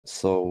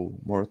so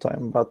more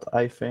time, but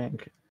I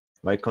think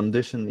my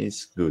condition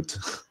is good.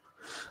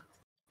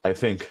 I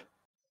think.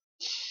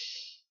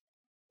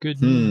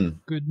 Good news.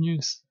 Good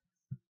news.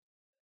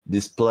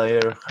 This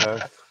player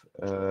have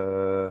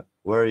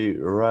very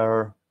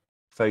rare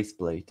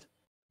faceplate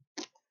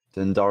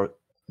than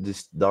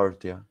this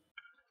Dartia.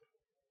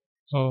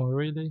 Oh,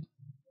 really?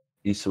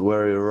 It's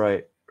very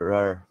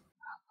rare.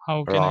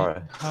 How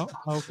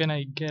can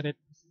I get it?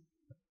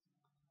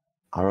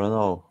 I don't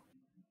know.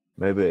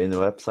 Maybe in a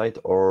website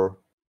or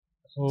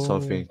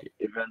something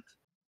event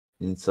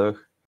in Czech.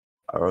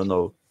 I don't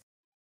know.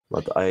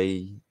 But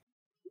I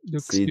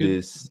see good.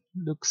 this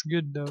Looks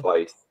good though.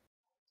 twice.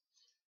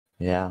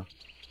 Yeah.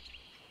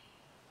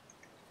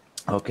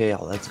 Okay,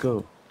 let's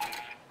go.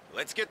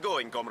 Let's get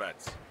going,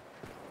 comrades.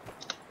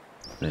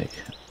 Nick.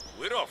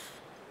 We're off.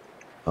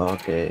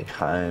 Okay,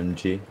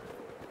 HMG.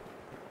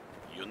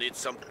 You need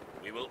some...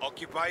 We will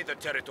occupy the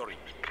territory.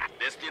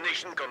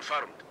 Destination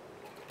confirmed.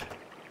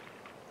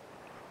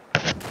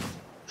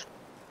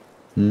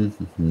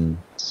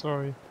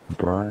 Sorry.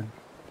 Brian.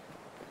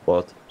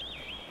 What?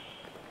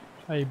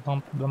 I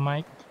bumped the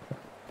mic.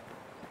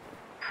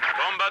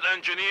 Combat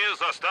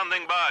engineers are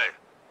standing by.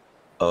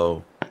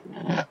 Oh.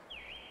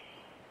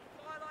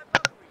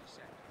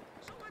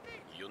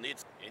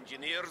 Units,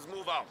 engineers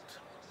move out.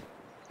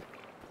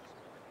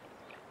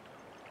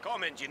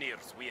 Come,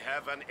 engineers, we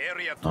have an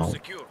area to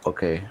secure.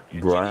 Okay,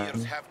 Brian.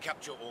 Engineers have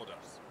capture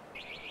orders.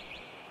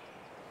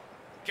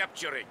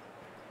 Capturing.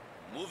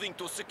 Moving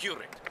to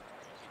secure it.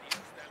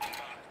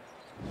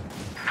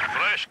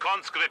 Fresh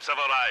conscripts have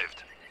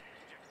arrived.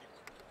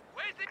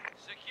 Waiting.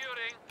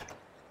 Securing.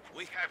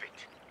 We have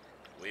it.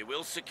 We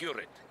will secure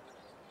it.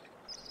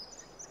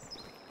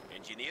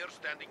 Engineers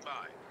standing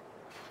by.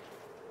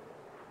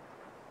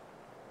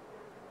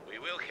 We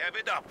will have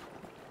it up.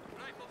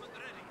 Rifleman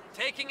ready.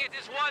 Taking it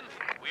is one.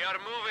 We are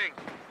moving.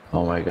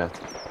 Oh my god.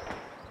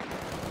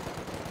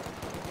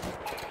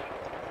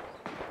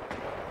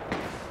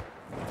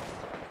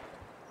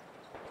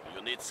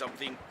 You need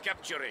something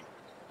capturing.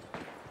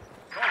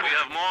 We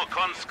have more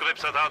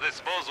conscripts at our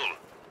disposal.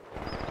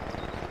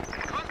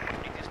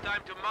 It is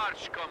time to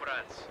march,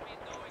 comrades.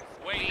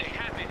 We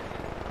have it.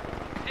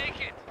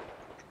 Take it.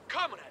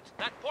 Comrades,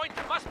 that point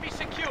must be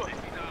secured.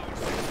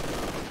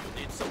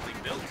 You need something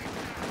built?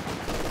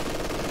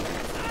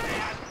 I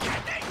am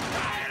getting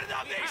tired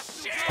of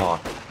this shit!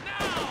 Fuck.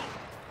 Now!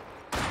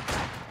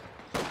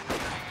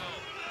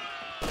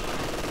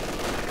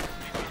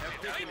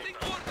 Awaiting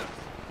orders!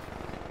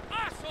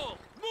 Asshole,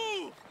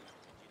 move!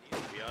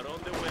 We are on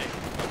the way.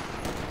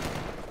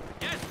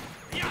 Yes,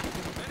 yeah.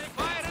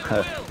 Fire at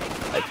will.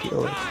 I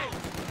feel it.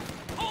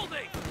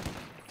 Holding.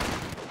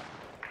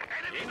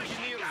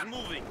 Engineers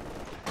moving.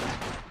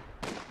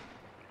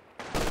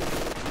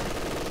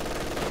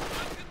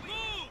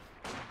 Move!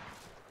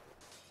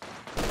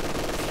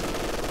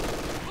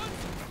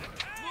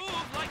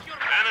 Move like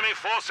you're... Enemy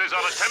forces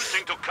are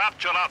attempting to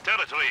capture our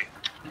territory.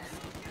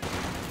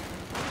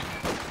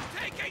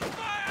 Taking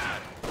fire!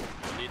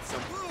 You need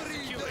some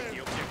securing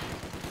the objective.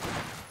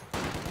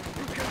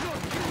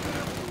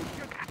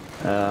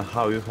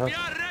 How you have We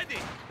are ready!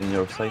 in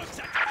your site?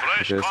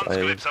 Fresh Because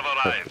conscripts have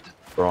I arrived.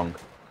 wrong.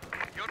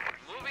 You're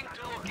moving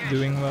to location.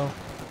 Doing well.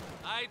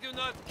 I do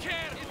not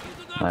care if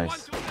you do not Nice.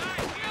 want to die.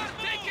 We are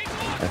taking I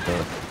orders. have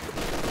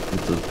a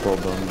little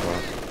problem,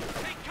 but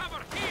Take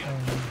cover here.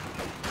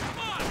 Come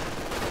on.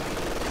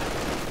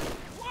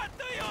 What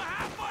do you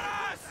have for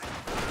us?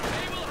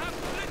 They will have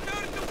to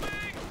return to me.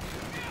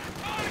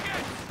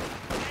 Targets.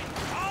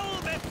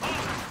 Hold the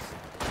posts.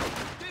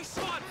 This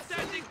one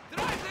standing.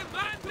 Drive them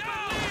back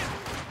down.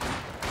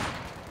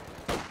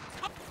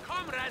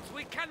 Comrades,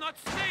 we cannot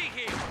stay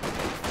here.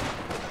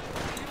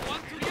 You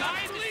want to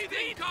die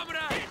bleeding,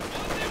 comrades?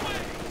 On the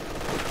way.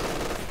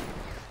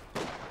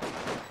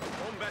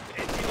 Combat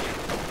engineer.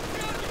 We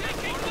are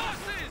taking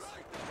losses.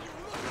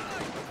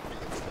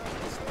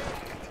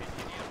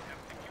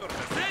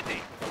 Ready.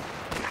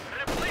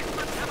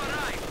 Replacements have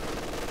arrived.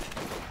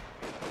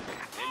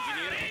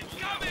 Engineer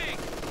incoming.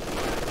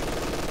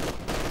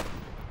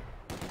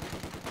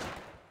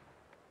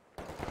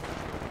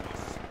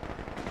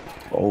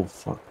 oh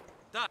fuck.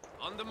 Done.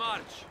 On the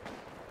march.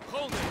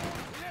 Hold it.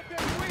 Let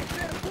them wait.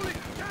 They're pulling.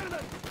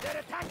 German. They're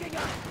attacking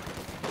us.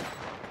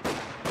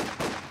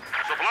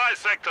 Supply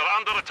sector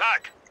under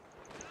attack.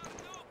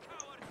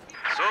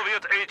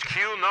 Soviet HQ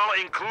now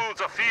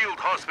includes a field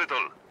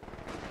hospital,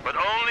 but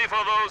only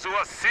for those who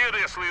are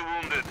seriously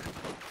wounded.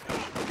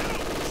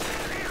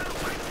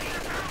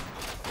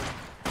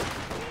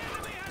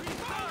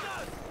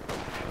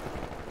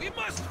 We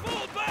must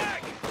fall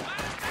back!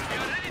 We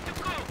are ready to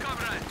go,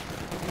 comrades!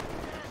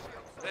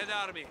 Red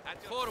Army,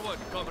 at forward,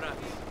 comrades!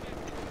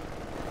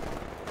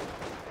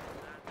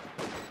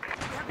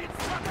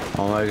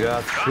 Oh my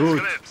god, shoot!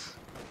 Conscripts,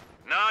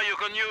 now you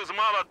can use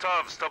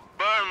Molotovs to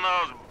burn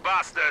those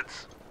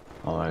bastards.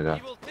 Oh my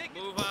god. We will take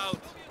Move out!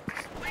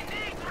 We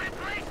need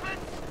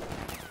replacements!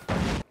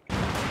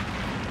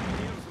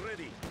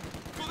 Ready.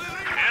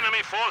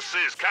 Enemy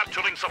forces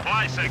capturing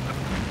supply sector.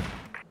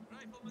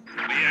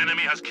 The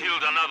enemy has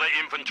killed another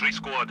infantry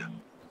squad.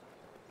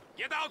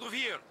 Get out of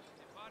here!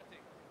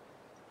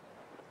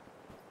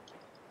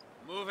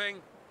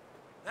 Moving.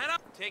 Then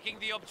up. Taking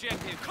the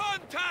objective.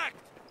 Contact!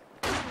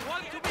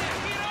 Want to be a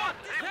hero?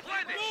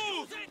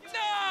 Move!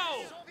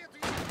 Now!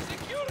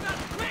 Secure that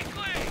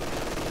quickly!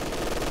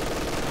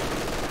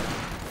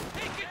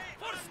 Take it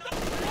for stop!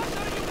 What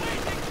are you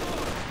waiting for?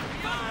 We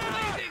are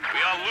bleeding!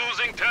 We are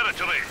losing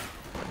territory.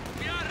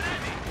 We are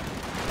ready!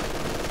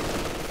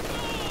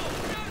 Move!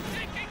 We are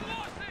taking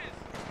losses!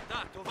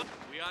 That over.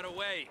 We are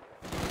away.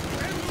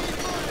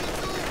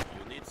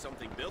 You need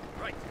something built?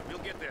 Right, we'll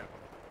get there.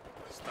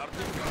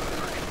 Starting.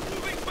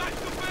 Moving back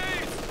to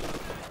base!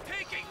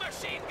 Taking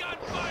machine gun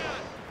fire!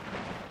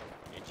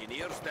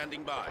 Engineer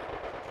standing by.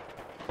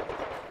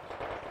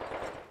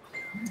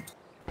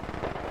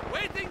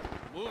 Waiting!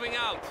 Moving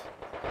out.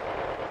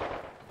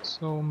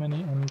 So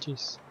many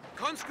MGs.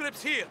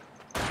 Conscripts here.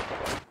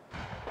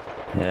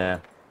 Yeah.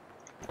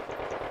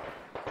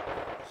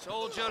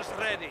 Soldiers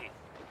ready.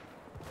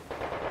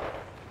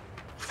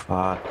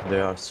 Fuck, they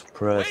are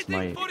suppressed my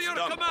Waiting for your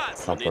command.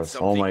 sappers.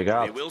 Oh my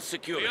god. We will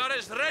secure it. We are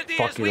as ready as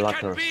Fucking we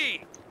lackers. can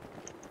be.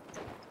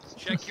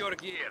 Check your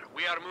gear.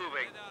 We are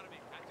moving.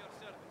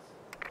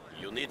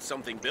 You need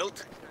something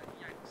built?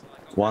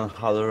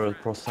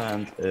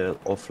 100%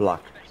 of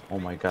luck. Oh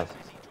my god.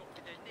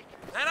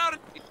 Then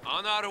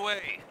on our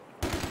way.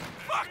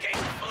 Fucking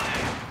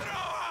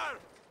flamethrower!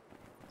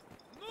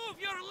 Move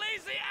your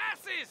lazy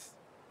asses!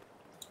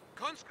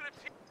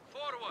 Conscripts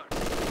forward.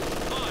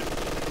 On.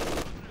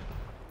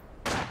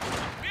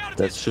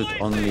 That should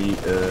only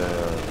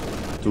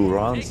 2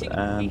 rounds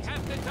and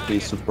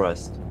he's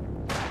suppressed.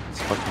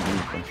 It's fucking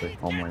infantry.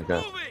 Oh my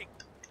god.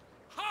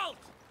 Halt!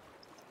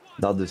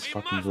 That is We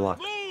fucking must luck.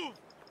 move!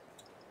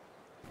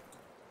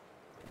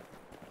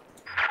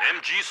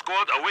 MG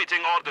squad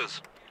awaiting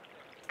orders.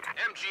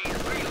 MG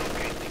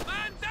relocating.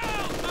 Man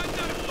down!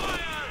 Under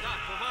fire!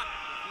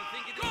 You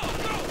think it go,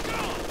 go,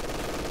 go!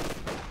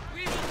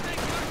 We will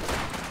take her.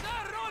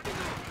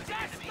 Narodinu! Za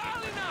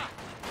Stalina!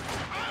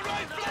 All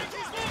right, flank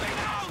is moving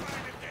out!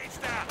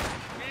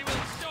 We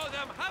will show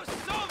them how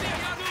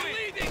Soviet are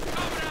leading,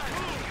 comrades!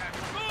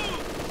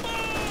 Move!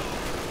 Move!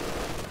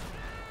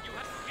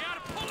 We are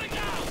pulling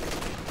out!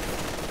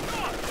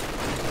 What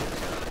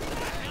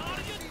the hell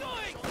are you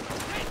doing?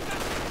 Take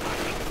that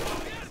fucking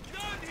Soviet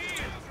gun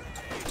here!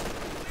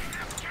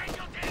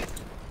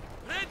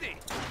 Ready!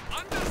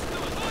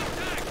 Understood!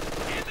 Contact!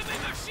 Enemy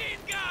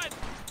machine gun!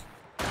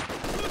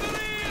 To the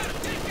rear!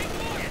 Taking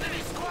more!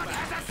 Enemy squad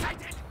has us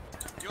sighted!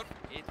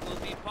 It will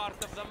be part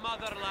of the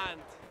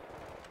motherland!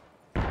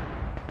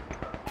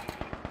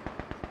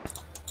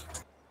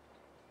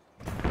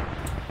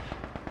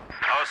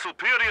 Our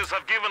superiors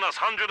have given us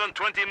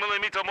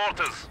 120mm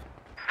mortars.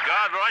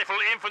 Guard rifle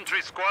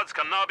infantry squads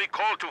can now be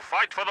called to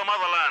fight for the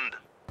motherland.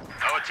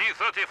 Our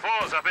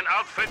T-34s have been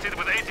outfitted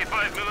with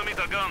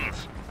 85mm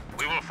guns.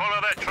 We will follow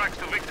their tracks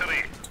to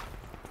victory.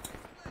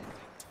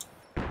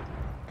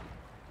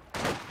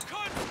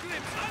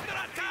 Conscripts under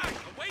attack!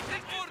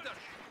 Awaiting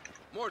orders!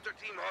 Mortar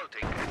team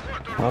halting.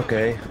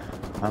 Okay,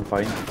 I'm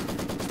fine. He's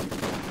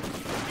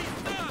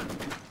done!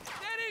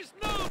 There is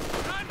no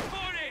run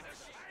for it!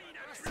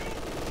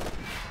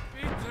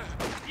 Peter!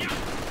 Yeah!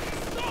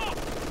 Stop!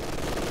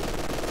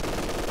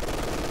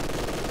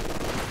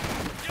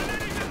 You're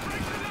letting them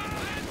break the line!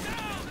 Man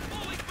down!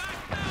 Falling back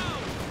now!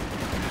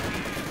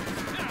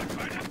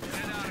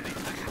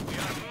 We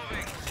are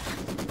moving!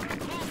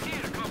 Hold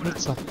here, comrade!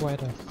 That's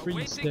quite a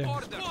freeze Awaiting there.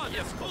 order!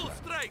 Yes, full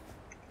strength!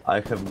 I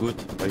have good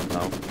right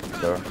now,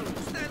 sir.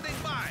 Standing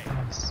by!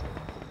 Nice.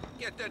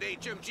 Get that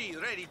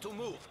HMG ready to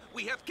move.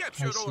 We have I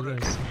captured see,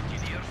 orders. I see.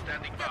 Engineer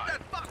standing by. Get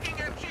that fucking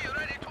MG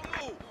ready to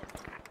move.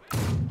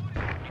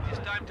 It is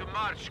time to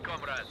march,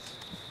 comrades.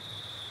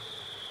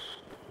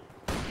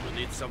 We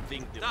need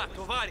something to... Da,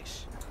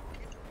 tovarish.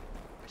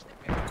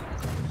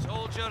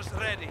 Soldiers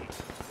ready.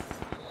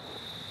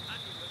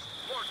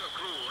 Mortar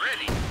crew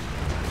ready.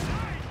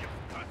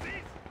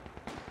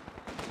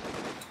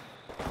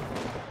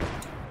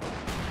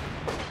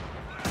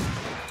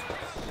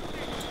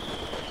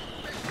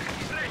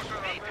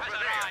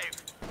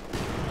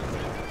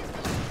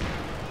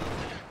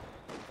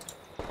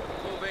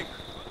 Moving.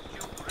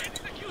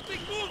 Executing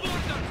move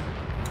orders.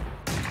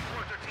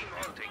 Mortar team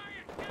halting.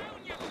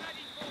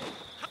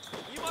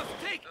 You must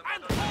take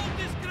and hold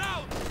this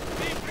ground.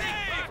 Be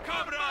brave,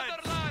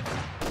 comrades.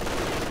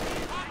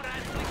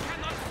 Comrades, we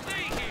cannot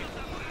stay here.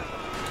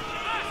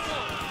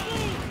 Vassal,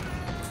 move.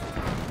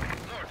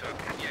 Mortar,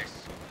 yes.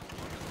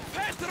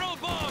 Petrol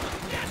bomb.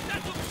 Get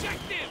that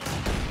objective.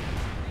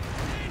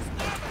 Fist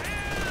of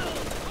hell.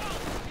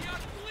 We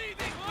are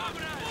bleeding,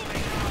 comrades.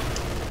 Moving out.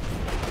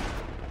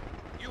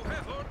 You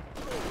have heard?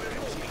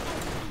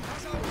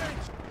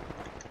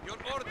 Your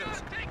orders.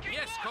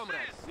 Yes,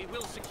 comrades. We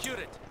will secure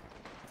it.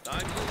 Time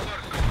to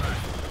work,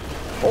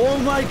 comrades. Oh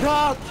my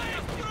god!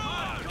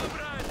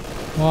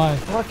 Comrades. Why?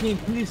 Fucking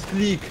please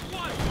click!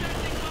 One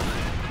standing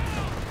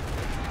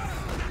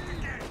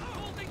by.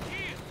 Holding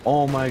here.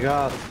 Oh my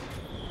god!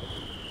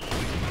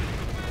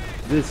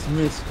 This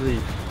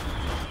misclick!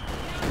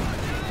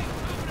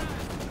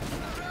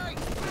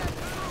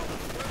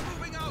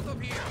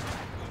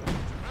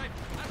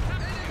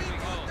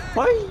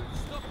 Why?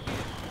 Stop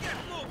here. Get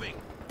moving.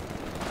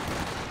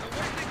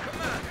 Awaiting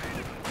command.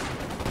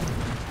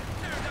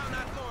 Tear down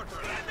that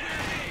mortar.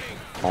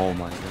 Oh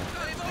my god.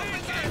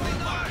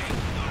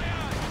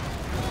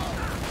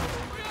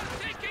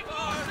 Taking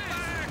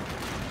losses.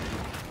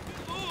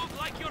 Move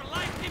like your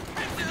life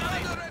depended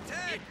on it.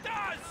 It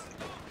does.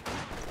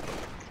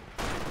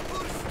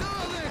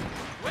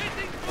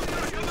 Waiting for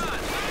your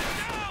command.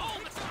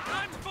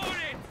 Run for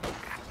it.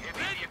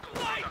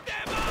 Light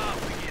them up.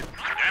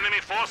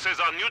 Enemy forces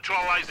are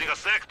neutralizing a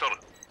sector.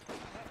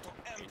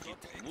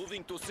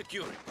 Moving to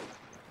secure it.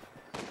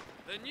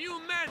 The new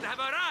men have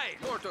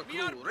arrived. We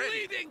are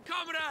bleeding,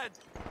 comrade.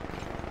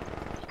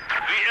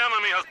 The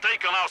enemy has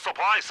taken our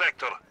supply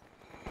sector.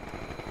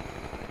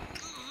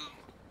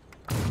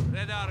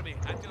 Red Army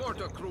at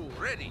mortar crew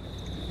ready.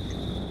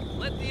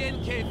 Let the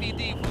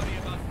NKVD worry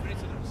about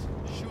prisoners.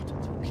 Shoot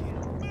to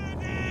kill.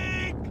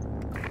 Medic!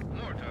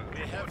 Mortar. We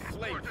have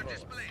mortar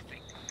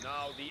displacing.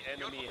 Now the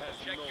enemy has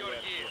check your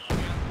gear.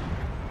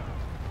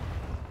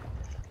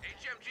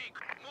 HMG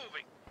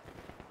moving.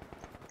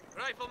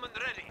 Rifleman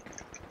ready.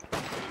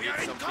 We are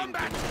in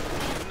combat!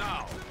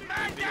 Now!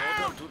 Man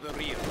down! To the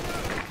rear.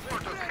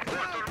 Mortar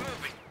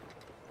moving.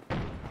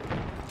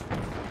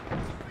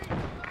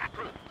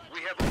 We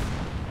have...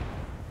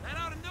 There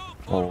are no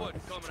Oh, forward,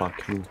 comrade.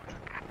 fuck you.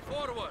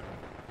 Forward.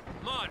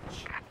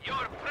 March.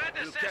 Your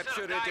predecessor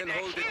capture it died and a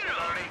hold it. hero.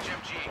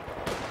 HMG.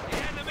 The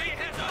enemy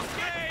has us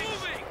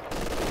moving.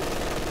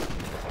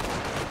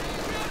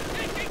 We are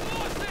taking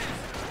losses.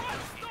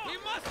 We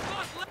must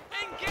not let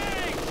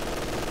engage.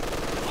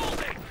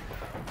 Holding.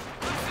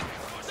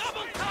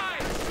 Double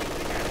time.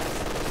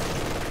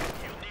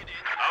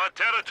 Our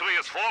territory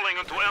is falling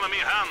into enemy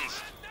hands.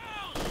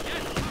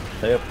 Yes.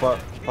 They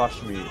push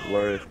me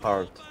very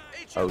hard.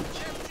 Ouch.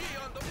 HMG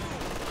on the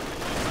move.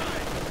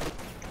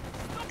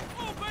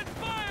 Open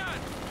fire.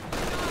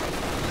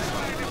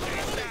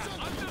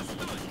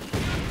 Understood.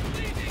 We are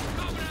bleeding,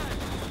 comrade.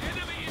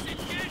 Enemy is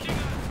engaging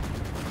us.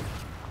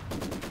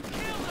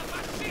 Kill the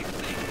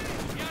fascisti.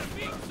 We are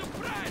being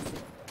suppressed.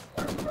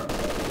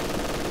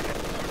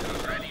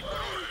 Ready for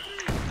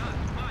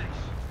orders.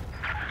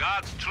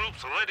 God's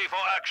troops ready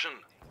for action.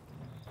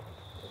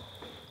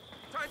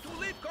 Try to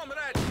leave,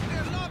 comrade.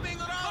 They're lobbing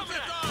around the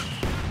guns.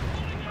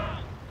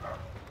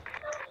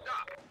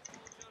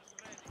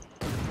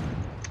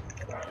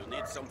 You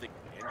need something.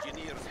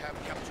 Engineers have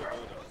capture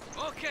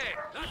orders. Okay,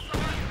 that's the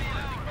right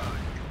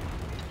line.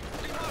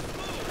 We must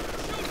move.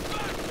 Shoot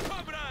guns,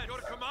 comrade.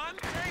 Your command?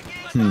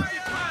 Taking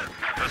fire.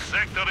 The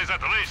sector is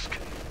at risk.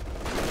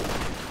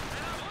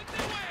 On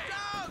the way.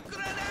 Down,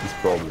 grenade. This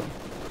problem.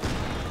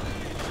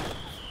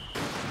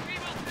 We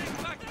will take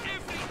back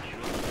every...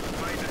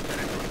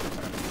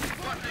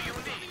 What do you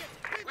need?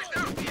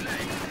 Without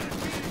delay.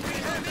 We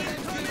have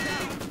incoming.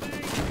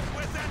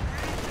 With that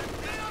engine.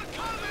 They are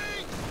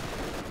coming.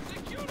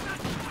 Secure that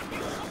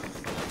fucking...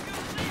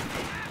 You'll leave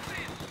the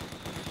acid.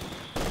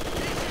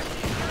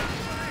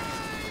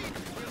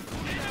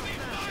 Enemy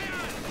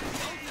fire.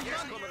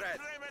 Yes,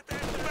 comrade.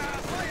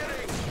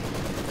 Firing.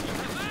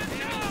 Man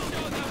down.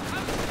 Show them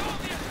how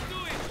Soviets do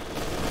it.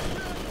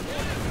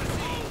 Order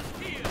received.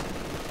 Here.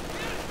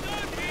 We're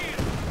done here.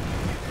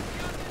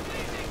 You're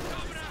bleeding,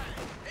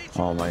 comrade.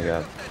 Oh my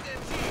god.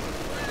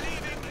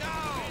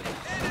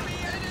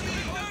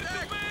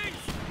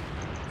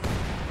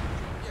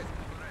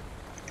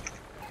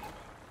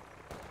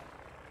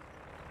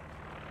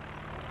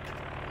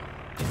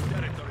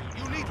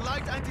 You need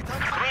light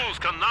anti-tank. Crews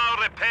can now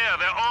repair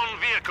their own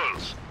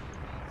vehicles.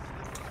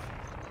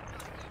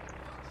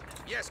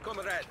 Yes,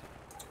 comrade.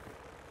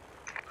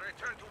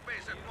 Return to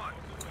base at once.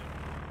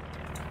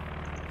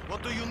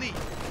 What do you need?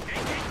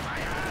 Engage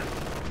fire!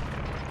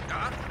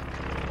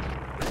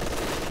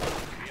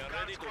 We are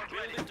ready to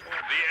build it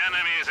The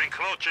enemy is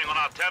encroaching on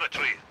our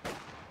territory.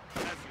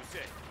 as you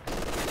said.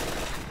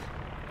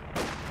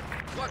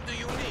 What do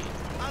you need?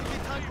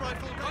 Anti-tank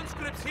rifle.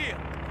 Conscripts here.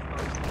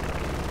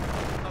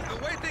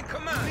 Awaiting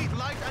command. Need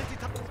light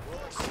anti-tank.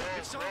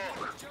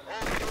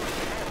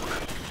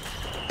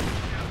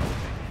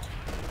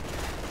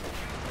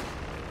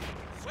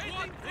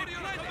 Waiting for your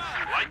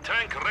command. Light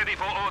tank ready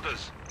for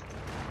orders.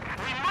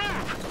 We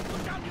move!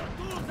 Put down your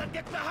tools and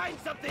get behind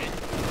something!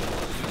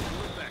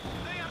 Move back.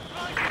 They are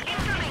flying!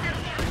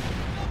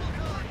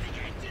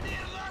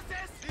 Engineer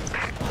losses!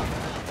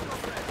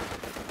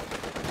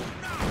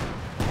 Now!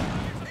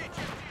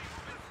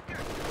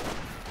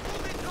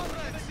 Moving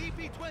comrade.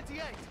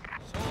 CP-28.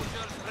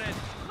 Soldiers ready.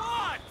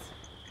 What?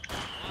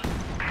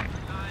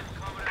 Time,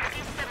 comrade.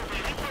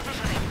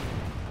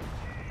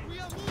 We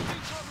are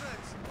moving,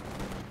 comrades.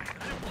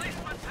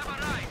 Replacements have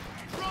arrived.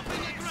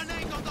 Dropping a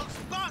grenade on those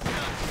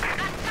bastards.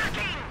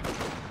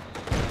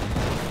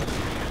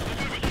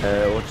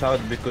 Watch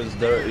out because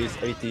there is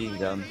 18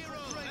 gun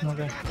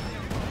Okay.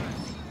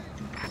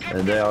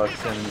 and they are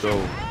can go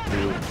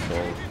through, so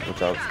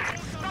watch out.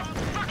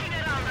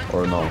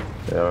 Or no,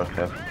 they are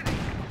have.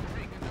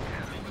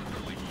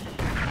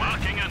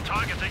 Marking and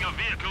targeting of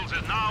vehicles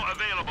is now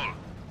available.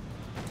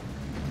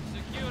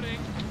 Securing.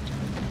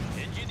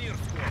 Engineer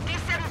squad.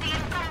 D-70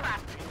 in combat.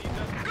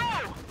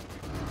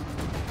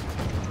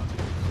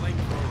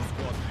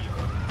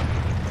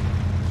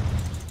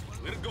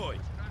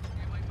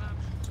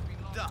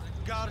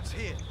 Guards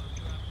here.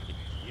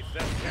 If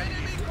that can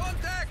enemy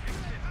contact!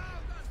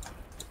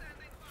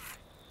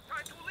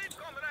 Try to lead,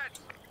 comrades!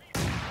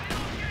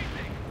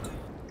 Relocating!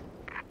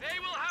 They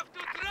will have to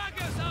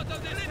drag us out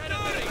of this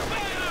territory!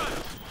 Fire!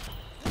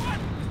 What?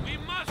 We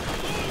must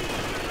move!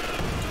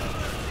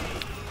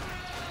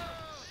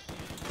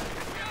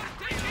 We are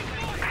taking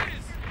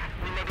losses!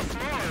 We may be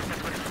small, but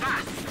we're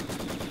fast.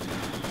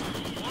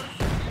 We must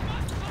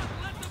not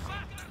let the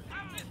backers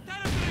have this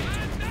territory!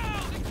 Man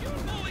down! Secure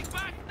moving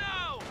back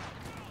now!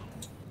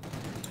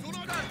 Do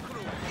not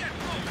crew! Get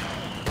moving!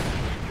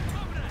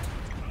 Comrades!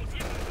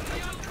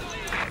 Real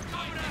soldiers,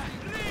 comrades!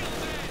 Real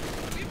men!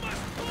 We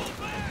must move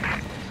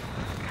back!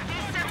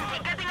 D-70,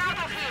 getting out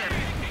of here!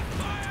 Taking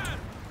fire!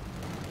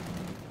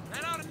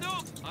 There are no...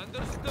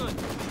 Understood.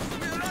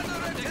 We're under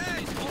Protection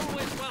attack! is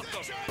always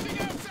welcome.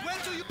 Where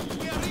do you...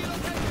 We are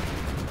relocating!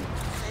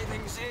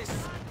 Saving this.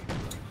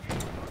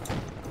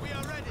 We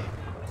are ready!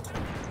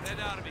 Red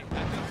Army,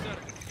 at your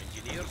service.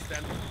 Engineers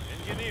standing.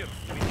 Engineers,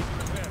 we need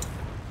repair.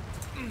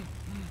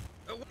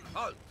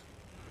 Halt!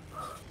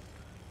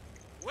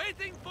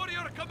 Waiting for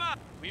your command.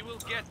 We will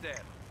get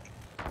there.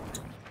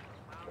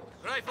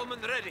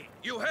 Riflemen ready.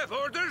 You have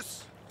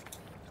orders?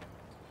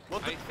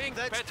 What I think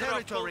that Petrov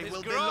territory pulled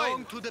will his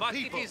belong groin, to the but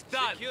people. it is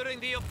done. Securing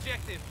the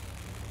objective.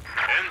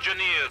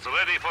 Engineers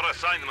ready for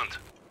assignment.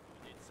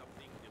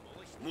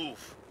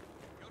 Move.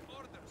 Your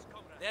orders,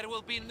 comrade. There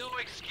will be no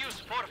excuse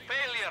for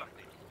failure.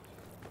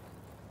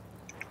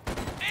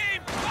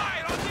 Aim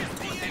fire on this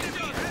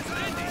position.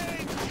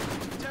 Ready.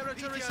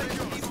 Territory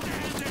secure.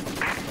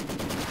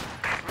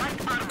 Light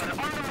armor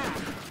on the move.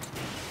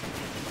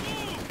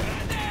 Move.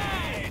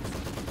 Grenades.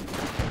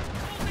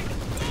 Holding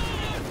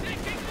good.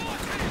 Taking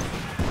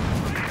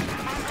losses.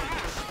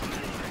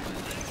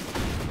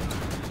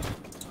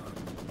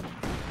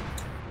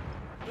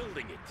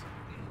 Building it.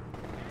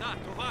 Da,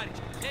 Tovarich,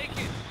 take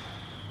it.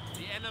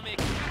 The enemy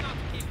cannot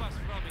keep us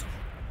from it.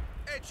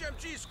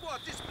 HMG squad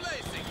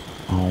displacing.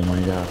 Oh my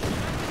god.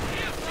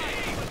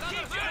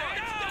 Keep your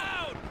heads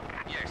down.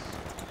 Yes.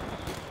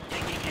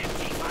 Taking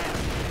empty fire.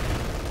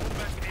 Move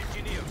back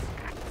engineers.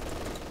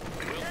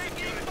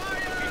 Taking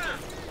fire!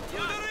 To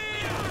the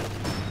rear.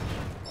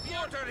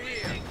 Water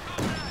here.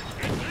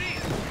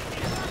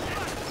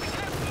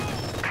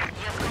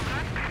 Yes,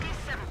 comrade.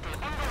 D-70,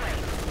 on the way.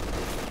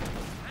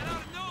 There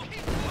are no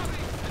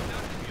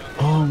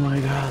Oh my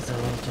god, a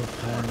lot of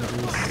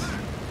enemies.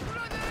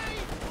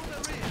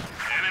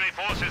 Enemy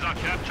forces are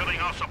capturing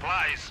our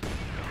supplies.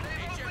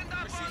 HMG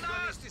machine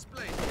gun is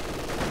displaced. Get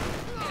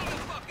the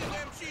fucking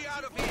MG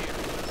out of here.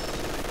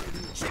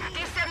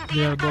 D-70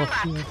 They are in both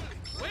combat.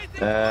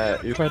 here.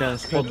 You Quite can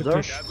spot to there.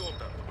 push.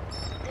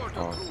 Water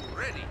Oh. crew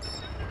ready.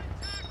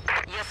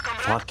 Yes,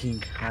 comrade. Fucking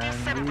D-70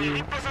 handy.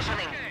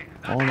 repositioning.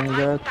 Oh my Light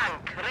god.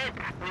 tank, red.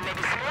 We may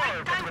be small,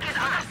 but we're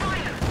fast.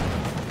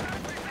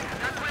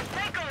 That will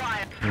take a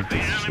while. The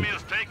enemy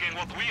is taking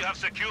what we have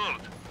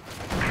secured.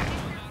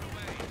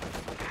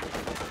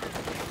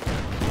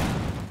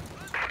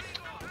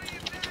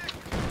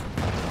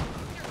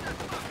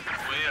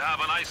 We have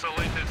an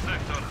isolated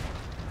sector.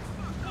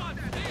 What?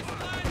 This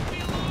land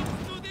belongs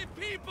to the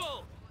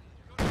people.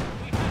 We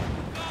have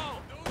to go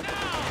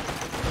now.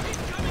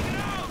 He's coming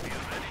around.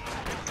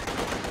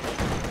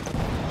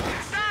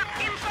 Stop,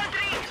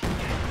 infantry!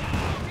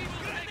 We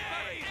will take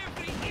back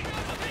every inch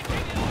of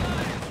taking your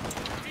lives.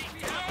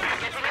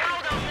 Getting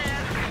loud out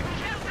there. We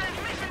have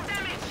transmission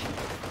damage.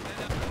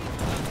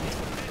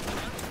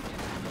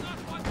 Not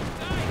want to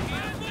die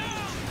here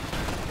now.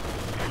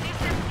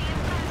 D-70 in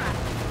combat.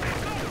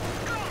 Go,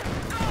 go,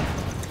 go!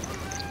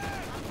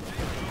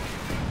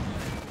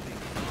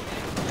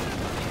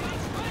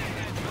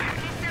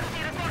 D-70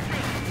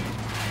 reporting.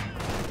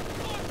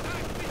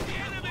 Contact with the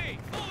enemy.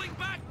 Falling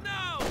back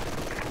now.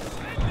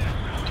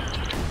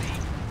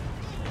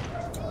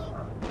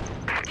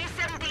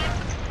 D-70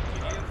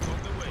 Engineers on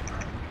the way.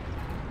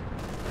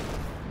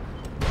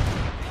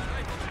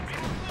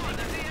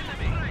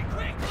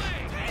 Quickly.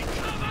 Take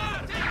cover.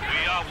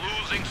 We are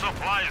losing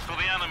supplies to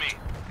the enemy.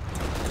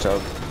 Ciao.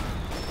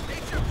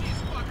 HMG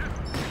squad.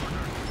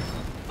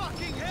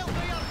 Fucking hell,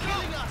 they are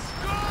killing us.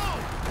 Go!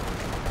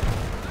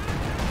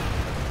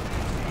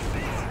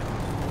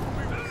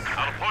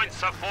 Our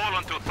points have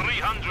fallen to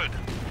 300.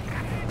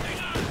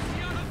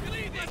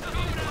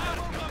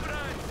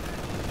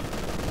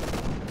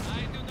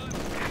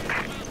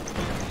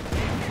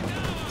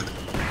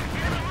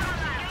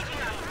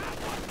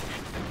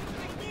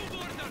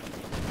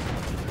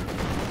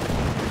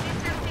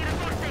 D-70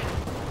 reporting.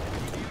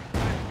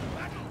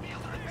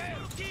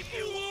 Keep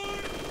you warm.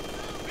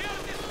 We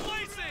are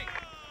displacing.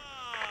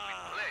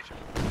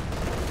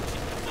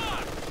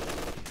 Fuck.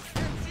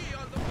 MG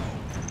on the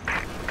move.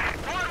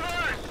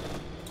 Forward!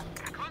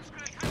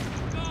 Conscript has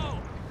to go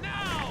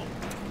now.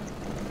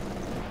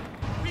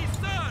 We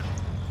stand.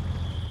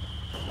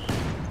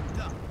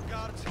 The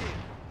guards here.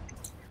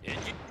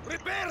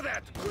 Repair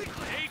that!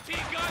 Quickly! AT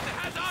gun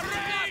has our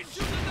range.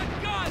 Shoot at the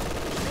gun.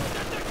 Shoot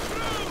at the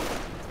crew.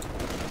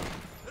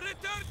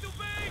 Return to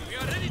base. We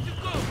are ready to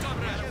go,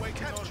 comrades.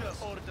 Capture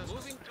orders.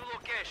 Moving to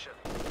location.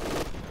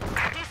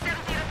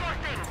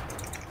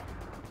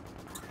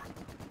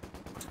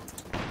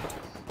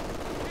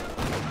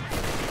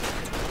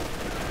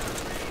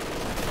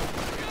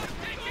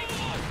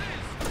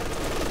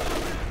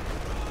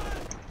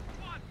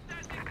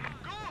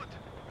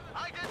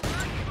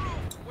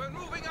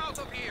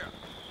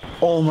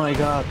 Oh my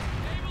god. They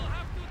will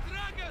have to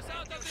drag us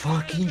out of this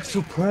Fucking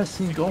territory.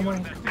 suppressing. Oh my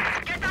god.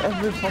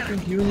 Every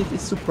fucking unit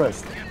is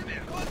suppressed. What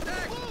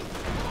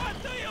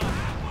do you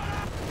have for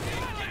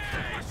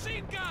us?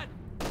 Machine gun!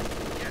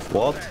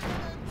 What?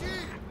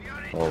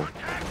 Oh,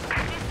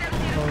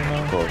 Oh of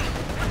no, course.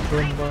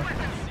 Roomba.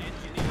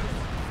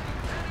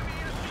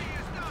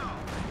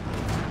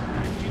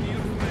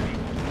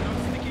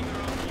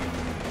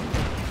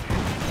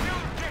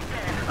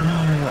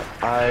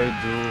 I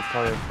do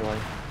Firefly.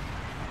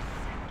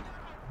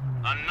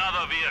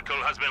 Another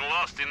vehicle has been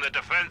lost in the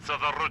defense of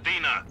the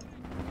Rodina.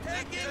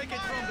 Take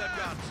it from the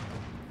guns.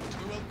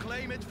 We will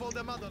claim it for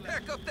the motherland.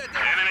 Heck of the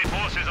Enemy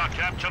forces are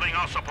capturing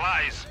our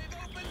supplies.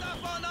 opened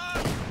up on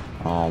us!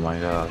 Oh my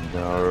god, they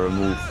are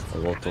removed a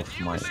lot of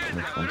my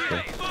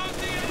infantry. Found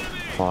the enemy!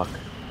 Fuck.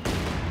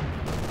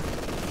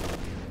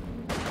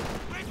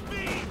 With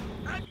me!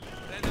 Red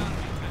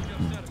Army,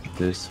 at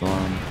your service. This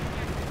one.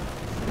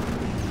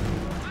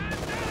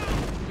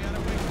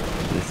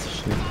 This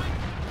shit.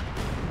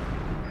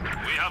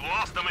 We have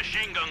lost a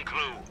machine gun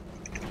crew.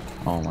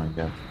 Oh my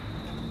god.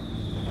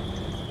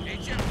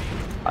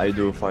 I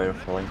do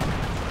Firefly.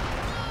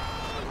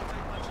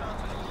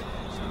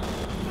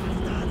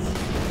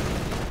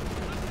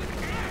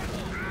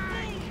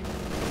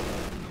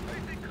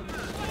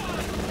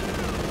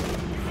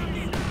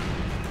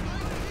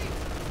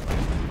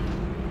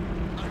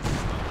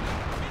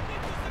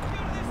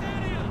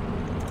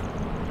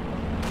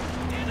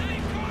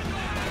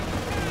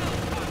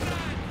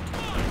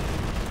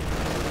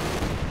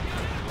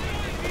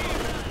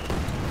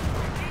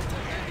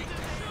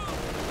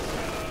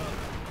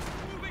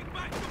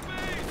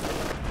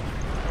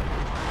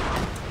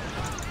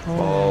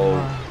 Oh.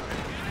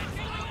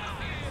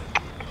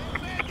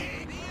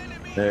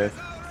 There.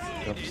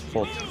 Got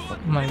spot.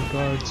 My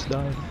guards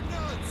died.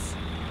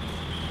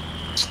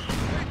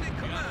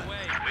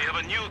 We have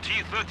a new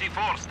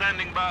T-34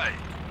 standing by.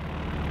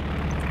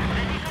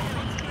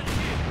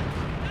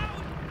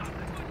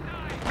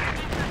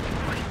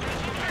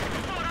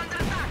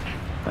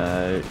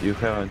 You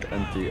haven't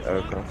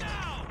anti-aircraft.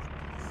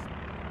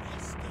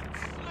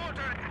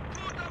 Slaughter!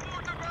 Put the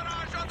mortar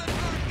barrage on the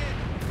target!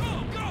 Go,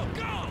 go,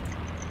 go!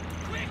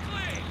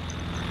 Quickly!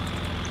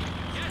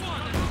 Yes,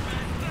 one!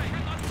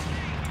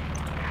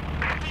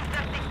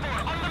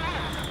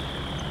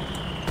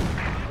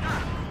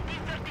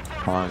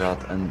 Oh my god,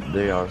 and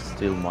they are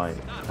still my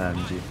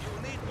MG. You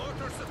need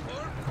mortar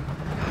support?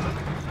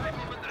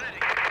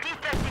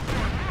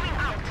 T-34 moving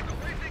out.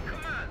 Awaiting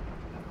command!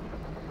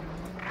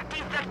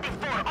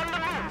 T-34 on the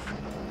move.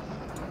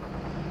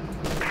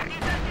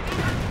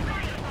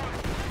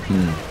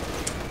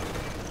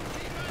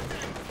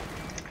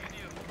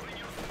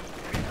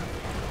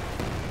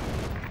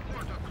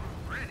 Mortar crew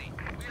ready.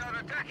 We are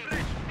attacking.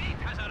 Fresh meat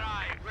has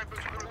arrived.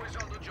 Weapons crew is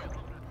on the job.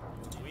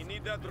 We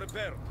need that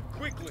repaired.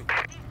 Quickly!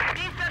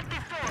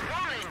 T-34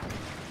 rolling.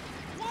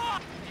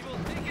 What? He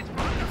will take it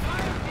from the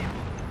fire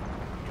people!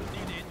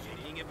 You need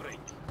engineering a break.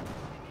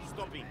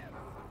 Stopping.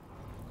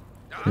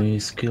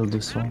 Please kill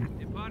this one.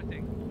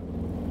 Departing.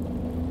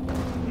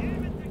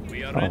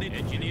 We are ready.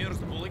 Engineers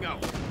pulling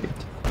out.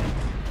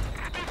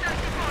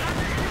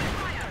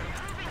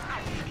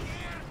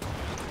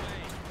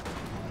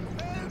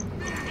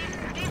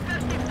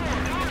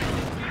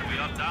 We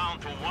are down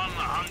to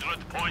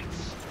 100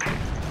 points.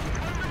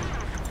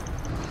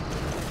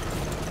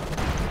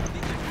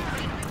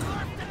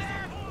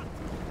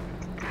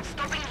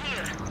 Stopping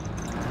here.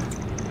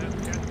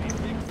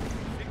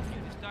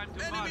 It's time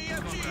to Enemy march, MG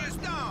comrade. is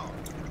down!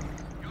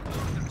 Your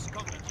orders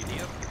come,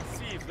 engineer.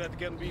 See if that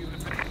can be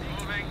repaired.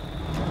 Moving.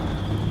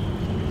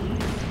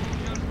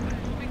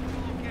 Moving to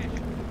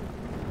location.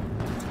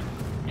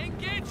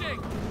 Engaging!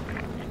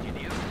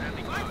 Engineer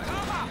standing by.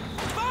 Cover!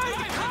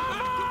 Find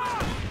cover!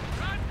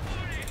 Run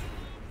for it!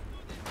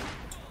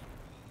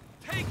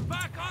 Take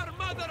back our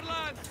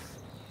motherland!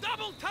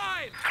 Double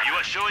time! You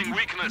are showing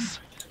weakness.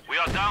 We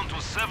are down to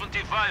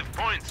 75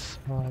 points.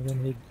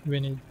 We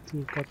need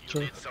to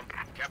capture. Some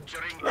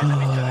capturing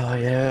Oh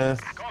yeah.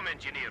 Come,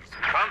 engineers.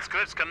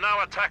 Conscripts can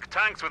now attack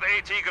tanks with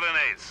AT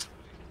grenades.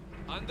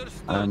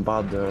 Understood. I'm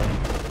bad there.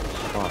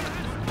 Fuck.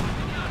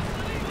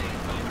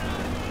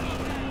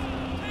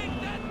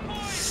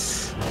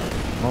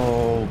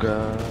 Oh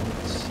god.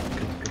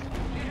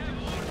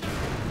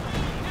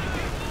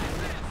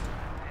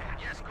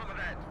 Yes,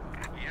 comrade.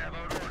 We have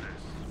our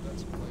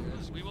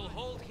orders. We will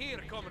hold here,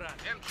 comrade.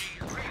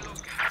 MG is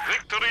relocated.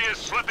 Victory is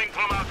slipping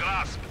from our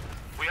grasp.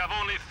 We have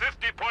only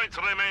 50 points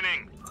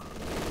remaining.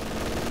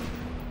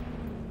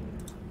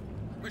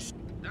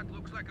 That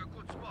looks like a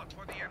good spot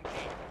for the MG.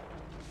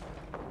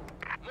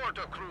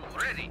 Mortar crew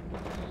ready.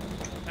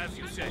 As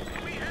you say.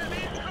 We have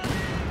incoming!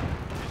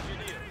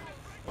 Engineer,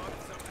 mark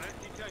some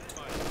anti-tank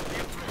fire for the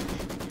approach.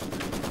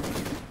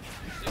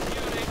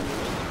 Securing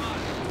on the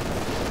march.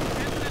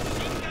 And the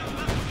machine gun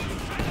must be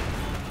silent.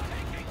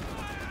 Taking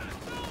fire!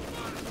 So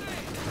far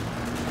safe!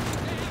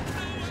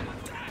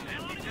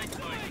 Anti-tank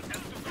fire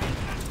has to go.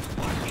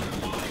 Watching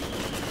fire.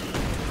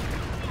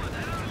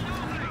 There are no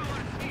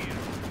towers here.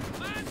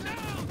 Man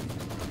down!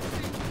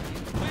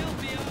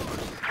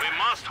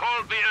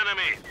 the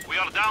enemy. We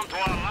are down to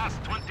our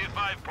last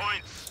 25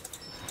 points.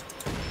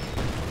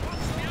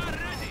 We are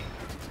ready.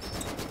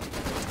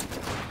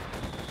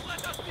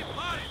 Let us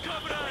depart,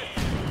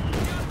 comrades.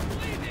 We are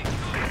bleeding,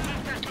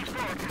 comrades.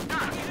 T-34,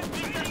 start.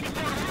 T-34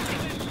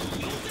 moving.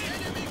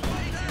 Enemy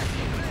contact.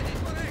 Ready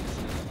for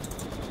action.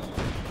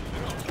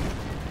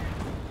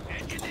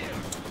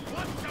 Engineers,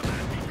 what's some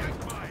anti-tank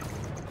mine?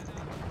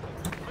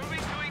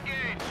 Moving to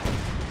engage.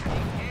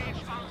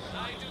 Engage on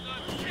sight. I do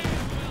not care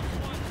who else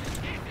wants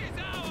it. It is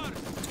ours.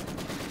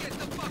 Get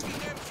the fucking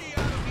MG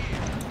out of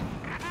here.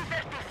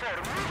 T-34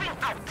 moving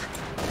out.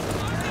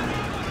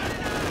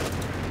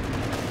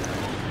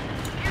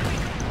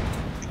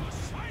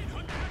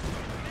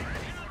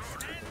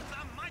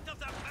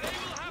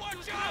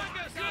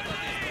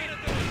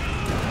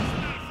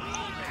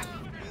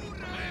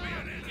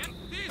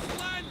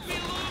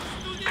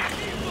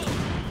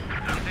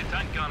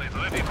 Anti-tank gun is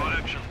ready for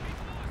action.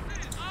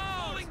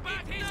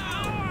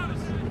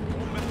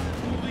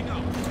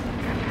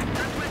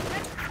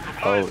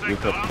 Oh, you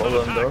have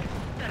Poland there?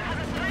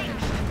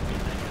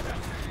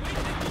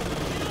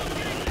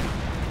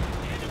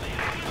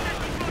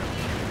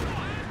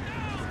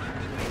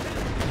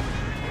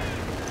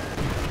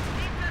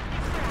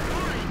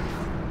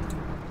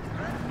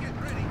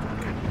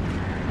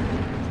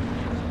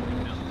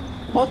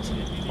 What?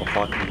 Oh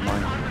fucking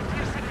mine.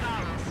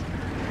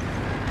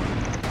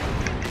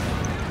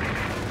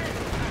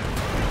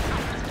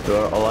 You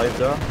are alive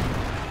there?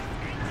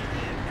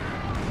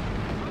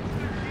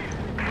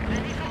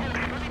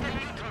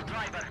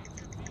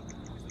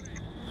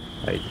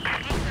 Hey.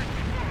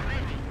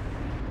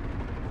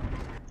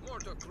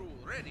 Mortar crew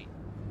ready.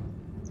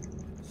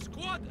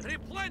 Squad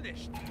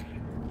replenished.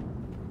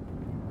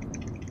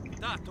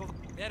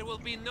 There will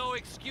be no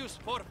excuse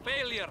for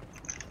failure.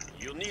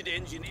 You need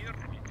engineer?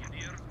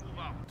 Engineers move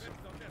out.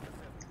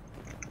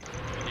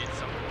 We need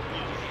some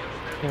engineers.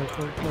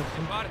 Careful.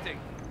 Departing.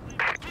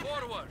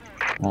 Forward.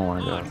 Oh my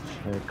god.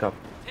 Cap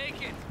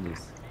Take it.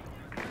 this.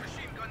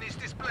 Machine gun is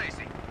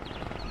displacing.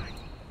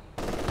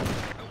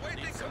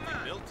 Awaiting Need something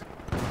command. built?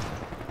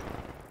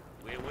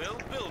 We will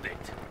build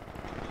it.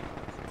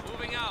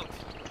 Moving out.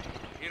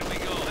 Here we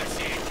go. Let's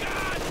see it.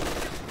 God!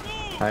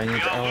 Move! I We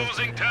need are out.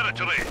 losing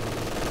territory.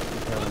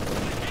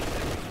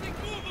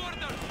 Move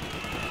orders.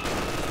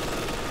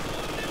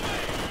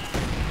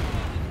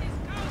 He's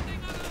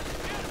counting on us.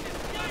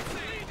 Yes,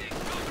 leading,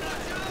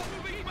 comrades.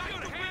 Moving back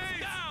your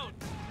heads down.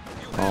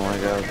 Oh my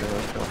god, there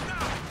we go.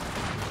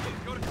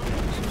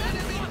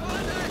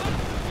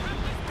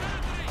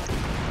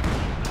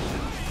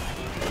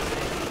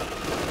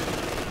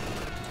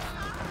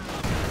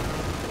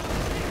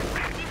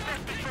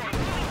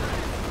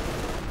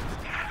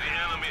 The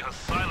enemy has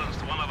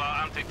silenced one of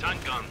our anti-tank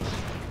guns.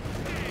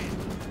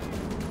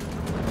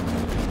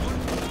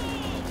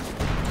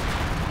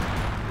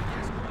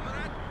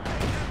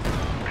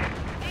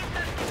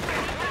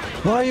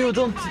 Why you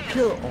don't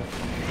kill? Oh.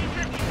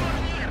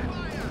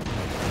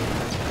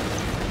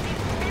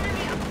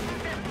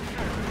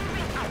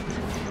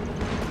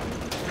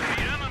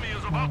 The enemy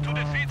is about to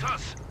defeat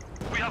us.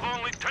 We have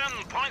only 10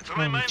 points Oh,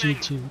 remaining.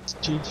 GG. It's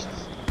GG.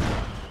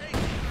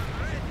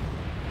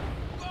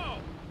 Go!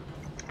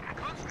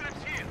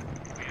 Conscripts here.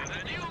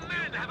 The new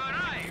men have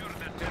arrived.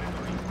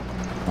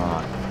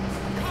 Ah.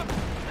 Come.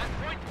 That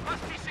point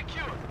must be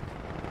secured.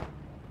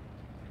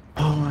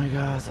 Oh my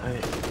god, I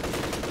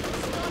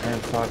am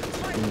fucked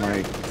in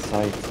my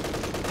sight.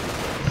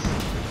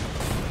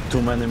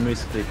 Too many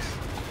misclicks.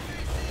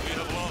 We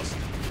have lost,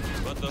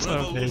 but the It's okay,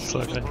 revolution it's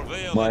okay. will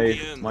prevail in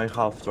the end. My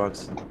half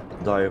trucks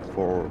die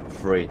for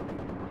free.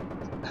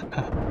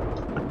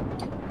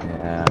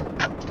 Yeah.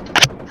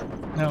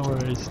 No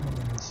worries. No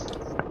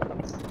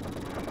worries.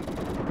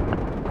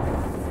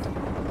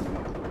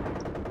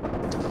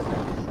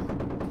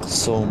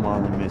 So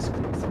many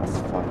misclicks. It's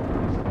fuck.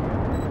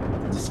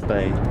 This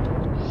pain.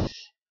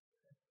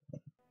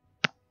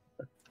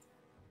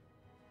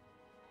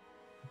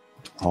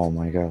 Oh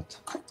my god.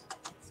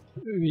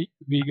 We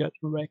got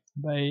wrecked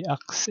by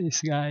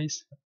Axis,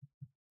 guys.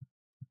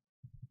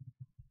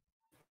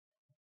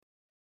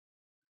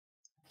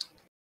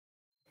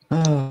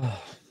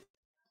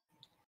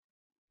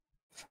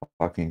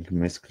 Fucking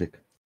misclick.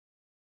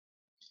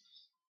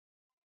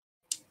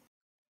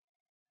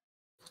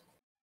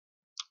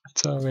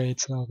 It's okay,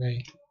 it's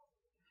okay.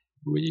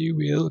 We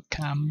will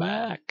come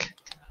back.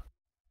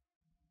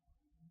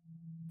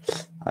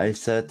 I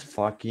said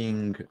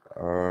fucking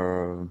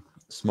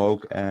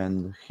smoke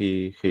and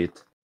he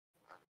hit.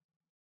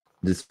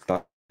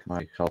 Despite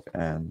my health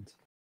and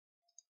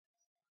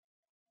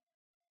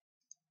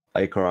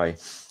I cry.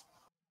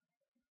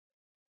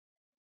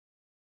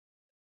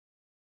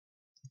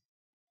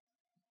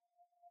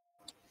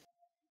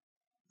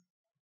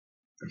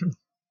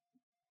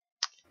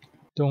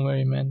 Don't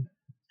worry, man.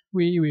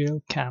 We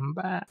will come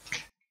back.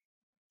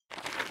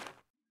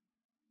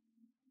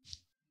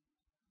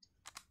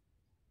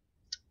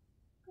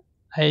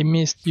 I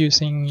missed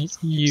using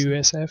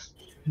USF.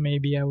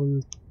 Maybe I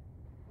will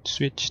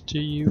switch to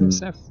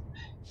USF.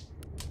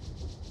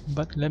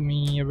 But let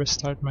me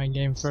restart my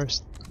game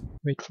first.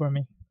 Wait for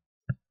me.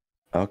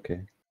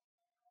 Okay.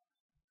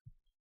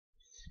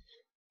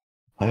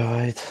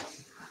 Alright.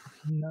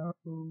 No.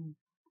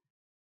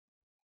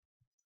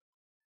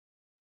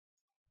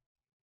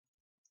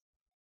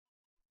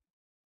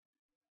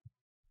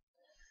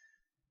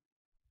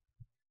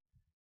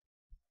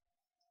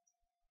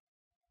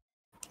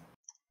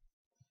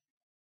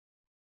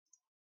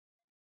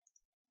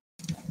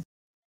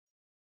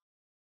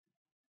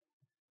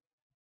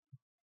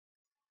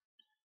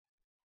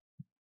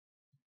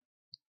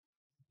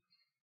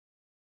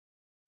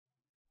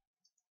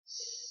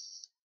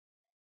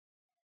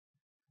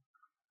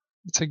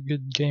 It's a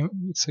good game.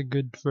 It's a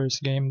good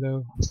first game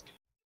though.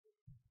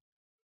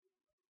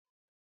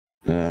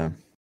 Yeah.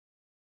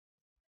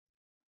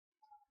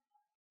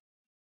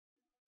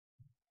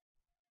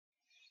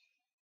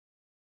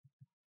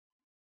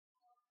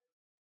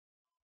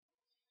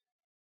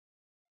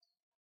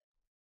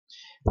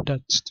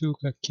 That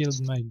Stuka killed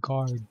my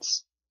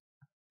guards.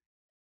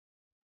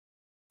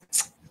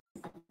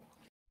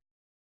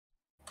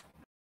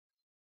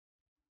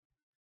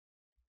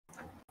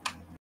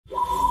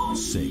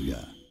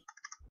 Sega.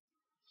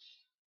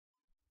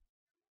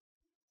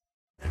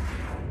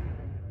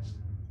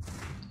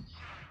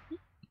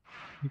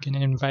 You can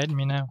invite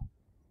me now.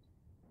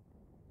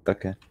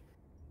 Okay.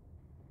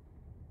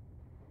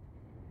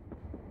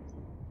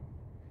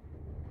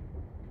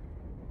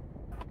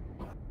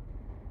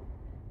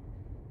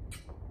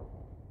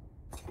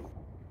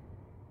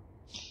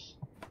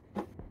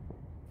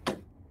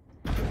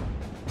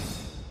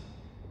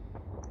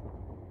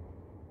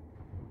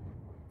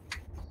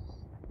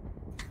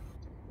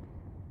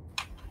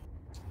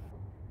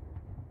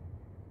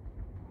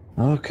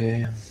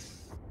 Okay.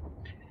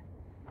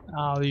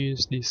 I'll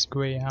use these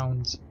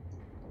greyhounds.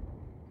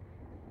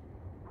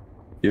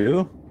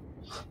 You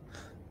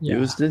Yeah,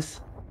 use this?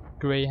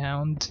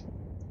 greyhound.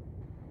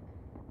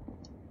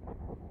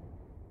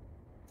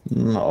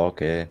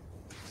 Okay.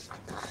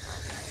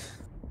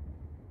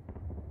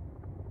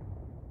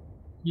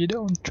 You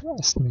don't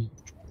trust me.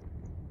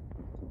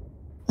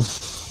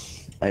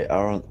 I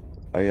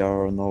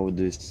don't know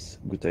this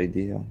good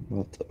idea,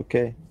 but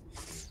okay.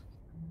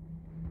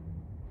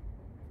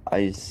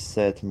 I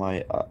set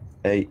my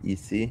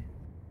AEC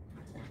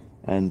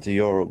and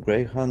your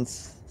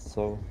greyhounds,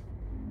 so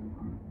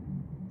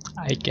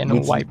I can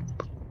Good. wipe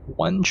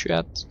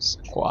one-shot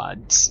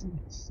squads.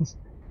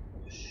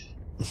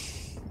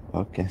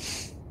 okay.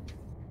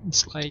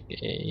 It's like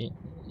a.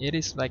 It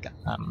is like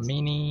a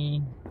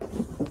mini.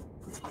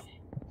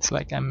 It's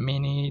like a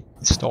mini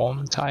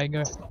storm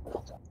tiger.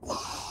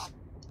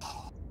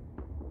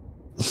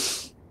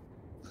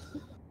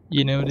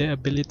 You know the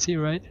ability,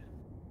 right?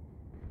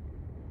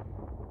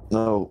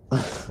 No.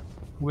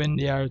 When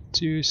they are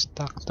too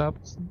stacked up,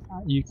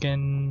 you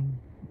can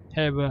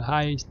have a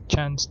high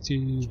chance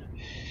to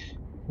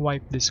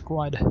wipe the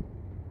squad.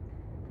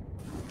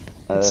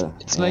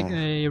 It's like yeah.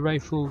 a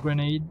rifle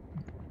grenade.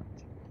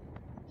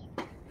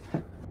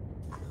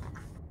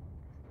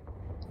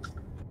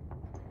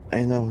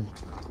 I know.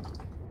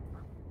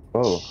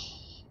 Oh,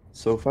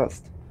 so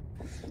fast.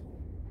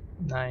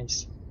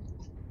 Nice.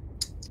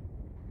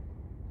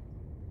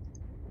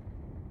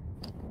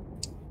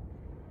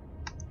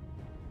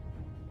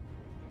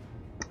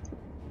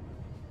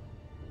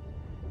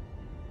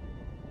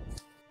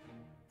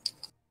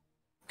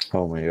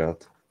 Oh my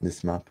god,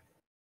 this map.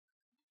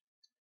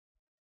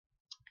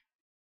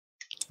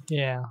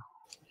 Yeah.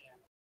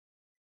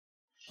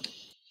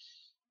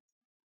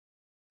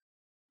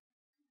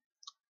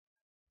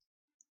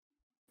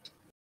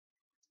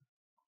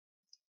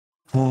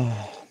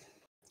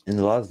 In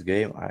the last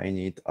game, I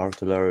need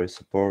artillery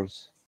support,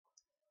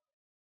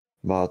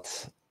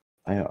 but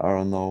I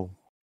don't know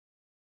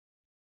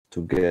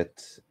to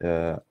get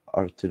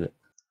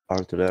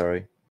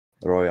artillery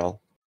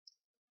royal.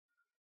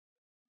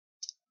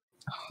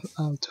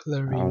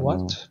 Artillery, I don't what?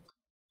 know.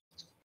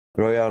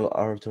 Royal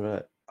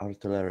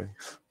artillery.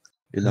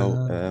 You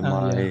know,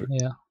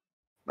 Yeah,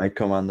 my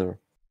commander.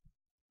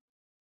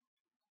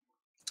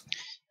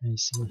 I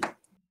see.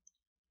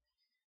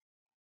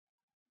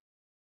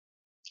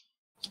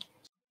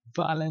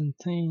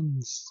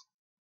 Valentines.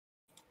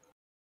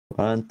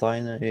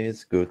 Valentine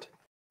is good.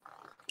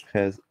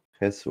 Has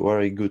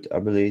very good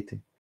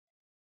ability.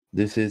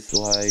 This is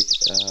like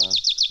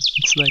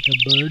It's like a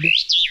bird.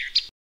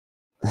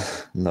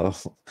 no,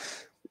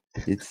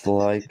 it's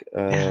like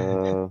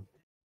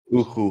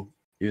Uhu.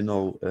 You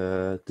know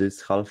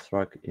this half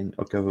track in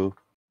Okavu.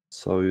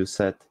 So you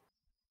set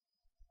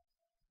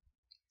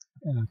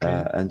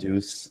Okay. and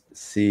you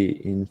see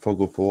in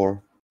Fog of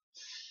War.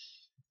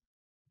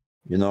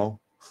 You know.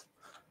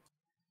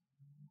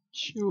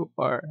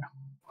 Sure.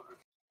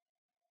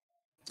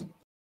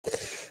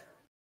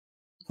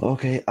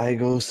 Okay, I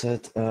go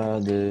set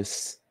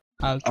this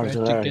I'll try to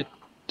artillery. get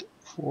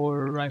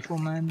 4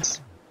 riflemans.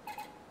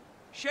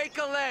 Shake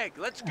a leg.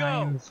 Let's go.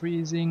 I'm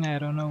freezing, I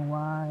don't know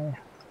why.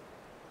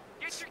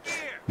 Get your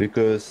gear.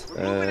 Because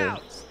We're moving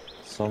out.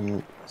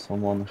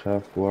 someone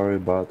have very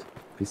bad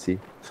PC.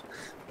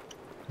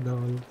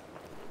 Lol.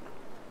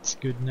 It's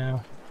good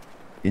now.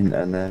 in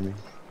enemy.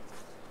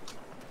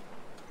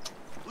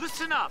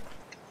 Listen up.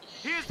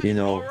 Here's the You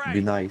know, all right.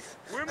 be nice.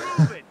 We're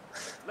moving.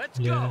 Let's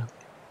Yeah.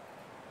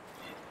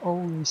 go.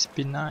 Always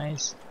be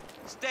nice.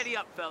 Steady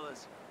up,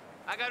 fellas.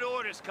 I got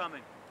orders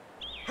coming.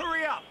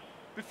 Hurry up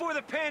before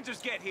the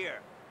Panzers get here.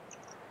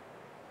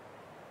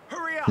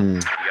 Hurry up. Hmm.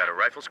 You got a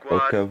rifle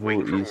squad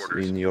waiting Okavu for is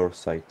orders. in your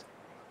sight.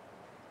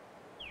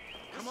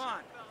 Come on.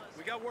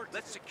 We got work.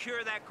 Let's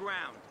secure that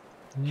ground.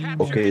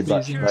 Okay, It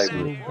that- isn't that so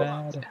will-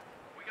 bad.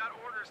 We got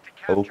orders to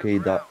capture Okay,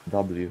 ground.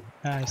 W.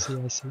 I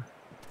see.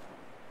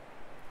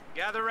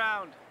 Gather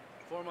round.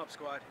 Form up,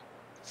 squad.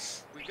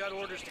 We got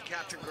orders to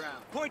capture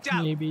ground. Point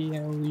out. Maybe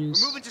I'll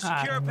use. moving to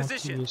secure a not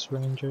position. to use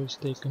rangers.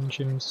 They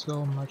consume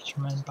so much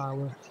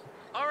manpower.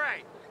 All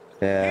right.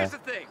 Yeah, Here's the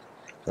thing.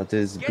 that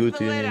is Get good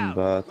the lead in, out.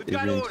 but We've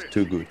got isn't orders.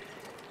 too good.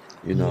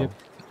 You know. Yep.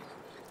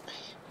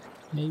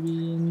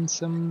 Maybe in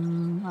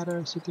some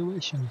other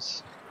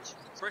situations.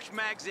 Fresh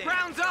mags in.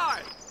 Ground's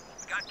ours.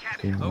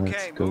 Okay, Okay,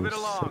 let's go move it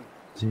along.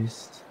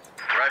 southeast.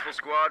 Rifle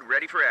squad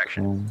ready for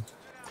action.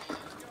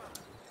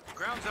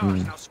 Ground's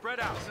ours. Now spread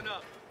out. Listen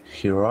up.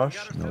 He rush?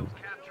 No.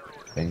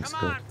 Thanks,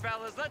 Come God. on,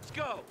 fellas. Let's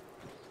go.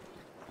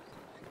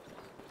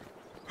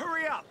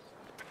 Hurry up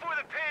before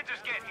the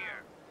Panzers get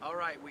here. All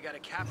right, we gotta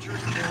capture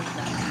it.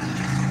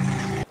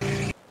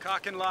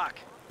 Cock and lock.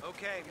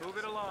 Okay, move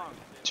it along.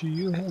 Do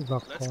you have a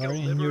Let's car go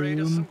in your liberate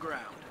us some room?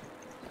 ground.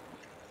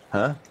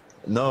 Huh?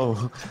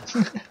 No.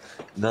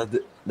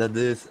 that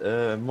is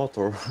a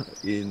motor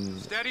in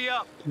Steady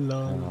up.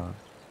 Lol.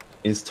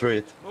 in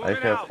street. Move I it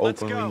have out,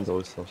 let's open go.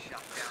 windows, so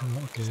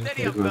Okay.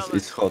 Steady up, because fellas.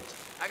 it's hot.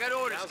 I got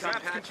orders.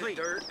 Complete.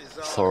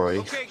 Sorry.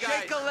 Okay,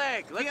 guys. Shake a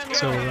leg. Let's go.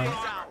 So,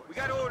 We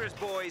got orders,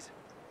 boys.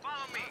 Follow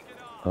me.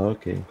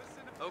 Okay.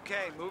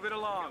 Okay, move it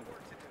along.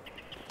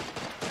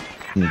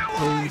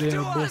 Oh, they're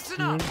Do both listen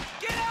here. up.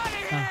 Get out of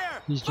here.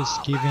 He's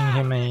just giving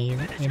him a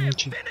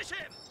MG. Finish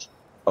him.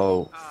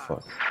 Oh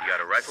fuck. You got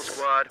a rifle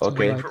squad Okay.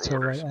 waiting Alright, for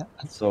orders. alright.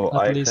 So At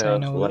I least I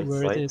have know light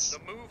where it sight. is.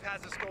 move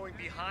has us going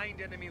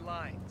behind enemy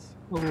lines.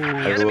 Oh, The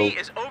I enemy will-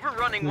 is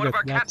overrunning look one of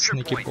our at that capture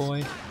sneaky points.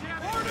 boy.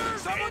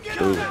 Orders! Someone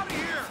get Ooh. us out of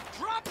here!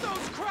 Drop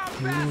those crowd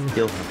Ooh,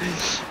 Kill him.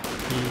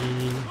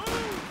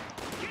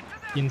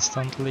 he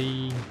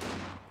instantly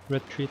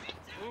retreat.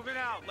 Moving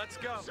out, let's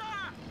go.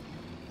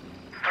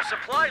 Our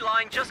supply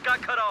line just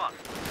got cut off.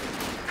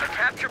 A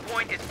capture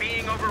point is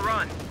being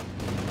overrun.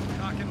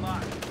 Cock and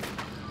lock.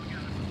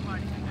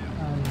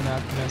 I'm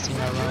not messing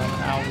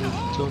around. I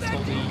will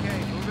totally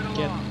Okay, move it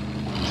get along.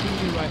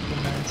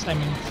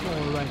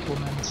 4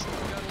 riflemen.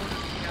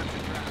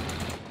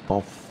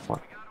 Oh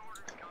fuck.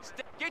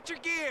 Get your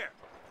gear!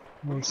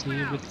 We'll see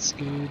if it's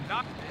good.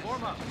 Knock,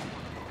 form up.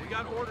 We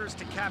got orders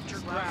to capture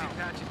ground.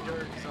 Patch of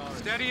dirt is ours.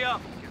 Steady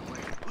up.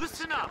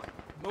 Listen up.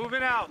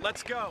 Moving out,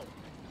 let's go.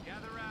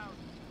 Gather round.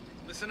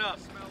 Listen up.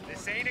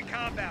 This ain't a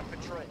combat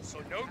patrol, so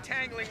no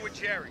tangling with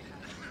Jerry.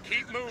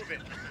 Keep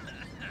moving.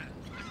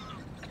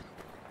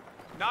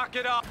 Knock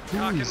it up. Cock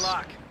and Who's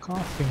lock.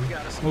 coughing?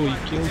 Got us Oh, he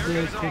some killed fire. the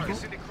Area's ours.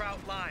 cripple? In the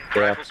crowd line.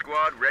 Yeah. Rifle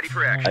squad ready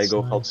for action. I Nice,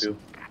 go help nice. you.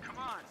 Come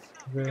on.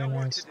 Very we got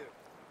work nice. to do.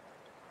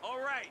 All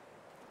right.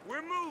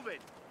 We're moving.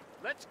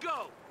 Let's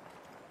go.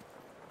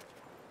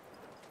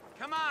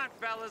 Come on,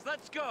 fellas.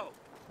 Let's go.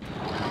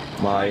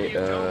 My You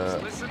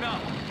Jones, listen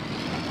up.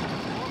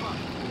 Form up.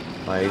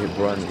 my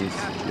run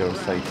is your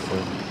side.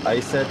 So I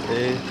said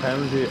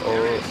Henry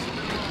or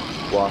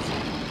Wasp.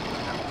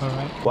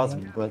 Alright. Wasp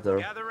alright. better.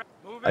 Gather up.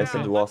 Moving I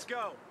said out. Wasp.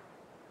 Let's go.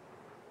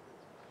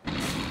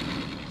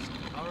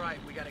 All right,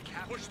 we gotta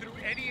push through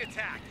any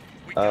attack.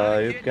 We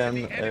gotta You get to can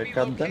the enemy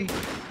cut them.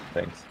 location.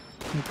 Thanks.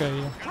 Okay,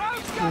 yeah.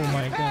 Crowd's got Oh us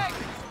my pegged. god.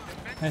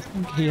 I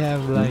think he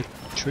have like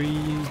 3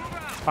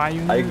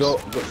 pioneers. I go.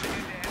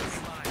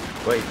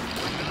 Wait.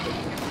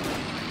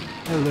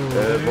 Hello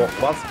there.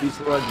 Wasp is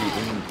ready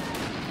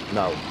in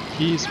now.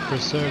 He's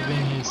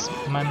preserving his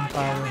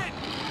manpower.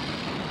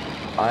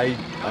 I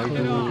Okay.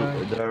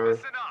 do there.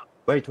 Listen up.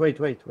 Wait.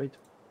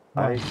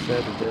 I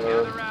said Gather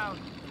there round.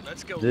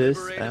 Let's go this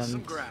liberate us some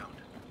and- ground.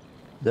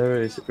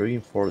 there is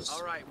reinforced.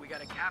 All right, we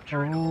gotta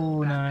capture it.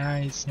 Oh,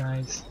 nice,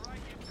 nice.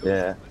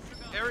 Yeah.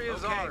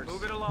 Area's ours.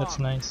 Move it along. That's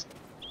nice.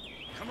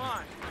 Come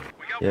on.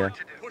 We got Yeah. work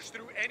to do. Push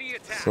through any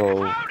attack.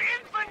 So Crowd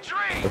infantry.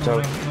 watch Oh no,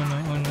 out. oh no,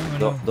 oh no, oh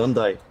no. Don't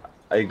die.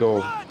 I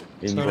go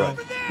in Sorry. run.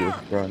 You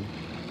run.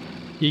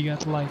 He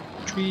got like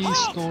 3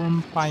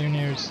 storm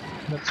pioneers.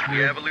 That's We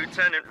weird. have a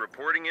lieutenant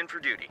reporting in for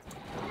duty.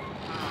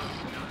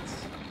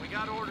 We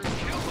got orders.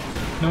 Kill them.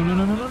 No, no,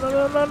 no, no, no,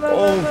 no, no, no, no,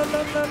 Oh. no,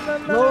 no, no, no,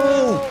 no,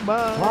 No!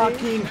 Bye.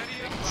 Fucking!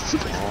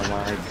 Oh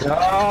my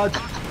god!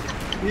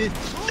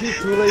 It's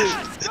too late!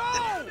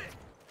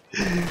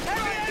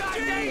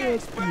 What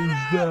is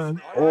that?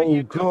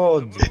 Oh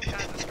god!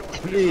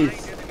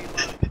 Please!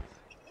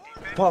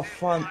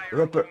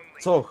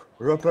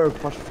 Rapper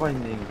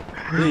pathfinding!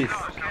 Please!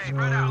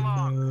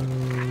 Oh, no.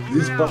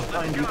 This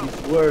pathfinding is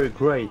very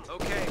great!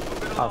 Okay,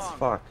 move it As along.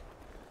 fuck!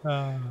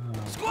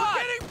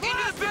 Squad, into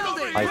the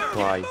building. I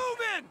cry.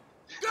 Moving.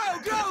 Go,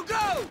 go,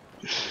 go.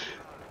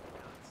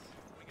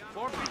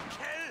 Form.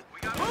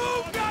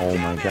 Move, guys. Oh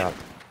my god.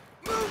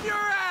 Move your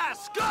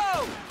ass!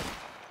 Go!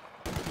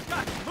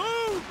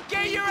 Move!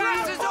 Get your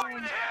asses over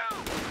there!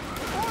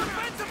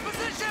 Defensive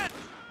position!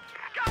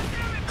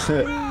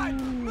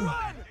 Run!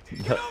 Run!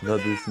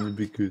 That is will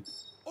be good.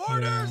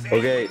 Orders!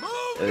 Okay,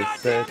 Move,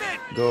 set, goddammit!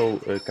 go,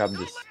 cap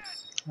this.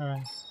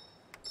 Alright.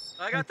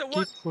 I I got the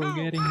keep one.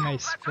 forgetting Move. my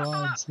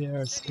squads. They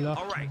are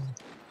slacking. Alright.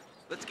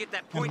 Let's get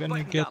that I'm point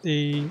gonna buttoned get up.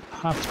 a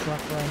half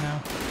truck right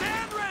now.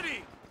 Stand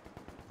ready!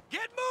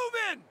 Get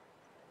moving!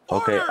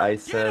 Okay, Order! I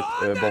Get set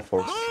on that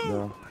buffers.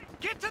 move!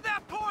 Get to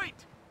that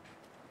point!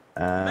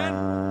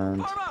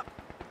 And Arm up!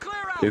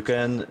 Clear out! you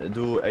can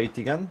do 8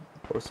 again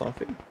or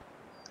something.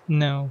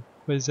 No,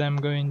 because I'm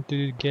going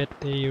to get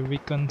a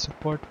recon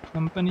support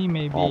company.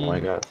 Maybe Oh my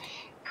god.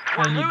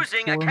 I need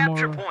losing a 4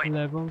 capture more point.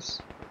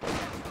 levels.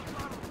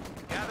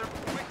 Gather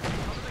quick.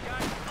 Cover the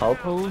guy.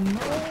 Help. Oh no!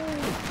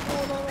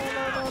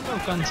 No,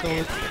 cancel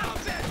it.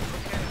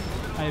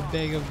 I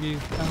beg of you,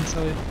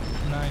 cancel it.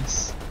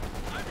 Nice.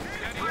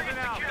 Moving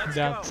out. Let's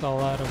That's go. a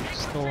lot of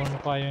stolen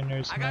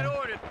pioneers, I got man.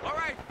 ordered. All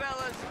right,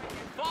 fellas.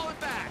 Falling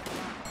back.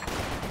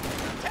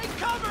 Take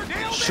cover.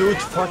 Nailed Shoot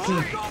it. fucking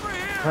Look over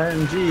here.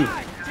 RNG.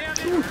 God damn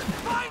it.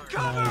 Find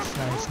cover. Nice,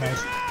 nice, Move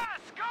nice. your ass.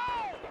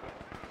 Go.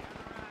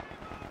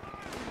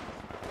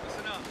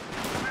 Listen up.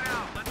 Moving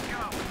out. Let's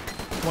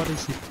go. What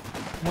is it?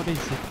 What is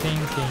it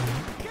thinking?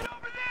 Get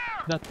over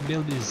there. That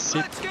build is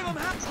sick. Let's give them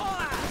half haul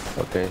ass.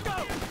 Okay.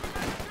 Go.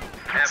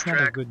 That's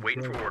not a good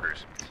waiting build. for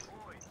orders.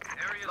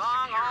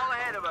 Long haul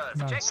ahead of us.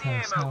 Nice,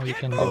 nice. Now you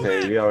can go.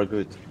 Okay, we are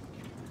good.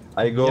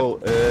 I go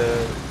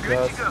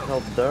just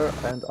help there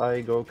and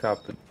I go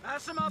captain.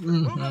 Pass them up.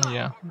 Move Mhm, along.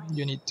 yeah,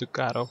 you need to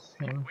cut off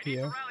him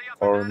here.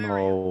 Or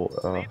no,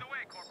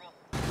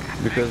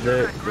 because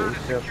they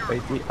have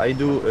 80. I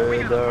do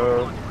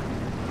their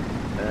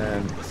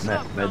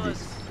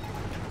medics.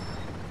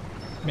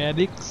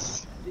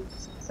 Medics?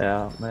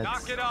 Yeah,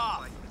 Knock meds. it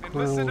off. And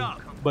listen Cool.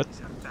 up. But,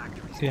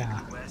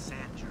 yeah.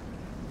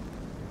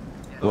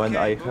 When Okay,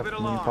 I move have it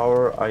main along.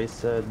 power, I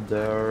set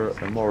their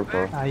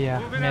mortar. Ah yeah,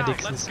 Moving out.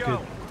 medics Let's is go.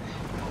 good.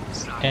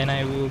 And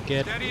I will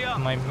get Steady up.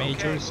 my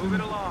major Okay, move soon.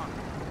 it along.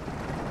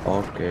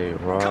 Okay,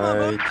 Come on,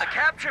 right. a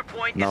capture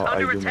point Now is I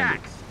under do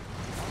attack. medics.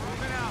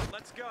 Moving out.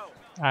 Let's go.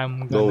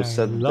 I'm Go gonna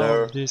set love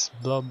there. these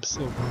blobs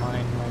of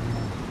mine right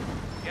now.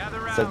 Gather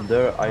round. Set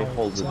there, I Oh,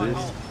 hold it's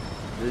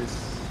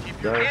this,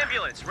 there,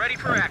 Ambulance ready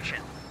for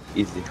action.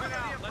 easy. Moving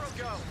out. Let's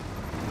go.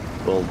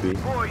 Will be.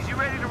 Boys, you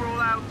ready to roll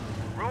out?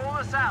 Roll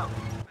us out.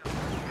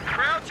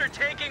 Krauts are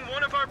taking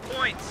one of our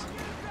points.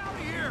 Get out of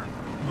here.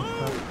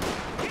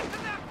 Move. Get to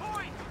that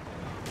point.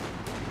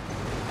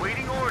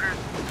 Waiting orders.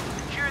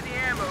 Secure the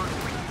ammo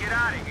so we can get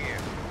out of here.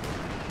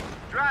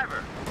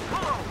 Driver,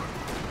 pull over.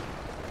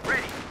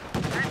 Ready.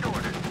 Send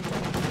orders.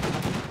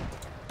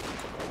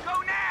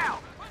 Go now.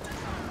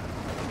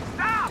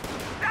 Stop!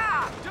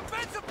 Stop!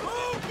 Defensive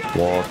move.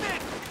 What?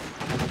 Goddammit.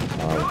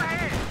 Go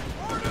ahead.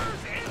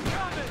 Orders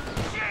incoming.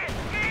 Shit!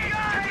 Get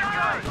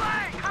out of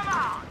play! Come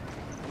on!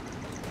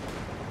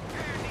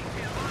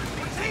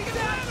 Take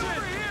that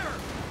over here.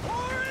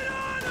 Pour it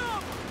on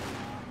them.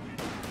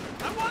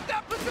 I want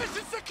that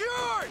position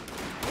secured.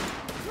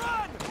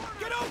 Run.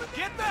 Get over there.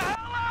 Get the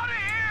hell out of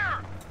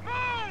here.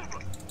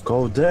 Move.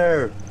 Go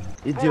there,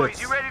 Boys,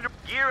 idiots. you ready to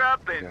gear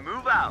up and Yeah.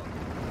 move out?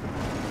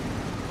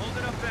 Hold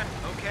it up there.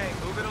 Okay,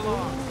 move it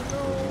along.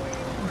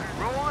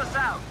 Roll us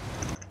out.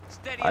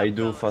 Steady I up,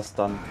 do fellas. fast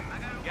stun.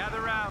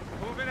 Gather round.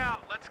 Moving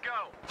out. Let's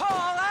go.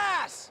 Haul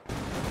ass.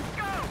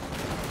 Go.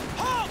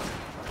 Halt.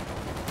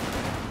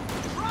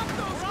 Drop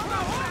those over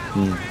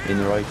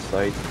In right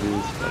side,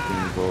 please. I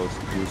think goes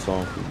do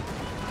something.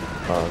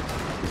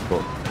 It's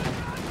go.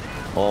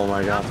 Oh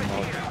my god,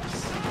 no.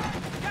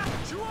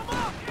 Chew 'em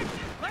up.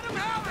 Let 'em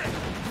have it.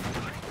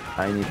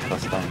 I need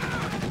fast stun.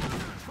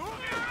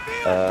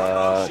 Field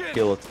promotion.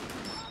 Kill it.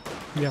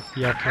 Yep.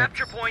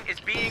 Capture point is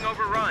being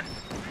overrun.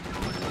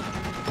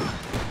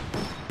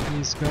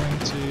 He's going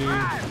to...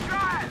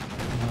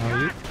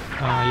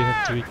 No, you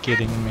have to be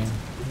kidding me.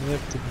 You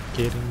have to be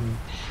kidding me.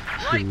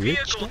 Light He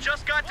reached vehicle it?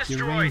 just got He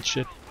destroyed. reached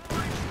it.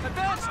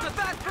 Advance to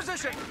that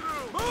position.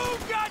 Move,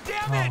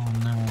 goddammit. Oh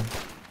no.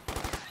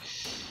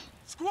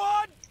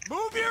 Squad,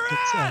 move your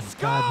That's ass. a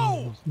Go.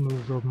 bad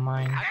move of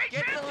mine.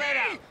 Get the lead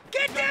out.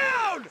 Get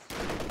down.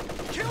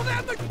 Kill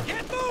them.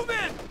 Get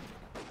moving.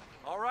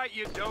 All right,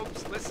 you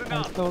dopes, listen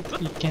I up.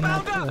 thought you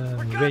cannot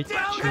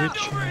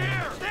reach over me.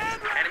 here.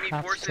 Stand ready. Enemy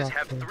Half forces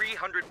have truck there.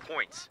 300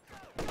 points.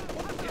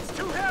 It's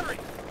too heavy.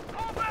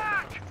 Pull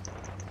back.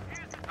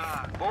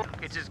 Well,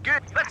 it's as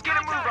good. Let's get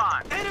a move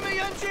on. Enemy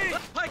NG.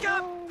 Hike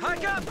up.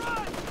 Hike up.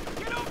 Run.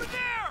 Get over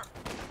there.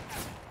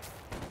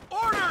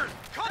 Orders.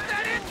 Cut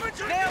that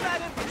infantry. Nail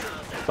that infantry.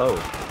 Oh,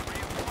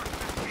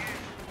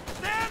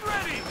 Stand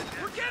ready.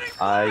 We're getting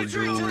I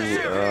infantry do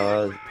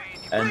here.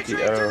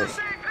 anti-air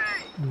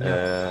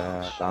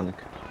Yeah, tank.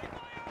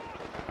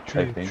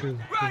 true, think. true.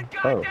 Run,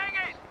 Oh. God dang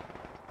it.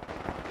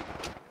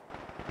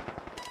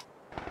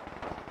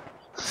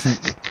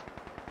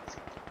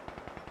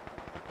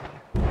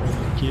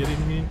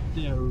 Kidding me?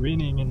 They are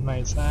winning in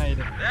my side.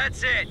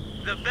 That's it.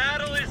 The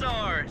battle is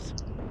ours.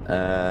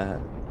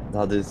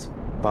 that is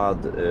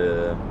bad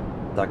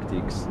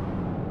tactics.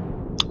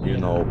 You Yeah.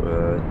 know,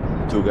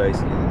 2 guys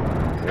in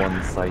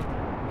one side.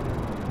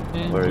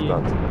 And Very he,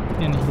 bad.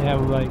 and he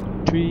have like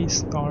 3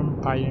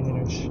 storm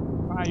pioneers.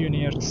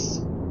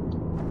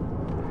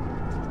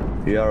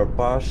 We are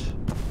push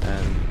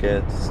and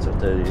get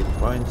strategic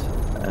point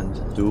and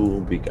do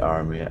big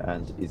army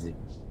and easy.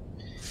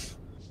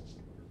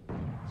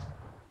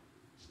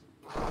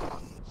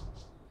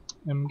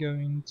 I'm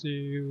going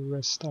to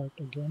restart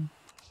again.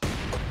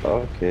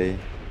 Okay.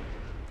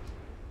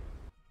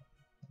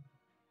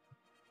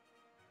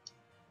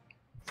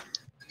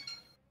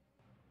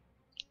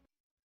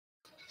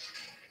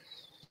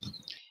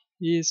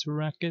 Is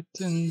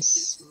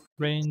Raketen's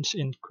range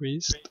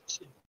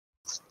increased?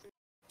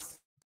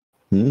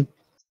 Hmm?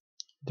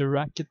 The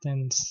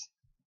Raketen's,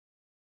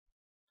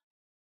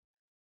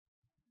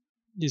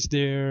 is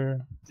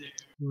their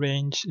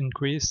range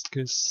increased?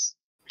 Because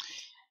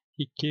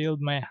he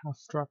killed my half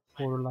truck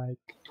for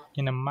like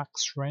in a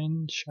max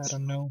range. I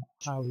don't know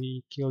how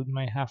he killed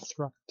my half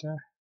truck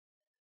there.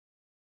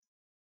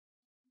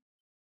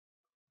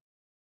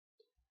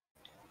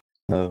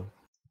 Oh.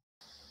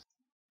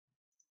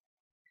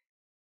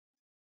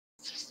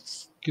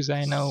 Because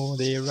I know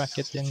the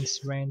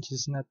Raketen's range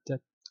is not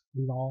that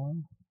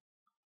long.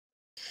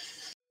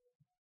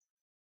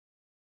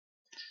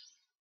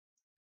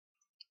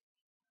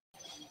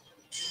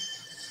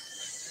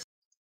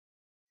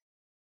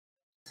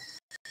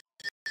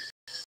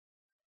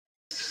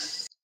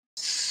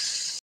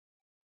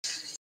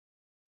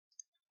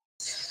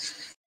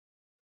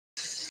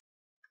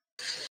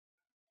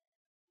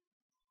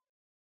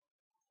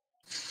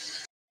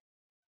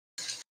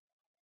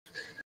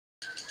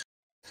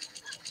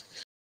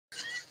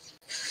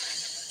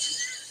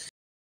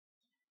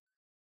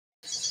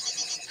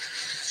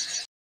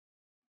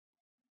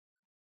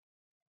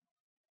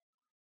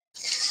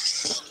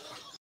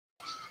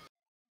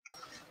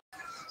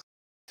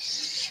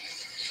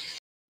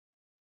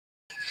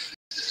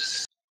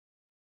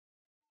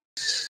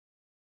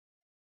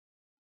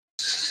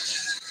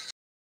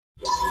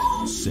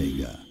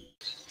 Sega.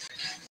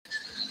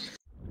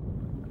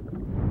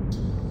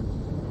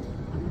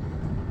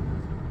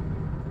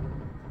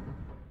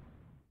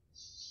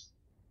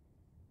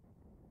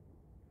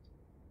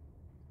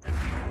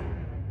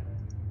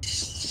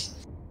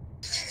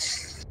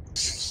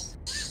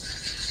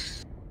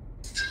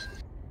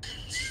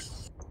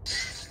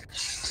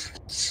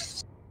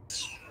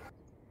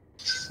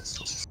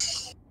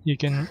 You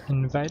can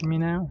invite me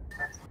now?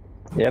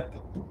 Yep.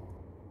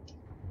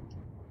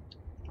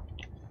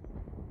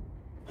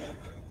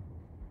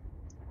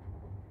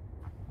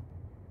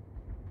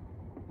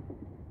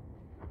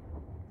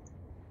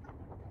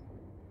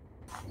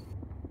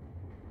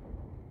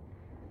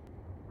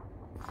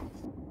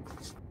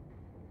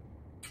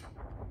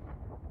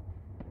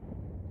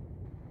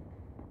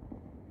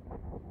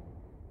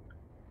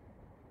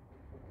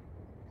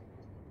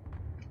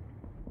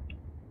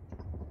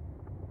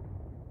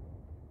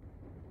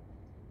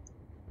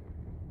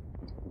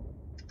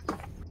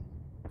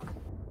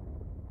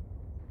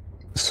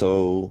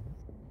 So,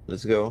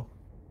 let's go.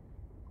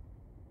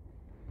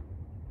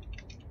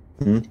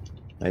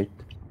 Right.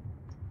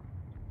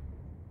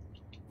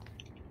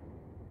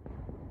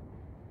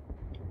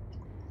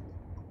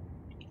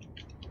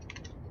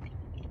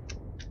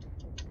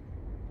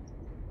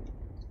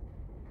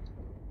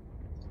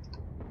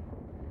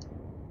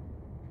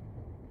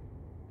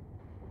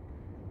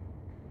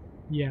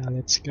 Yeah,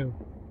 let's go.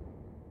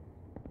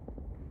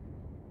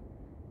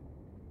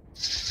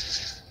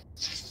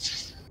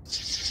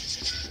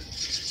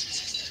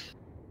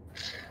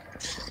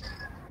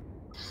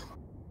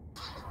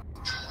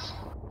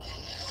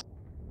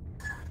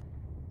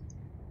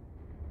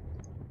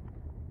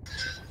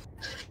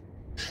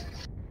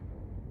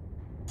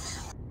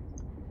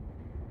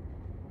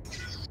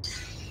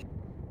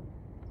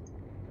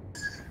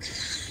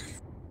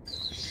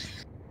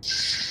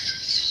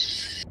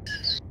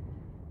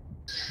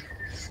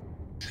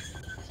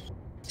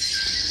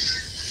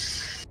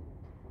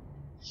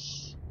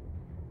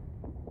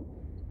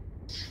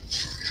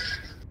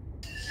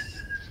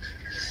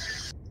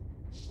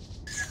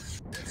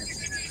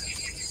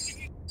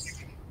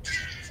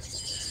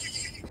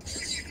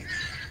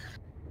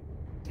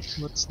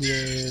 What's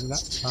the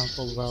rank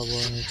of our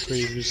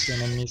previous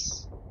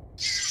enemies?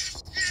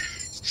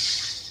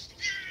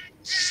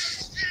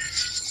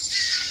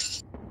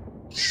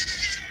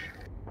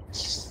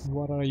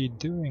 What are you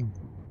doing?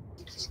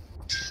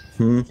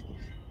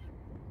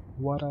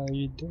 What are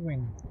you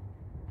doing?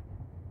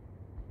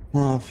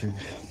 Nothing.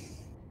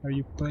 Are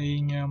you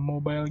playing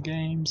mobile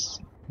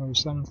games or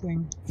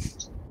something?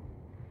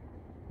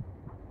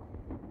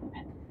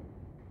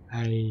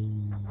 I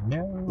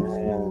know,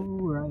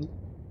 right?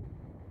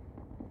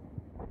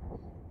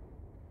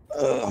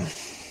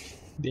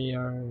 They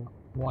are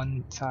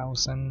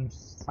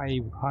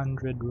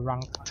 1,500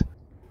 ranked.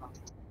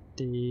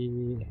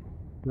 The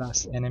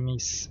last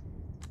enemies.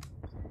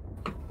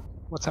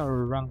 What's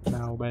our rank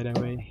now, by the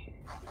way?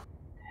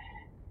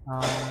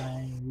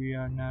 We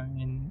are now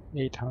in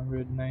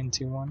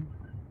 891.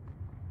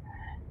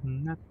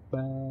 Not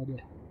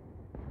bad.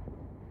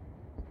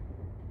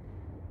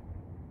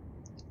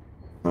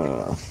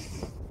 I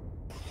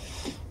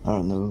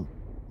don't know.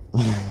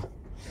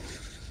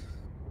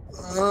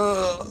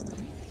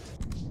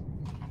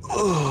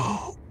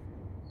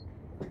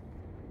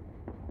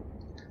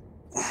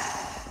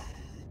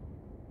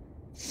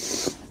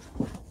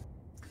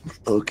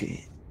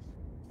 Okay.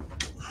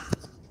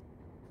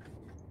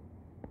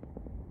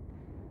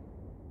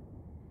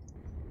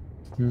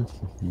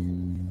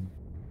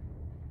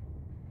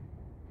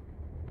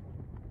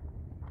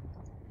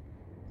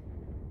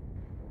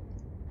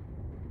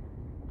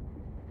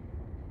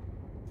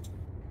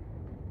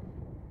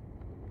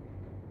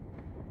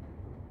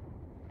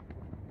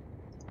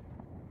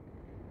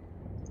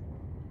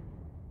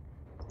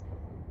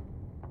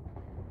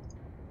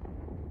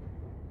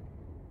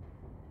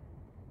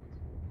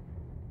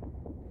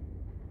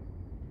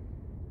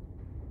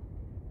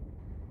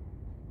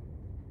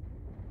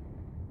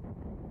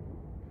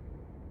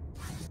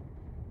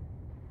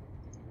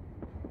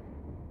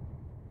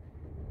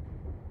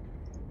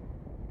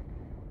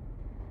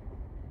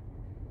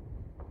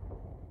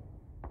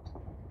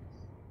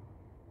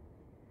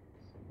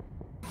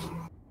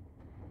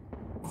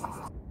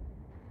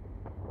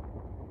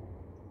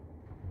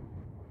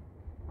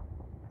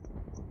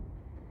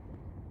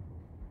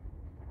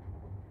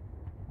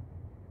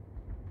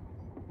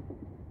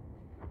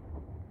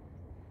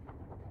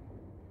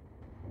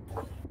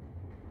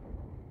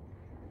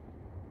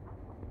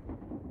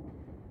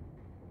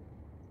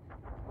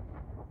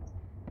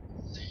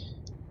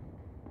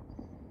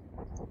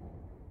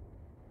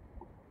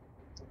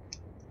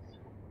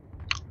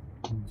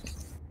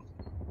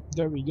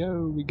 There we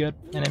go, we got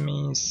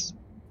enemies.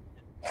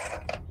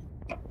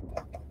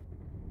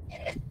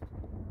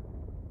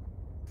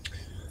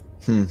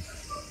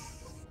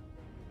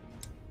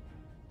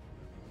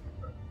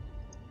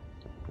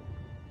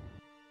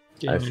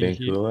 I think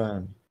we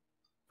won.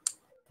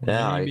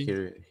 Yeah, Maybe. I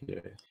hear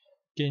it.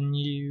 Can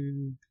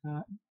you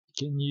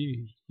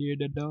hear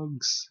the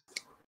dogs?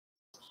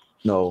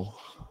 No,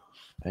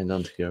 I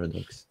don't hear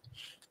dogs.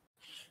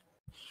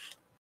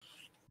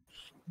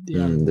 They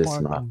are This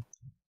barking.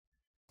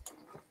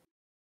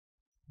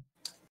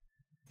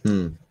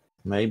 map.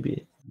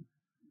 Maybe.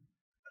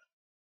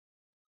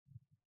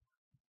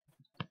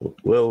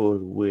 We'll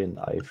win,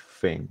 I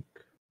think.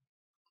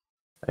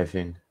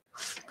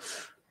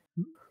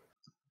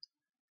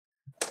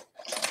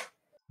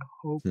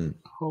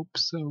 Hope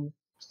so.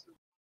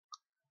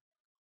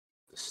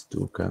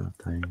 Stuka,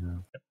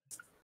 Tiger.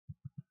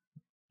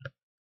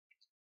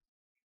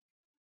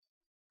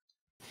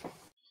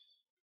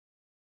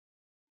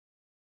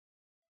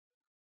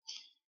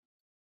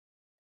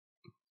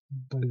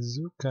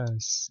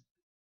 Bazookas.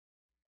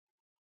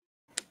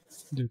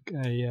 Look,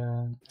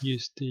 I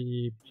used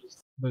the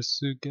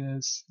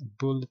bazookas,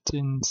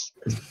 bulletins.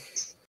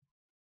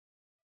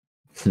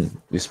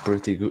 It's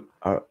pretty good.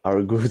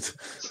 Are good.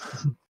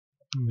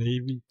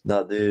 Maybe.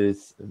 That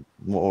is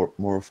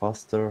more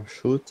faster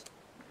shoot.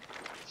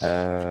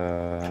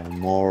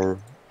 More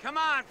Come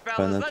on,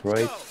 fellas, let's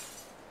penetrate. go.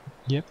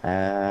 Yep.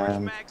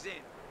 And Mags in.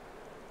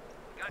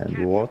 Got and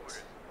capture what?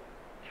 orders.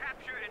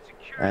 Capture and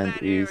secure And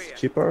that is area.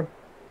 cheaper.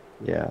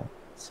 Yeah,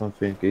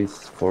 something is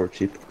for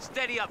cheap.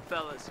 Steady up,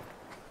 fellas.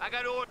 I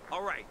got orders.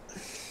 All right.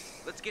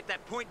 Let's get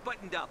that point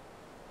buttoned up.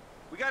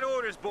 We got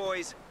orders,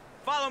 boys.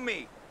 Follow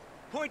me.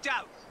 Point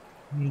out.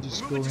 I'm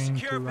just Move into going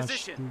secure to rush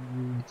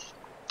position. the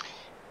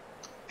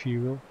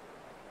fuel.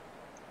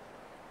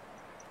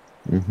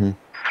 We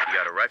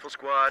got a rifle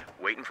squad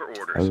waiting for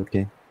orders.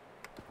 Okay.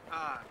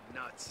 Ah,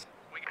 nuts.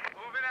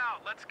 Moving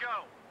out. Let's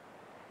go.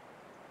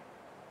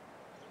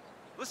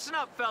 Listen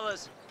up,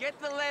 fellas. Get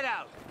the lead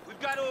out. We've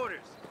got orders.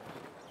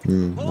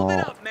 Hold it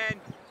No, up, men.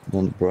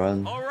 don't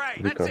burn. All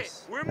right, because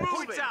that's it. We're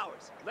moving.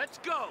 Ours. Let's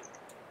go.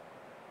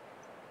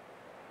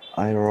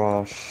 I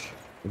rush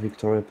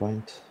Victoria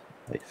Point.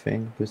 I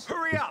think this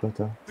Hurry is up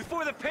better.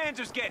 before the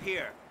Panzers get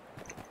here.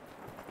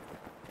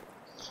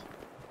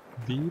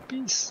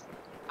 BPs?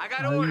 I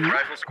got Are orders. you,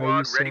 Rifle are squad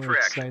you so ready for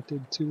action.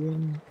 excited to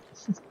win?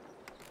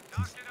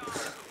 Knocked it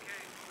off.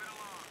 Okay,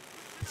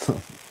 moving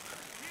along.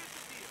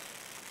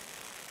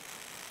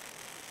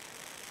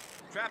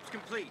 Trap's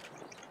complete.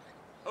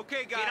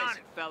 Okay, guys. Get on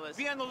it, fellas.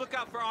 Be on the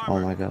lookout for armor. Oh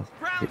my god.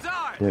 Ground's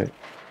ours. There,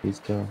 he's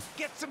there.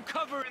 Get some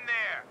cover in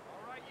there.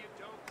 All right, you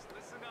dopes,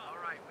 listen up. All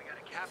right, we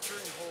gotta capture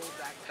and hold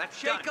that. Let's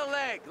shake a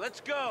leg.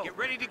 Let's go. Get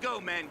ready to go,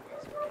 men.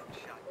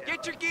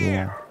 Get your gear.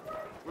 Yeah.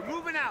 We're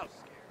moving out.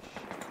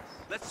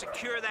 Let's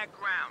secure that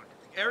ground.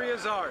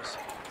 Area's ours.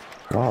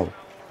 Wow.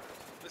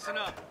 Listen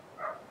up.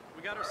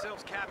 We got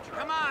ourselves captured.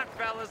 Come on,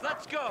 fellas,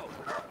 let's go.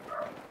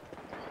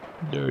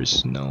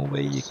 There's no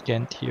way you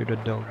can't hear the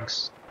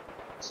dogs.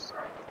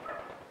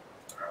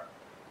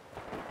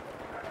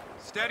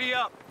 Steady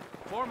up.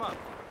 Form up.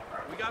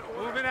 We got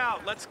moving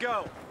out. Let's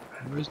go.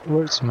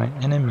 Where's my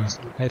enemy?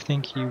 I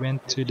think he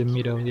went to the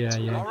middle.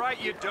 Yeah. All right,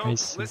 you I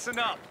dopes, see. listen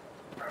up.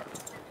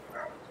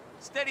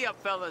 Steady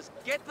up, fellas.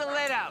 Get the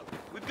lead out.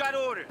 We've got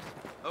orders.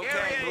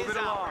 Okay, move it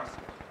along.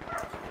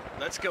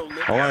 Let's go.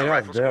 Live Oh my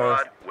Rifle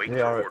god, squad,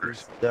 they are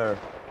there.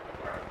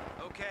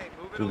 Okay,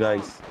 move it Two along.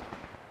 guys.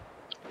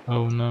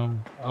 Oh no,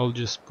 I'll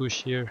just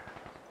push here.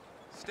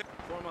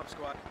 Form up,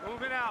 squad.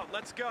 Moving out.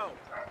 Let's go.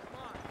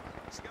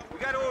 We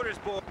got orders,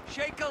 boy.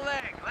 Shake a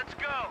leg. Let's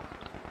go.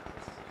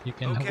 You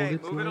can Okay, hold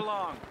it. move it Lord.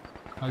 along.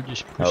 I'll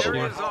just No. push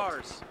Area here. is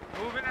ours.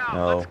 Moving out.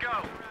 No. Let's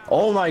go.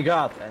 Oh my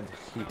god, and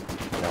he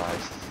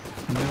dies.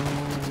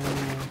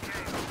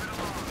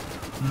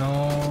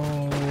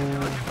 No.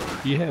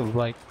 You have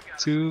like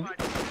 2.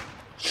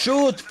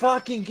 Shoot,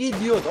 fucking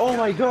idiot! Oh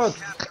my god!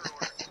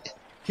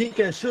 He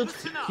can shoot,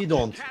 he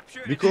don't.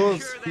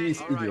 Because he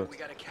is idiot.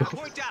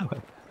 Point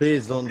out.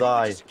 Please don't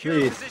die.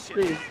 Please,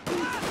 please.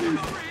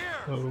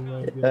 Oh my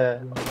Yeah.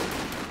 god.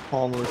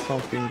 Only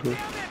something good.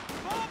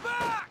 Fall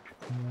back.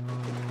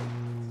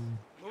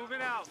 No.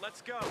 Moving out.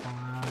 Let's go.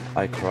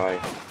 I cry.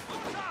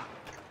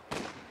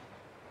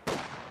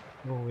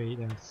 Oh wait,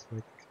 that's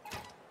like.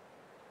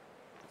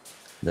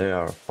 They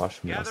are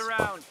pushing me as Gather fuck.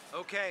 round.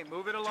 Okay,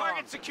 move it along.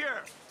 Target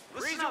secure.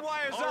 Listen Razor up.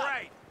 wires All up.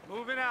 right.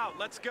 Moving out.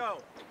 Let's go.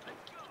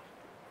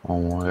 Oh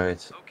my god.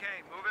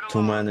 Okay, move it Too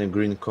along. many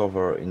green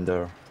cover in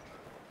there.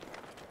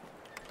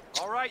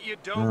 All right, you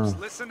dopes. Ah.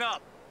 Listen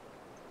up.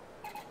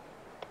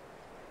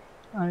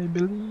 I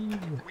believe.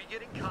 We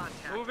get in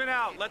contact. Moving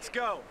out. Let's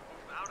go.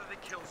 Out of the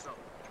kill zone.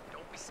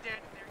 Don't be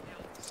standing there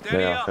yelling. Steady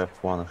They up. have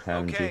one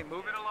HMG. Okay,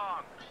 move it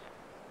along.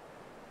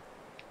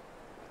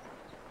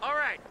 All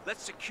right,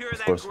 let's secure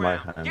that course, my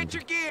ground. hand. Get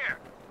your gear.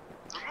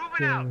 We're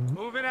moving out.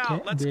 Moving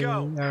out. Let's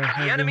go.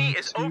 The enemy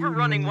is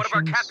overrunning one of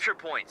our capture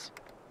points.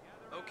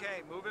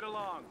 Okay, move it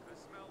along.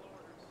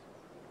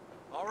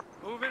 All right,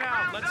 moving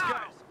out. Let's go.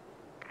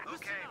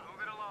 Okay,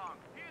 move it along.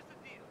 Here's the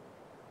deal.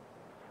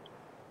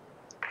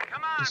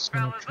 Come on, Just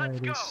gonna fellas, try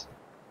let's this. go.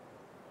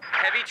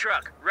 Heavy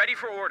truck, ready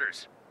for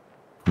orders.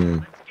 Hmm.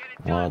 Let's get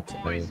it done, What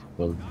I boys.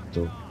 will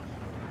do.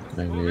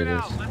 Maybe Moving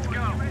this. out. Let's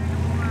go.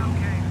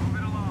 Okay, move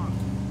it along.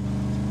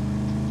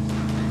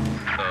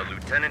 The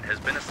lieutenant has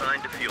been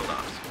assigned to field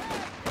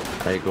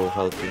ops. I go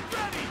help you.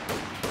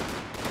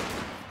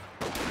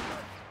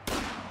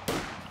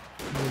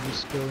 We'll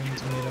just go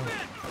into middle.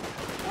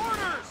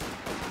 Orders.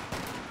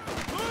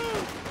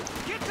 Move.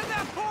 Get to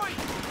that point.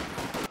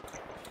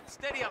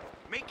 Steady up.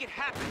 Make it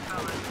happen,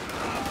 fellas.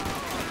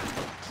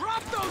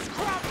 Drop those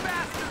crowd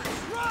bastards.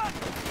 Run.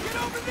 Get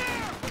over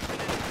there.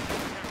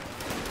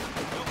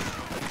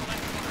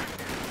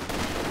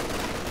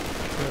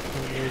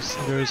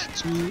 Careful, there's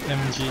 2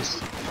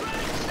 MGs.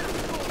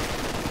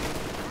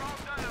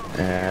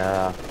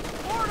 Yeah,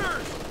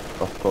 Orders.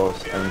 of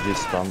course, MG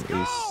stun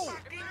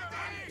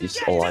is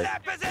alive.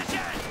 That position.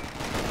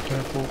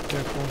 Careful,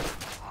 careful.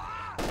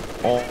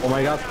 Oh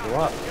my god,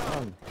 what?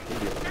 Run,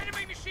 idiot.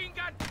 Enemy machine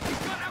gun. He's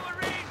got our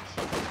range.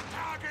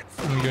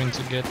 I'm going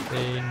to get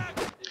a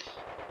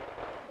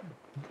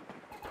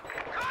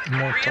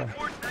mortar.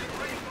 Reinforce that.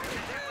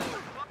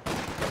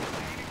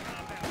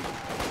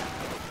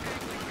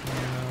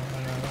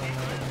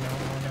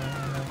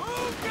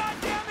 Move,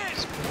 goddammit.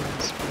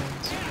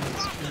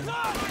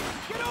 Look.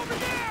 Get over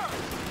there.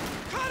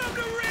 Cut them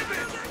to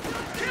ribbons.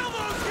 Kill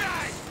those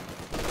guys.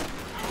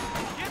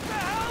 Get the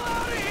hell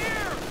out of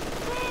here.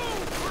 Move.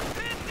 We're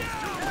pinned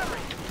down.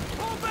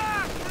 Pull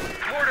back.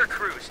 Mortar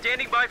crew,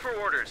 standing by for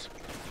orders.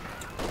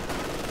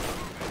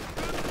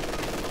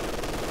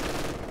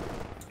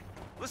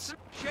 Listen,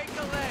 shake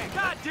a leg.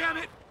 God damn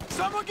it!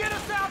 Someone get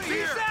us out of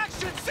here! Cease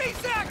action!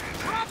 Cease action!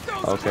 Drop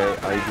those Okay,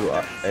 crowd I do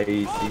bastards.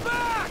 AEC Fall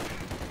back!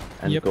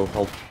 and Yep. go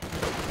help.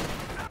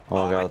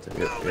 Oh my god,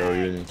 your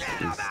unit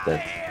is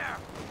dead.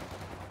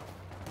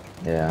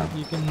 Yeah.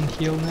 You can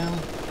heal now.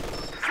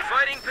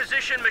 Fighting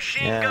position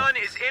machine Yeah. gun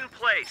is in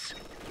place.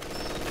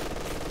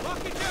 Lock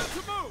it down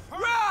to move!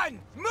 Run!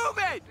 Move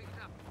it!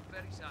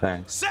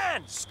 Thanks.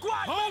 Send!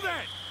 Squad! Hold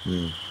it!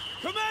 Hmm.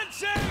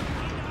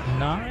 Commencing!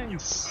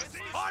 Nice.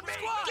 On me!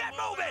 Get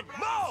moving!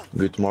 Move!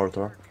 Good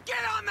mortar. Get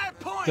on that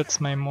point!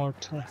 That's my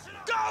mortar.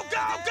 Go, go,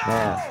 go!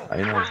 Yeah, I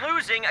know. We're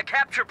losing a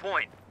capture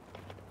point.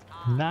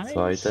 Nice.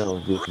 So I tell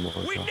good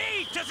mortar. We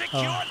need to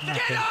secure Oh, the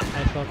okay. Get up!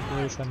 I thought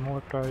there was a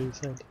mortar, you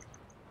said.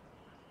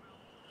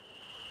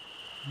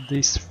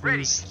 This Ready.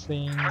 freeze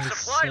thing Our is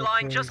supply so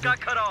line just crazy.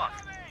 got cut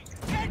off.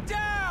 Get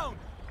down!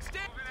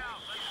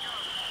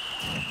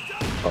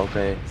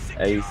 Okay,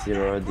 AC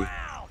ready.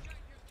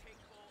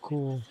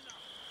 Cool.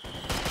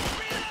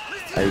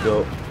 I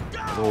go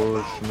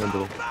push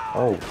middle.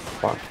 Oh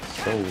fuck,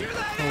 so Oh,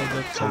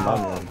 that's a Come lot.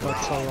 on.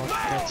 That's a lot.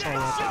 That's a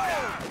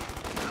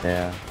lot.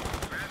 yeah.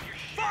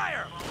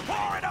 Fire!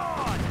 Pour it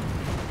on!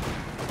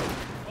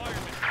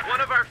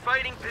 One of our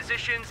fighting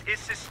positions is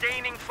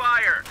sustaining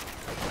fire.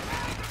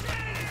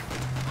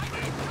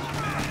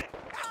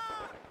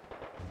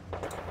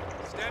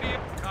 Steady it.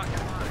 Cock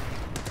your line.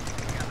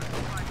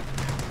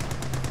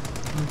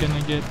 I'm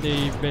gonna get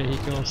a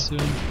vehicle soon.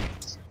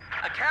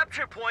 A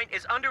capture point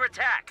is under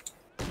attack.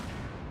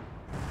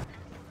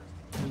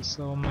 There's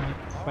so many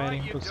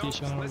fighting you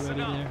position dopes,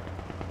 listen already up.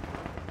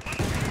 there.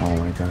 Oh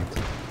my god.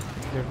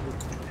 Careful.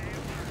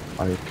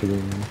 Are you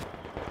kidding me?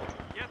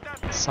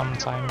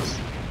 Sometimes.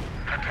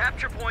 A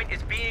capture point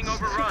is being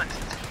overrun.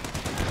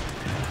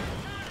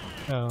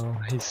 Oh,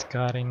 he's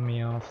cutting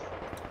me off.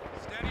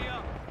 Steady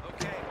up.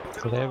 Okay,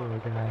 moving Clever along.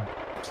 guy.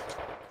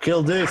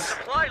 Kill this!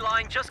 Supply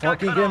line just got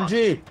Fucking cut off.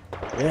 MG!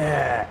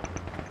 Yeah!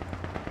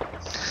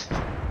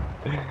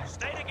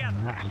 Stay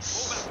together.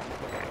 Nice.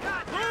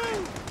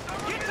 Move!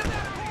 Get to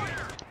that point!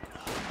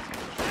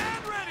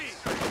 Stand ready!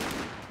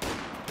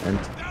 And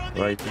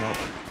right now...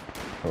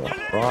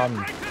 Run!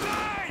 Break the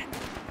line!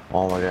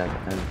 Oh my god,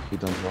 and he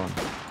don't run.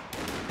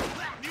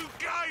 You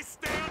guys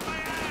stay on my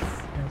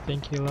ass! I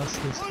think he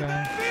lost this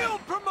guy.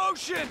 Field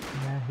promotion!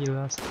 Yeah, he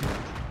lost it.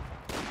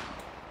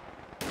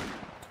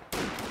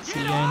 See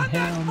Get ya in on that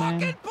hell, man.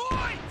 fucking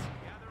point!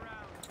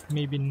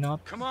 Maybe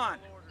not. Come on,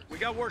 we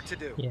got work to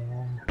do. Yeah.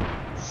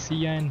 See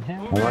ya in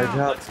hell. Oh my Now,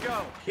 god. let's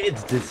go. Hit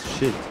this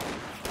shit!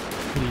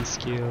 Please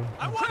kill.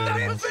 I want Okay, that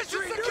man. position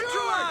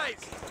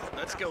neutralized!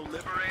 Let's go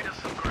liberate us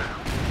some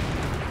ground.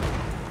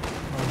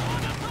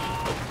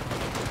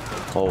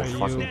 Oh Are you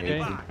fucking okay?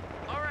 80.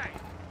 Alright.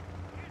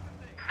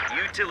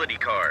 Utility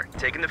car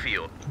taking the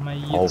field. My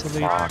Oh, utility,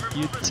 fuck.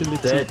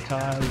 utility Dead.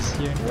 car is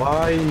here.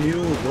 Why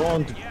you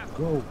don't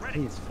go,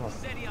 please, fuck.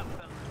 Steady up,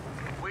 fellas.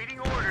 Waiting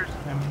orders.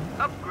 I'm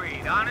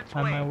Upgrade on its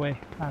on my way. way.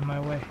 On my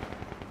way.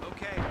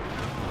 Okay.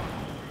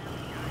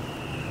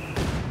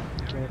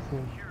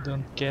 Careful.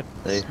 Don't get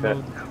They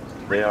slowed.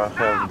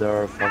 have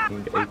their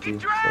fucking 80,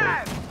 so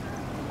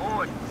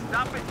Boy,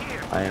 stop it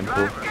here. I am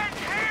Driver, cool. get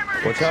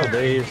hammered Watch in out, here.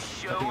 there is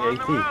Show fucking on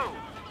the 80. road.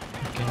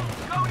 Okay.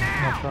 Go No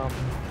now.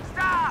 problem.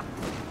 Stop.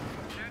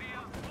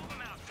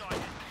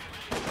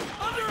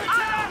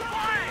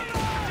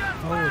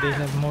 Oh, they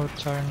have more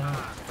tar now.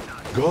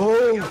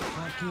 Go!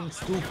 Fucking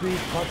stupid,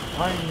 fuck,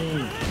 find me!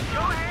 Go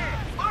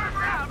ahead.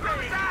 Armor out.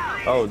 Raise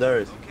out. Oh, there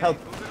is. Help!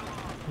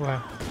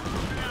 Where?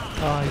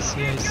 Oh, I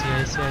see. Okay.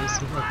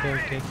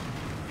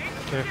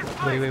 Careful.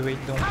 Wait.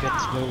 Don't get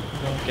slowed.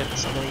 Don't get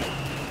slowed.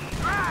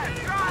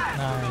 Drive.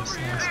 Nice.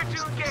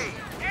 Gate.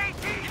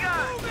 AT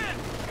gun.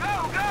 Go.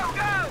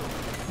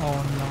 Oh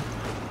no.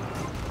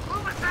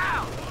 Move us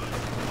out.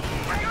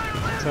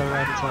 It's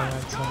alright. Oh,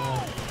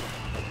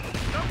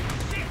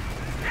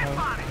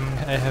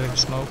 I have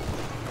smoke.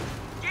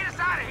 Get us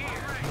out of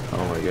here.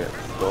 Oh my god.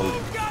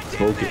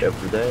 Smoke it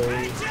every day.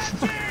 Are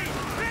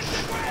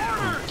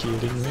you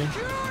kidding me?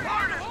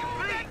 Orders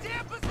complete.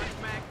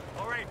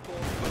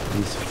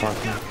 This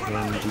fucking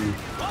KMG.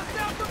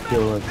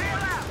 Kill it.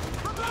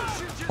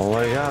 Oh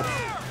my god.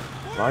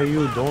 Why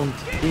you don't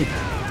hit?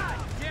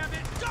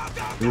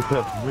 You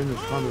have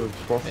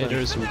 -100%. Hey,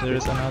 there's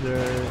another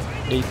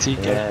AT.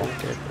 Yeah.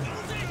 Careful.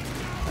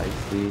 I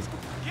see.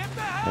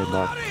 Hey,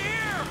 Mark.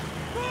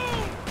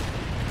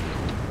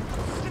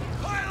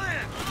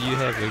 You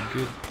have a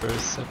good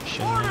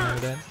perception, you know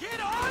that?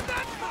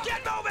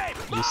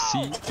 You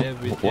see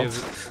every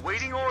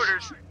Waiting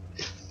orders.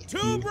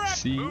 you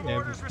see Orders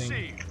everything.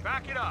 received.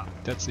 Back it up.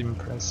 That's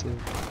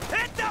impressive.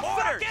 Hit the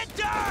fucking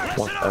dirt!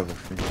 What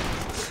everything?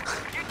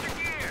 Get your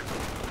gear.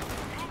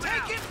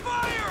 Taking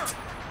fire!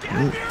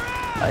 Get your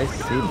ass! I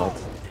see, but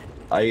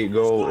I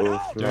go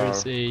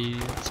There's through. a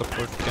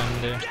support gun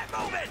there. Get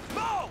moving!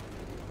 Move!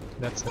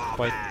 That's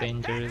quite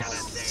dangerous.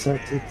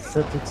 Set it,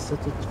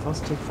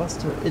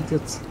 faster,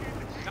 idiots.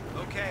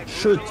 Okay, moving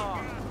Shoot.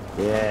 along.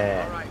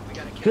 Yeah. All right, we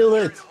gotta Kill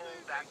it. Hold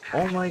that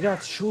Oh my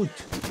god, shoot.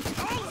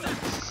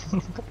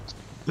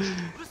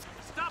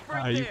 Stop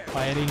right Are you there.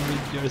 fighting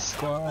with your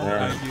squad?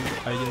 Yeah.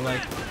 Are you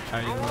like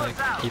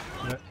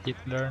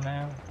Hitler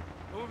now?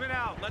 Moving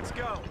out. Let's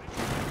go.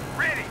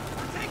 ready.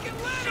 Taking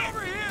lead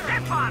over here.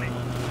 Step on it. No.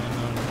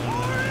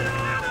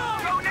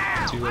 Go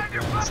now. Too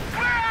advanced.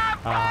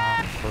 Crap.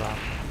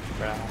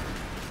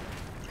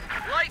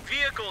 Light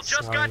vehicle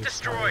just Sorry, got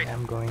destroyed.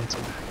 I'm going to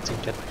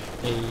get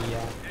a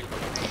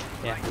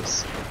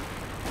this.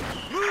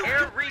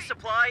 Air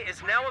resupply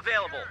is now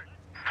available.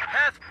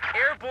 Path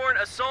airborne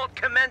assault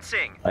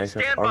commencing. I have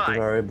Stand by.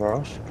 artillery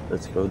barrage.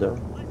 Let's go there.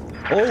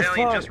 Oh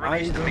Battalion fuck! just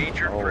released don't-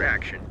 major for oh.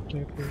 action.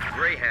 Careful.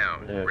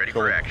 Greyhound, Yeah, ready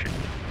cool. for action.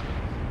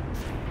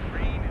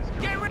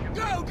 Get ready.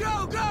 Go!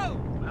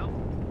 Well,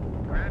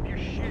 grab your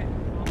shit.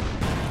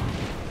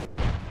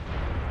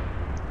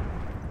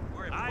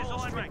 Eyes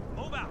on strength.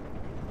 Move out.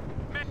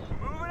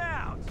 Moving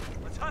out.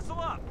 Let's hustle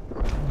up.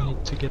 I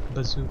need to get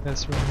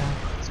bazookas right now.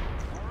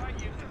 All right,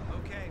 you.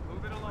 Okay,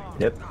 moving along.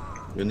 Yep,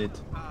 you need.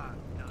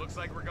 Looks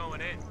like we're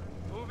going in.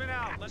 Moving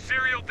out. Let's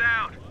Serial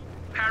down.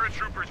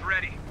 Paratroopers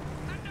ready.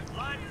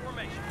 line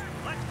formation.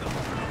 Let's go.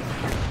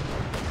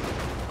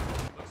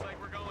 Looks like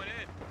we're going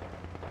in.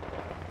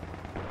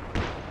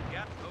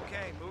 Yep.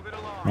 Okay, moving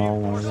along. Oh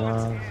my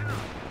god.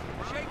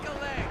 Shake a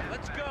leg.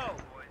 Let's go.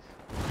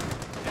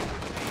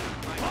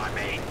 On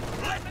me.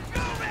 Let's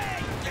move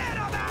it. Get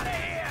them out of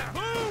here.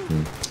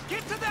 Move.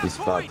 Get to that He's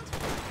point. fucked.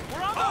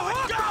 We're on the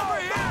hook over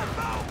here.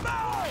 Move.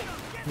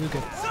 You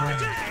get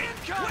Sergeant flamed.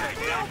 incoming.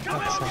 That's a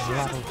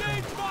lot of them.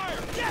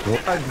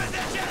 What?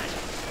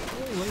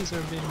 Oh,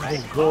 laser beam. Oh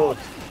god.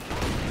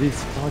 This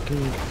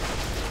fucking.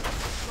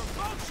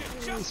 Promotion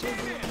just came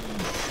in.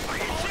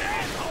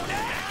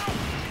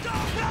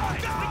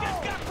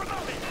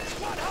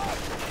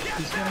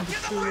 He's gonna be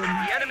killing me.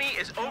 The enemy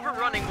is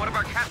overrunning one of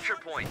our capture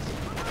points.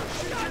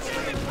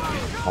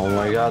 Oh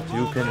my god,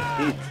 you can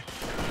hit.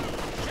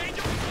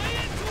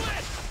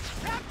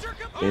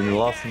 In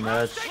last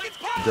match,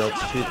 that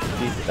shit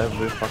hit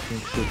every fucking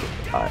shit,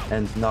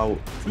 and now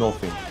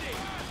nothing.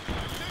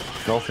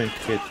 Nothing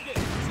hit.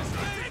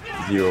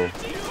 0.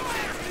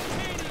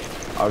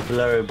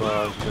 Artillery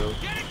barrage though.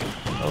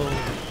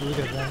 Oh, look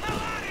at that.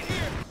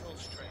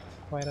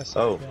 Quite a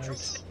Oh.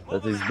 surprise.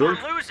 That is good.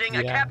 We're losing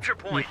a Yeah, capture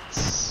point.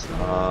 it's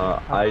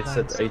I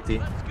said advanced. 80.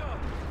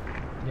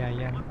 Yeah,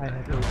 I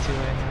have 80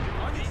 right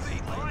now.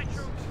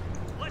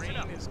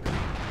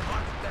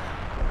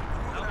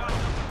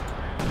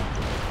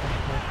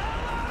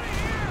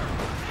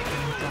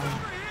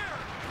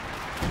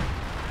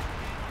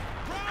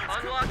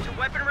 Unlock to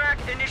weapon rack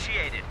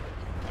initiated.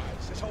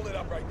 Just hold it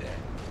up right there.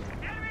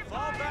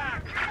 Fall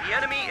back. The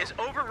enemy is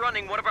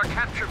overrunning one of our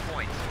capture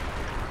points.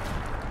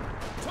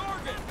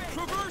 Target!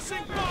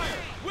 Traversing fire!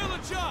 We'll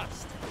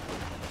adjust!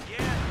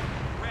 Yeah,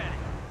 ready.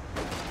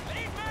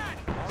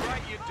 All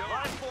right, you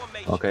don't.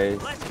 Formation. Okay,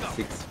 Let's go.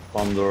 6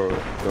 Thunder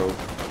go.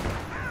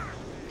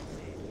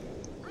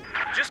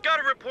 Just got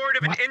a report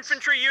of an What?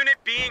 infantry unit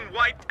being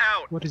wiped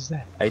out. What is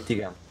that? 80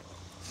 gun.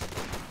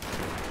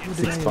 What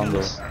did 6 I Thunder.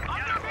 lose?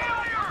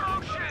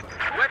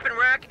 Weapon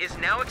rack is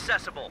now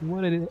accessible.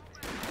 What did it? Move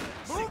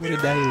What your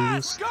did I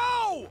ass! lose?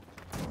 Go!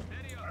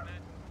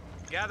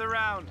 Gather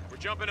round. We're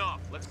jumping off.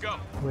 Let's go.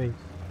 Wait.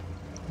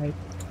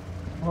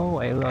 Oh,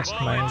 I lost Fall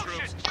in, my.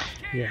 troops.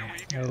 Yeah,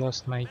 I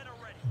lost my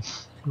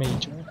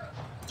major.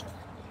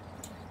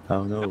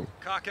 Oh no,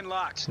 Cock and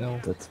lock. So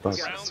that's bad.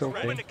 it's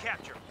okay. to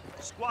capture.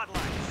 Squad line.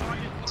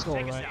 Sergeant, It's take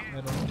us alright. out.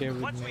 I don't care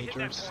with Once we hit that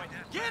majors. point,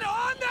 Get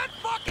on that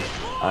fucking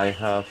point! I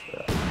have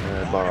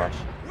barrage.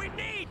 We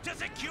need to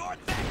secure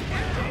that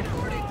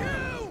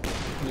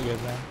 1442! Look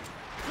at that.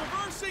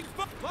 Traversing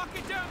lock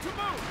it down to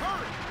move!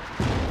 Hurry!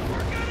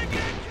 We're gonna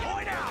get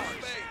point out!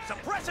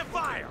 Suppressive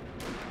fire!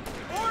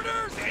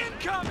 Orders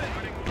incoming!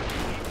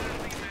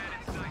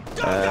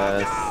 Go, go,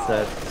 go!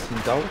 Set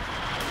Sintao.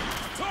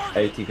 Target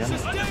 80 gun.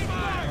 sustained Oh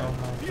fire!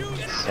 my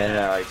goodness.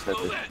 Yeah, I set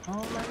it. Oh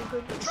my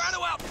goodness. Try to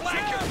outflank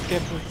him!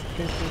 Careful,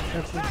 careful,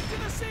 careful. Back to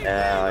the scene!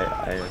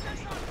 Yeah,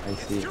 I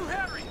see Too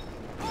heavy!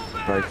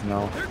 right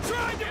now. They're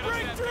trying to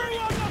break through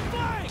on the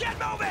flank! Get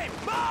moving!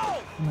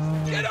 Move!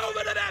 No, Get over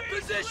to that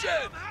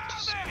position!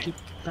 just keep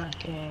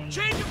backing.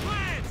 Change of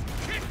plans!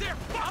 Kick their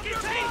fucking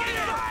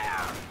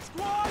fire!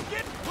 Squad,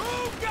 get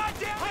moved,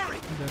 goddamn! Hurry!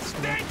 That's Stay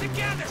what we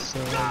together! want, so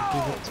Go! I'll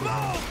give it to him.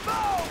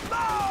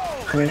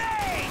 Move! Come here.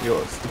 Grenade!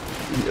 You're a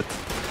stupid idiot.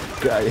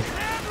 Guy,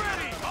 Stand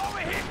ready! Over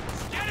here!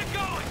 Get it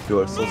going! you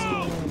are so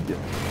stupid idiot.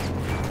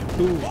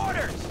 Ooh,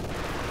 Orders!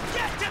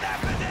 Get to that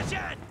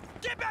position!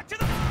 Get back to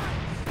the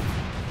lines!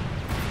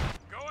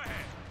 Go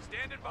ahead.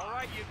 Stand it by. All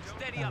right, you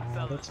steady up,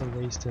 fellas. that's a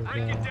waste of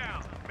Break it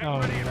down. Make Oh no,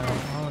 money.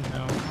 oh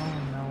no,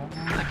 oh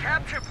no. The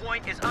capture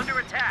point is under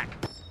attack.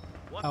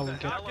 What I will the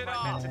get hell am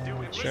I to do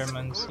with this?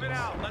 Germans. Move it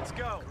out. Let's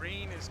go.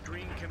 Green is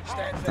green.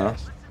 Stand Huh?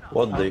 fast.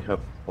 What they have?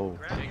 Oh,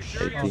 Grab your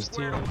shirt.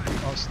 80.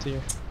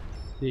 Austere.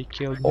 They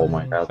killed Oh me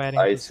my in god, fighting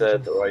I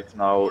position. said right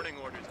now Warning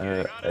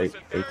orders.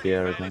 80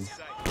 air gun.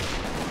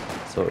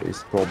 So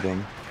it's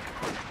problem.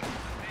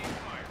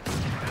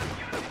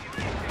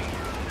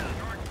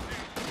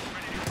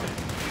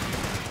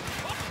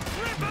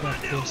 Look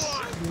at this,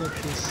 look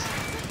at this.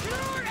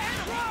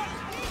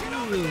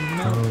 It will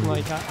melt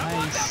like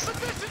ice.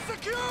 Position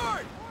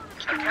secured!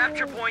 The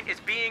capture point is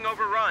being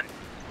overrun.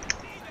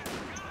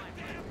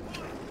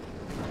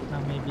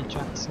 Maybe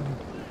Jackson.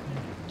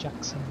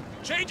 Jackson.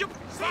 Change of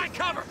find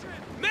cover!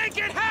 Make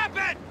it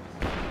happen!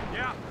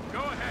 Yeah, go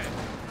ahead.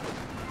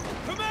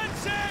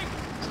 Commencing!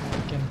 So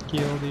I can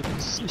kill the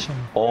position.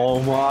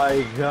 Oh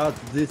my god,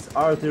 this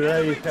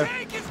artillery have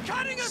Tank is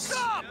cutting us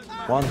up!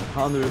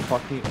 100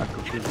 fucking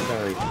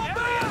artillery.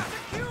 Fire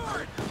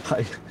secured!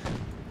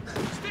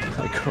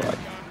 I cried.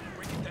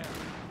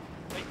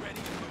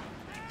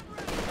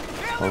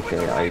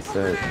 Okay, I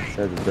said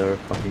they're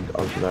fucking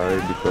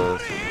artillery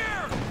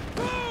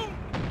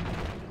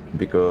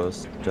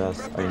because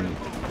just I need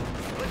to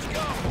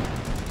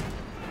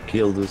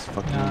kill this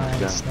fucking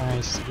Nice, guy.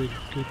 nice, good,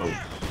 good.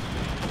 Oh.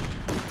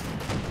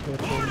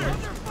 Careful, man.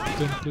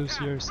 Don't lose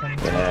your son.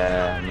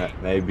 Yeah,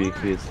 maybe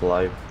he's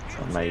alive,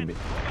 so maybe.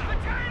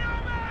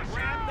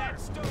 Grab that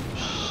stone!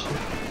 Shit.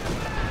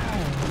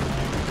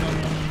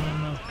 Oh,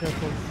 no,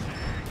 careful.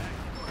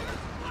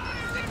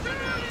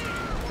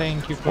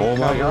 Thank you for Oh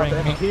my god, covering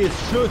and me. he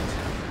is shoot!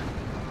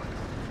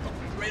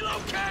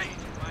 Relocate!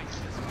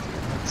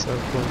 So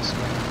close,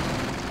 man.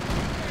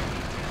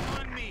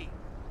 On me!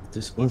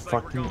 This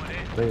unfucking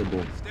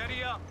playable.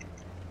 Steady up.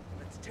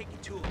 Let's take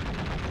it to him.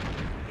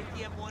 Get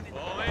the M1 in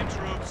All in,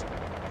 troops.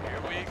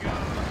 Here we go.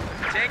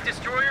 Tank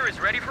destroyer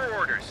is ready for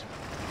orders.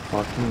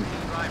 Fucking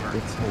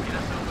it's so Get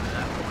us over to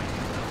that point.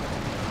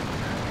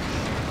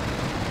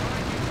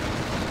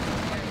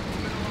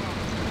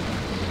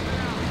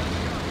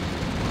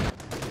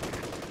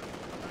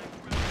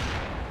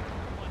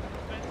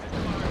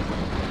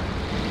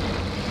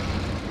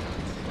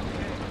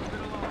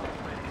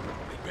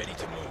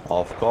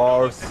 Of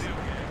course.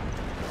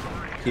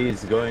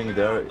 He's going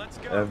there,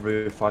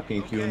 every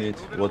fucking unit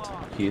what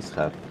he's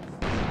have.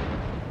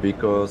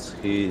 Because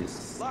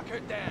he's... Lock her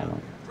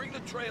down. Bring the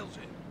trails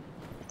in.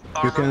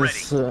 You can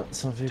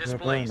something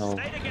reply now.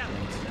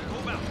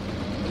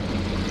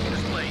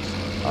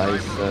 I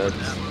said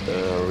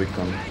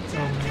recon.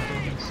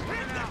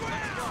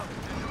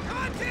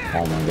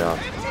 Oh my god.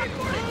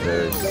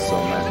 There is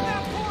so many.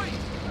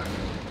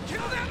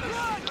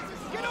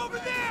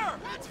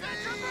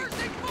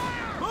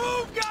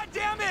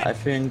 I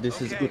think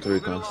this is good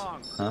recons,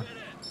 huh?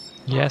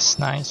 Yes,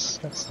 nice.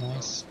 That's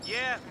nice.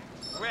 Yeah,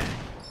 ready.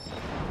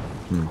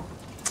 Hmm.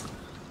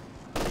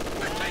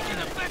 We're taking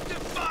effective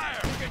fire.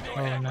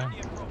 Oh no.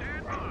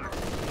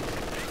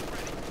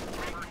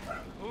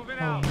 Moving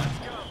Oh out. no. Let's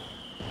go.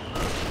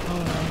 Oh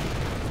no.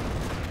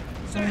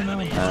 Oh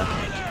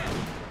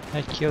no.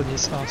 I killed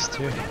his ass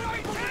too.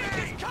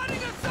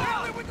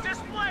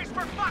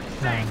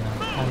 No,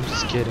 I'm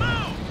just kidding.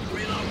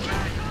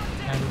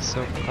 I'm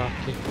so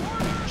cocky.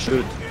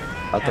 Shoot.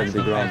 I Attack the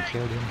think ground. I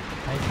killed him.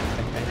 I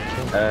think I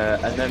killed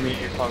him. Enemy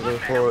Thunder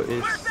 4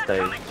 is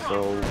stay,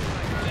 so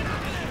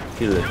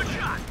kill it.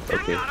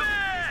 Okay.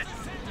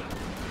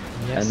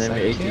 Yes, enemy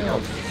I 80 killed.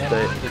 guns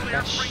Enemy stay. the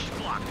cash.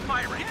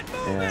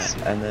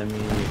 Yeah,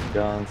 enemy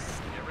guns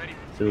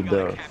still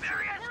there.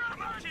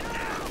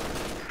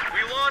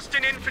 We lost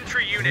an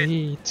infantry unit.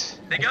 Wait.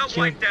 They I got killed-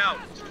 wiped out.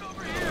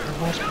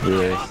 What?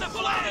 Yes.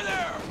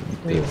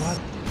 Wait, what?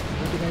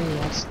 What did I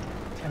lost?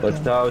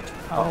 Watch out,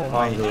 Oh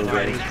my Panzer god.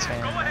 range.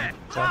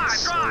 That's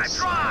so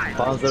sad.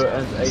 Panzer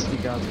and 80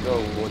 guns go,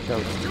 watch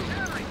out.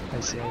 I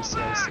see.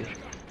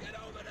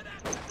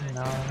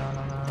 No.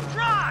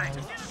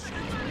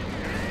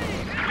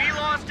 We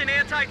lost an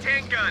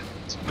anti-tank gun.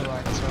 It's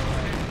alright.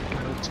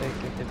 We'll take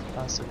it if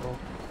possible.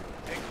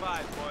 Take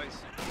 5, boys.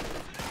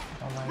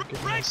 Oh my Break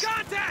goodness.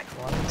 contact!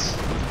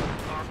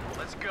 What?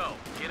 Let's go.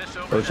 Get us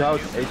over. Watch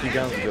out, 80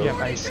 guns Yeah, go.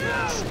 I see.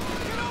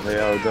 They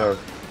are there.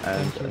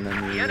 And Thank you. The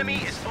enemy enemy...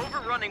 is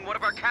overrunning one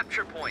of our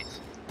capture points.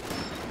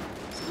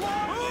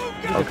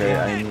 Okay,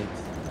 I need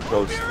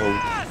close hold.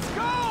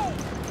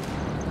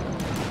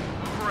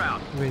 We're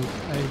out. Wait,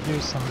 I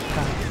hear some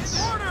cats.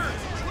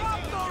 Orders!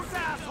 Drop those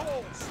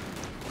assholes!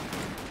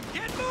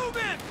 Get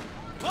moving!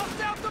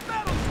 Bust out the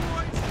metal,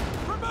 boys!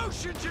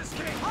 Promotion just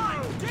came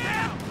through!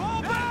 Damn!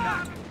 Fall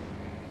back!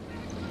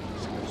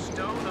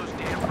 Stow those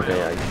damn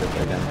Okay, I rounds. shoot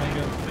Oh again. my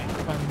god,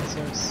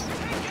 panzers.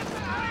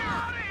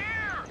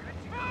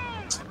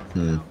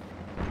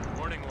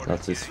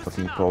 That's his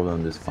fucking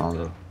problem, this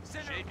Panzer.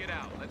 Shake it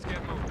out. Let's get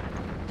moving.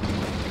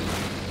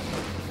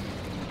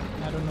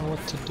 I don't know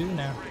what to do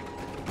now.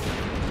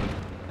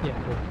 Yeah,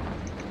 but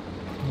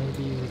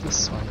maybe with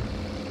this one.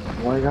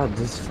 Oh my god,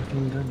 this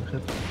fucking gun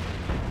hit.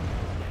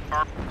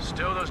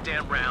 Stow those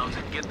damn rounds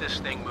and get this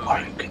thing moving.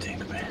 Are you kidding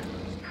me?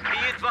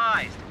 Be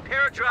advised.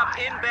 Paradrop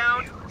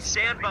inbound.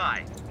 Stand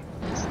by.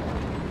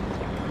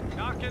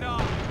 Knock it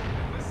off.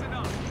 Listen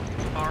up.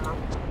 Armor,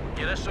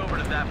 get us over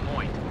to that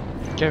point.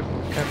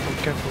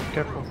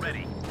 Careful.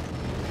 Ready.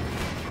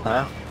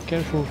 Huh?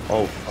 Careful.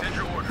 Oh, Send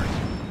your orders.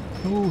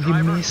 Oh,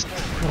 he missed.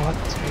 What?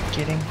 Are you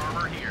kidding?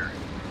 Armor here.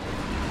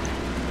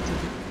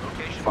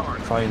 Location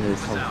marked. finally Move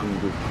us out. something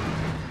good.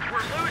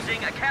 We're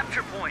losing a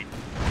capture point.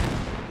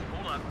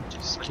 Hold up.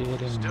 Just kidding,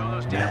 Stow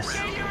those man. damn Yes,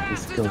 rounds.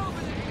 it's good.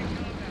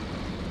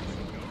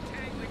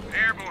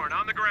 Airborne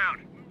on the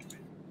ground.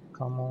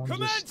 Come on,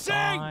 just Commencing!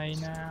 die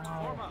now.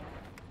 Form up.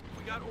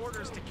 We got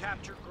orders to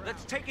capture ground.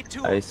 Let's take it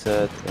to I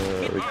said All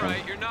recon.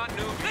 right, you're not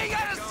new. They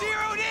got us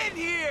zeroed in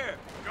here!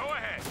 Go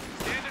ahead.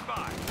 Standing by.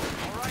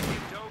 All right, you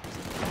dopes.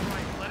 All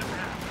right, let him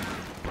have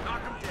it.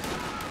 Knock him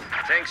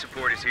down. Tank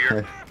support is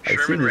here. I see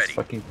Sherman this ready.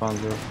 fucking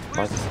Panzer,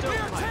 but We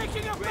are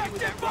taking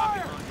effective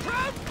fire!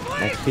 Crowd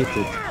not hit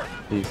it,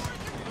 please.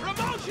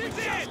 Promotion's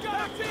in!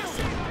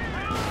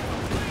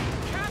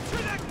 Capture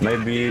that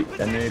Maybe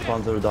enemy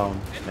Panzer down,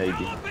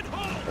 maybe.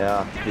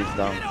 Yeah, he's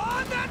down.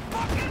 on that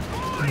fucking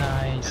board!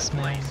 Nice,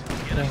 man.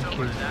 Get us Thank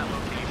over you. to that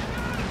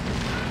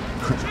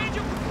location. Change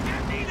him!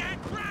 Get me that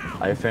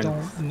ground! I think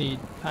Don't need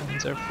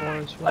Panzer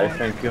Force, I right?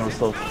 think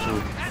yourself too.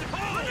 And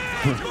hold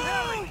it!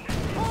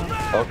 Hold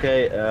back!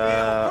 Okay,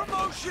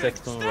 Promotion!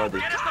 Sexton ready.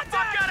 Get us the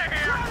fuck out of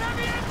here!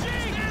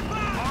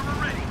 Armor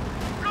ready.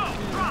 Go!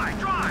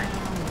 Drive!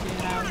 Get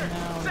out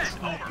now, it's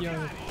not your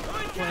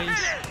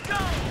place. Go!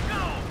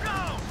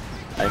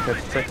 I have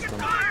Sexton.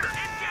 Fire!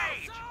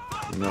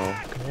 Engage! No,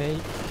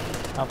 Great.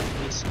 Up,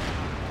 please.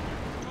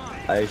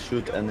 I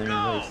shoot enemy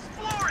base.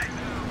 Floor it!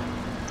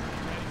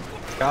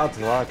 God,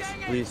 Lux,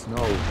 please no.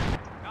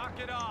 Knock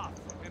it off.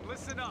 And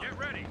listen up. Get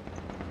ready.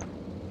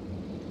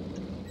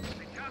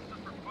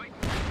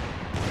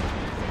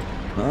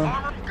 Huh?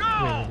 Armor,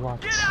 go! Wait,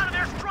 what? Get out of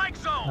their strike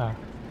zone! Ah,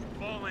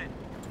 Fall in.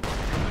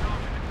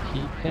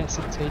 he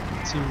hesitated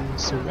to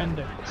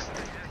surrender.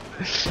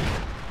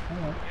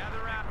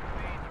 Gather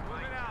rapidly.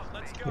 Moving out.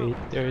 Let's go. Wait,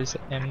 there is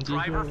an MG here,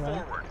 Driver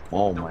right? forward.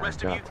 Oh The my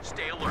rest god. of you,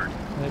 stay alert.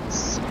 Let's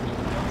see. Don't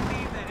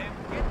leave that in.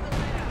 Get the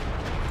man.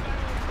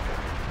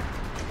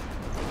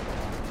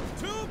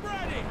 Tube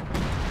ready!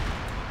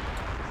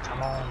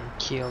 Come on,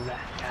 kill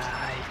that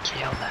guy,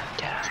 kill that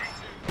guy.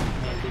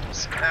 Maybe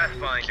this guy will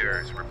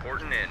Pathfinders kill-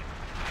 reporting in.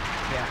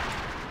 Yeah,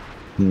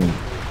 Hmm.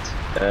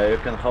 wait. You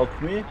can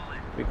help me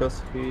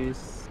because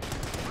he's.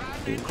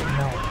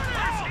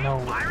 No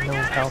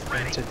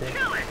helping today.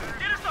 Kill it!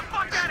 Get us the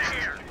fuck out of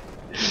here!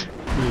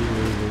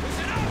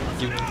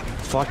 You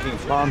Fucking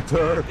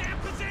Panther.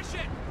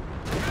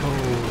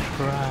 oh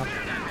crap,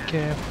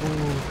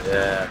 careful.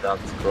 Yeah,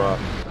 that's crap.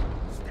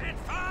 Stand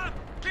firm!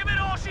 Give it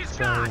all she's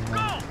Sorry, got!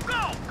 man. Go!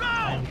 Go! Go!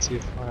 I'm too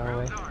far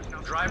away.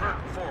 Driver,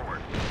 forward.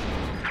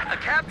 A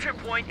capture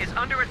point is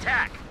under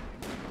attack.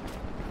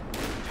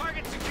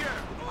 Target secure.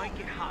 Might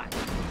get hot.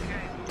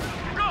 Okay.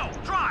 Go!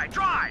 Drive!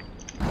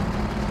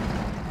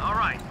 All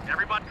right,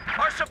 everybody.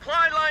 Our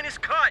supply line is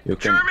cut. You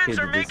can Germans hit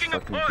are this making a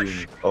fucking push.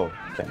 unit. Oh,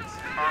 thanks.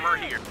 Armor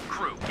here.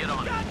 Crew, get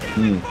on it.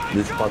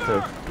 This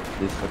Panther,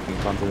 this fucking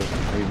Panther,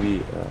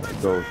 maybe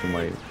go to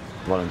my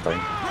Valentine.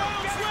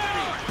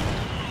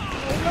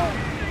 No,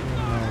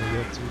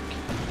 you're too.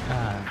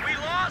 We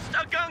lost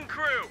a gun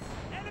crew.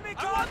 Enemy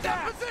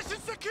contact! Position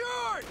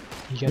secured!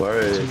 You get Where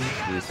is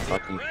two. this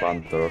fucking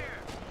Panther?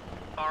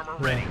 Armor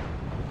Yeah. ready.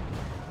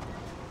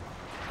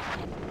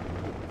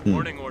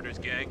 Warning orders,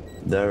 gang.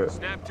 There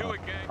Snap to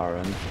it, gang.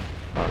 aren't.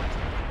 But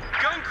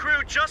Gun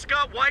crew just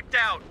got wiped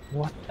out.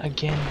 What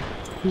again?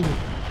 Who?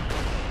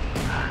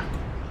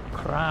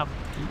 Crap!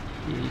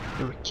 He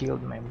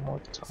killed my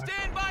mortar.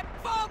 Stand by!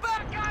 Fall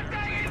back! God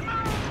dang it!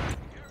 Move!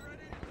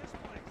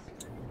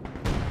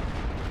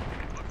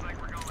 Looks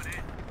like we're going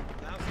in.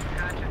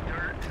 Patch of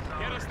dirt is on.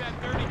 Get us that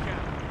 30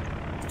 count.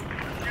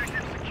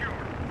 Position secure.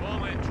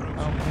 Fall in,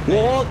 troops.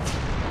 what?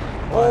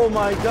 Oh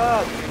my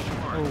God!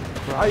 Oh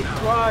crap! I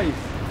cried.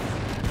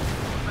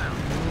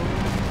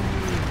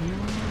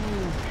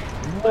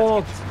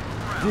 What?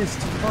 This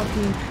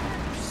fucking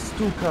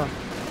Stuka.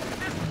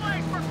 This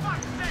flank for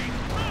fuck's sake!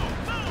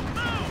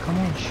 Move! Come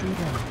on, shoot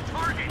him!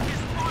 Target is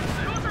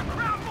sponsored. Those are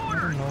crowd I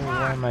mortars. don't know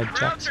why my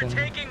Crowds are Jackson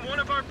taking one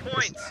of our is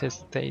points.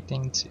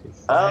 hesitating to Oh.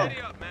 fire.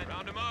 Ready up, man.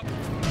 Round 'em up.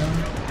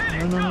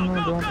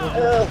 No, don't.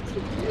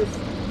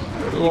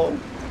 Oh.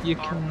 You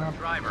cannot.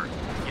 Driver,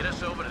 get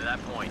us over to that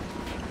point.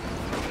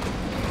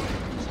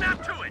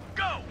 Snap to it.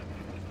 Go.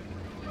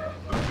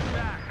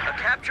 A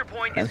capture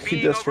point And is he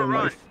being just from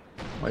overrun.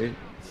 my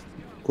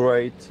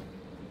great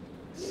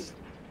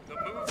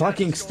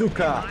fucking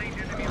Stuka.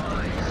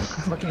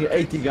 Fucking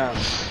 80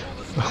 guns.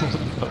 About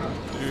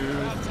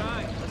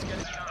time.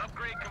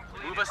 Upgrade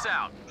complete. Move us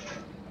out.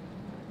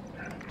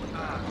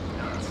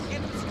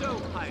 Get the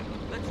stovepipe.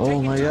 Let's Oh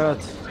take my it to God.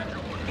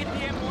 Get the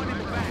M1 in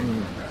the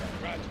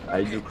back.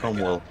 I do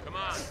Cromwell. Come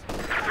on.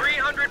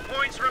 300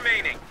 points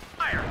remaining.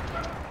 Fire.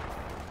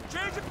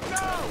 Change of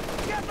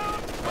go! Get them!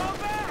 Fall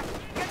back!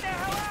 Get the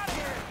hell out of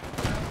here!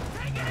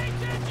 Take it,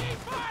 HMG!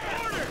 Fire!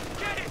 Order!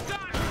 Get it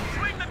done!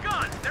 Swing the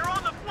gun. They're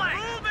on the flank.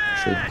 Move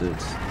Shoot it.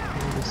 this.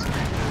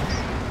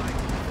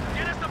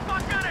 Get us the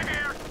fuck out of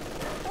here.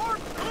 Or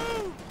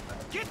move!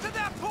 Get to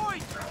that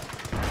point!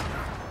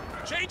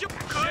 Change of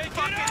good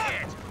fucking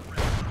hit.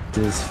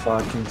 This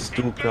fucking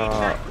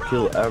Stuka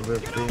kill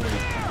everything.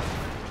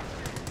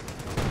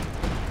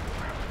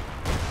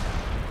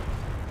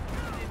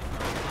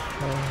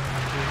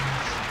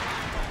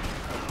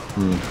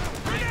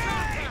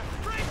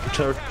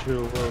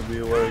 Churchill will be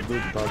very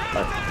good, but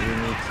we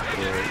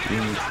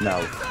need now,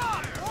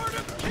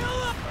 Order! Kill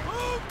him!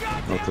 Move,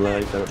 goddamn! not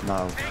later.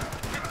 Now. Get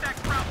that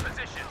crowd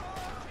position.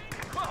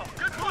 Whoa,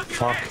 good fucking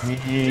Fucking.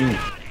 hit.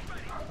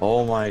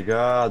 Oh my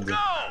God. Go!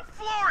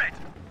 Floor it!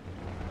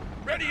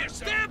 Ready to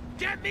step!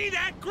 Get me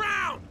that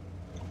ground!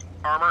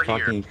 Armor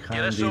Fucking here. Get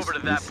us candies over to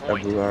that is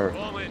point. everywhere.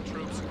 Fall in,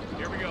 troops.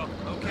 Here we go.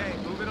 Okay,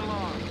 moving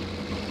along.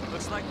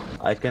 Looks like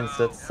I can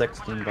set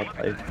 16, but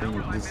I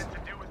think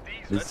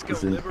this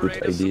isn't a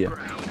good idea. Take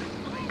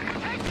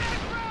that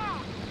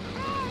ground!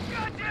 Move,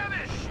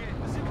 goddammit!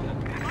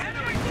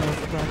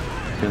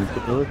 Can you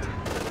do it?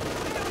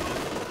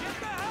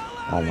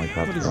 Oh my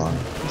God, What is run.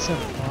 that? Is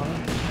that far?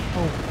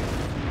 Oh,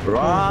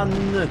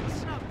 Run!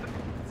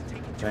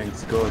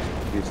 Thanks God,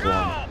 this one.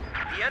 Go!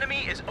 The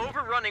enemy is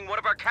overrunning one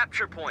of our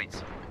capture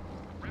points.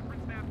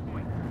 Reference that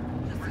point.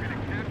 We're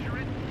gonna capture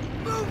it.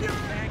 move your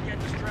can't get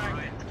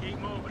distracted. Keep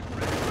moving.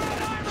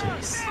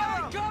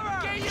 Cover!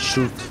 Get your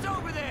Shoot. asses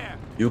over there!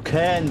 You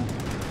can!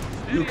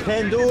 You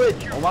can do it!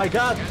 Oh my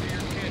God!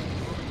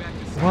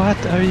 what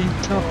are you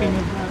talking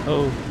about?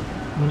 Oh,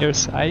 on your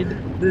side?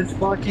 This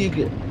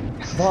fucking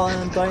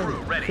Valentine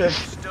Ready. have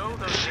Stow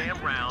those damn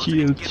rounds.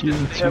 Chill, and get chill,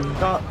 this chill.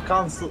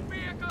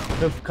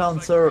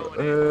 cancer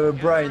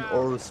brain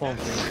or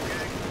something.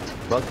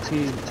 But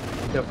he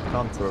have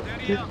cancer.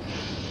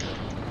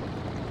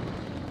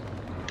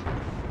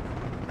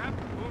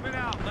 Moving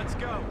out. Let's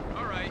go.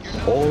 All right.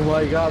 You're Oh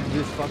my God,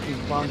 this fucking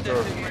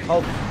Panther.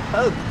 Help!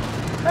 Help!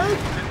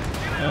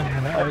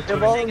 Help! The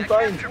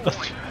Valentine! capture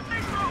point.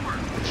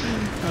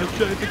 I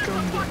tried to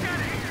come down.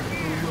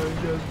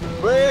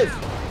 Please!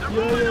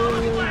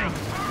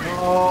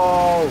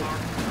 No!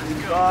 You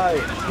die!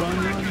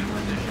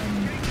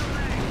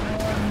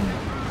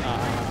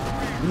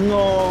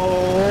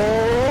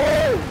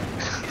 No!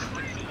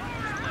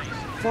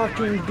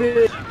 fucking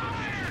bitch!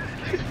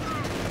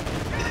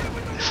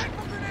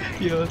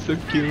 He also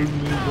killed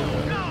me.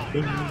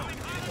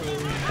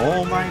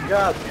 Oh my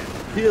god!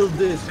 Kill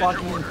this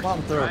fucking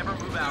panther! Driver,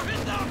 move out.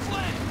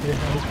 Yeah,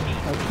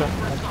 I'll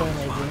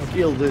try.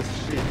 Kill this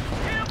shit!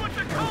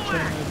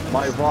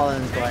 My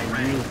Valentine,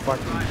 you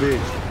fucking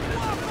bitch!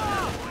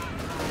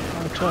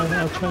 I'll try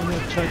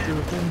to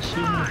revenge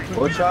you, my friend.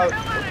 Watch out!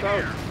 Watch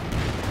out!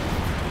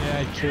 Yeah,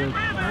 I killed.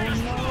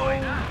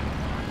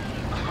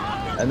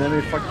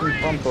 Enemy fucking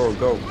panther,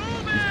 go!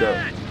 He's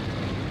there.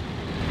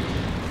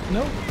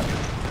 No.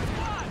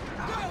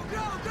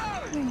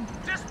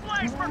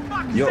 Displace for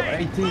fuck's You're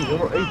sake. 18,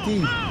 you're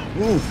 18!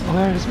 Move!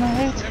 Where's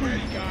my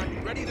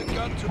 18? Ready the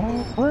gun to Oh,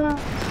 move. where?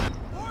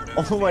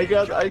 Oh my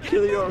god, I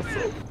kill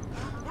yourself!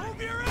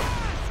 Move your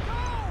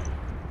ass!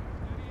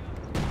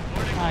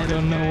 I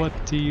don't know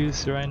what to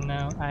use right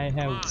now. I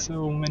have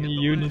so many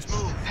units.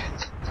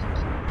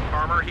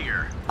 Armor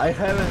here. I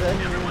haven't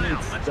any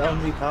units, tell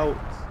me how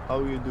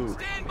you do Go!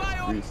 Stand by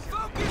on this.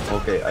 focus!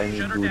 Okay, I need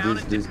to Shut her do down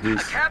this, and this, A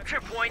this. capture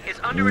point is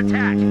under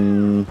attack.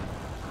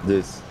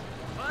 This.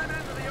 Climb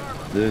into the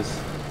armor. This.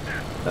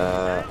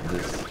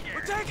 This.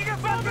 We're taking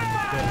effective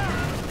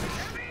fire!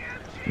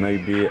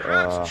 Maybe,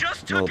 Crooks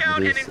just not took out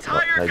an this,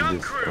 entire like gun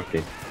this. crew. Okay.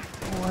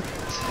 What?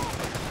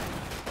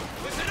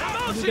 Listen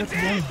up! Look Motion's at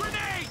in! them.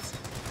 Grenades!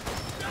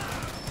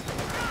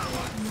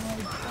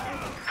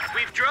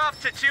 We've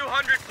dropped to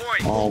 200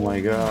 points. Oh my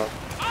god.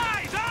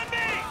 Eyes on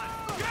me!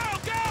 Go,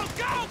 go,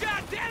 go!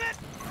 God damn it!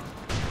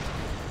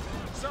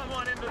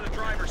 Someone into the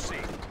driver's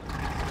seat.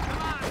 Come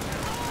on!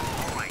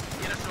 All right,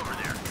 get us over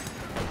there.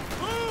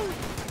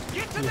 Move!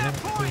 Get to that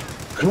point!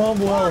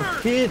 Cromwell,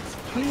 hit,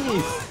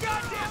 please!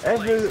 God damn it!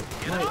 Every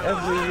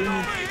Over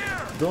unit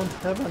here! don't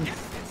have an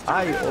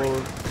eye or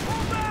Pull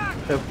back!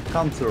 have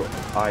counter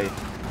eye.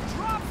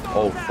 Drop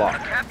Oh those fuck,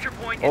 The capture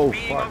point is Oh,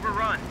 being fuck.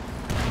 overrun.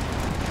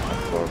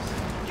 of course.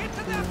 Get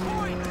to that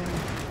point!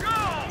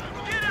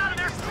 Go! Get out of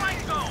their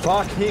strike zone!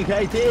 Fucking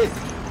hate it!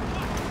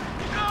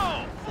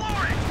 Go!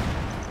 Floor it!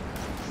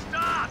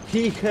 Stop!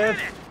 He have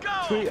Go!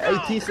 3 Go!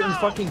 ATs and Go!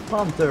 fucking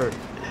Panther.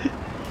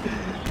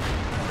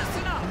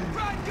 Listen up!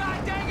 Run,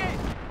 god dang it!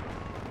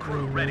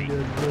 Crew ready.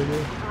 We're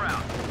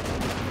out.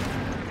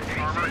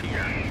 Armor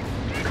here.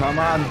 Come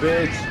on,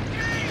 bitch!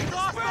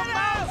 Off the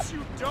mouse,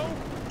 you dope!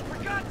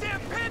 We're goddamn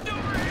pinned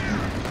over here!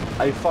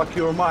 I fuck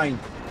your mind.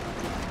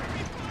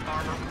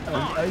 Armor.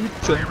 I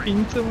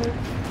jumping to it?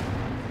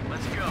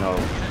 Let's go. No,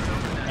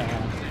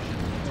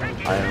 Take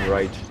it I am back.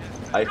 rage.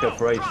 I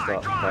have rage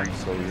that Try. time,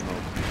 so you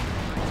know.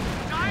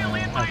 Dial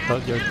in my I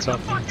thought you were Get us the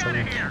talking fuck to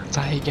outta me. here.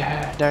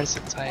 Tiger, there's a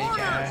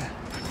tiger.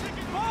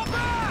 Fall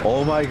back!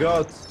 Oh my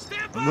god!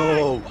 Stand by!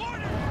 No!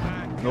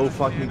 Order! No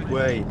fucking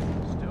way!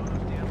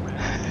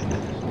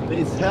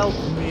 Please help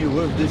me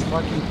with this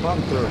fucking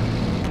Panther!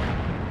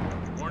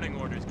 Warning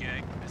orders,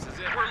 gang. This is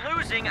it. We're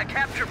losing a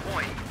capture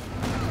point.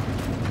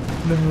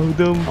 No,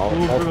 don't Oh,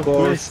 of over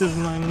course. aggressive,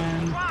 my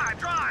man. Drive,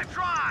 drive,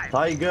 drive!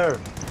 Tiger!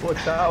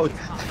 Watch out!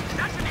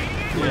 That's an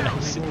 88 Yeah, I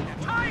round. see.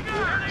 Tiger!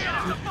 Get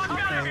us the fuck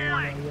out of here!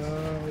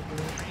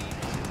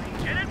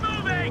 Get it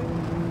moving!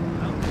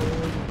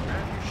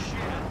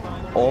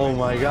 Oh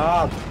my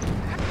god!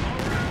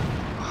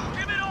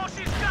 Give it all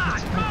she's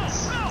got! Go,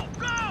 go,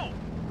 go!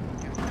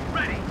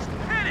 Ready!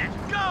 Hit it!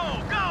 Go,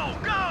 go,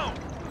 go!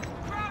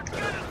 Crowd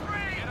gun is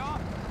free! Get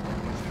off.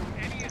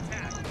 Any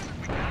attack.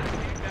 We gotta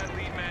keep that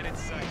lead man in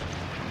sight.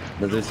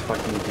 That is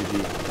fucking GG.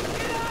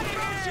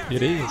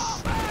 It is.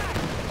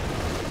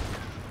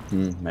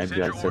 Maybe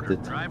Send I your said order.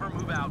 it. Driver,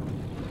 move out.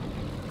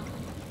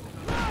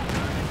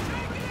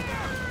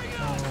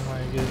 Oh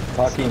my god.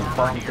 Fucking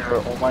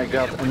Panther, oh my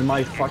god, and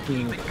my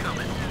fucking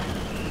Coming.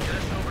 Get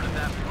us over to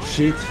that point.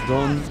 shit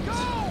don't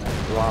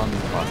run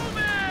fast.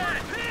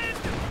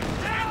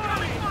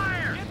 Incoming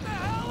fire!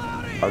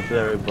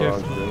 Artillery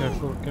barrage Careful, there.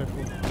 careful,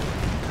 careful.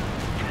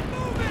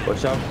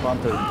 Watch out,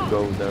 Panther,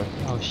 go there.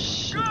 Oh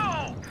shit.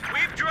 Go!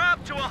 We've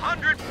dropped to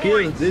 100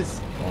 Kill points!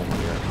 this! Oh my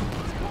god.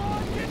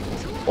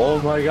 Oh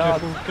my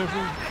god! Careful,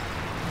 careful.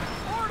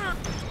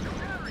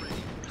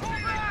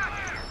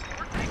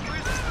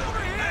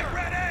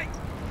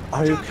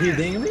 Are you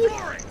kidding me?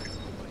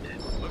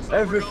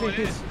 Everything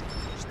is...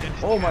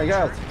 Oh my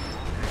god!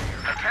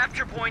 A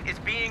capture point is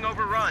being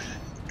overrun.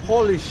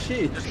 Holy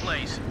shit!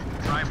 Displace.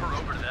 Drive her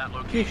over to that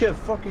location. He have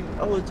fucking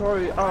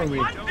military army.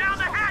 Button down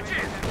the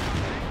hatches!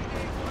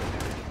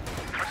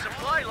 Our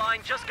supply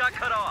line just got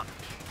cut off.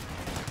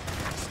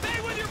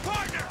 Stay with your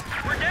partner!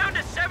 We're down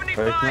to 75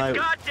 Right now,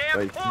 goddamn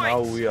right points!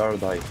 now we are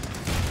dying.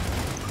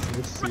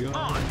 Yes, you are.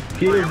 On.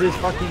 Kill this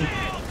fucking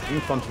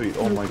infantry.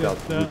 Oh my god,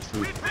 that.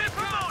 literally. We've been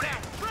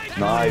promoted!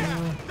 Nice.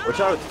 Watch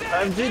out!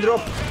 MG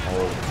drop!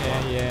 Oh,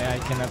 Yeah, yeah,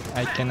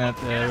 I cannot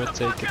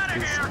retake it, Get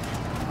please. here!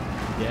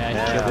 Yeah, I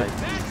yeah, killed it.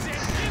 That's it!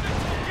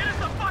 Get us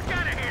the fuck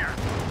out of here!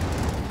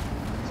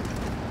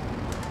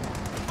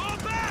 Fall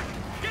back!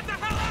 Get the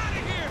hell out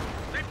of here!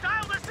 They've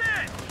dialed us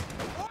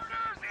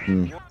in!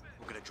 Hmm.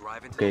 We're gonna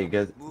drive into Okay,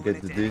 get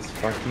this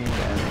fucking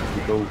and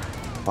we go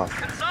fast.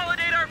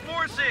 Consolidate our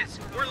forces!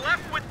 We're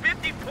left with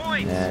 50 points!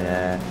 points.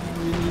 Yeah.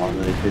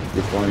 Only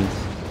 50 points.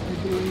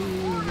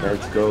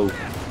 Let's go. Oh,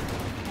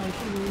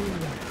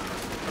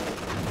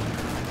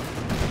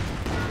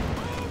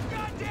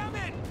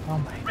 goddammit! Oh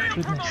my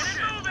goodness.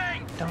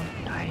 Moving.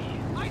 Don't die.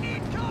 I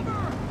need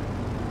cover!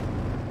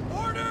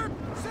 Order!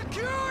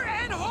 Secure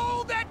and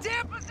hold that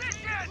damn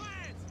position!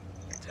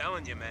 I'm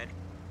telling you, man.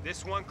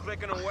 This one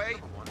clicking away,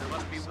 there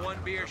must be one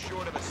beer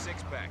short of a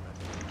six-pack.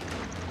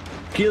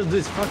 Kill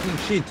this fucking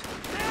shit.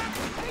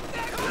 Take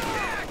that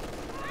back!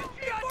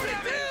 Oh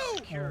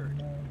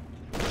no.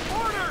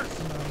 Orders!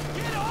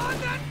 Get on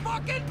that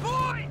fucking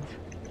point!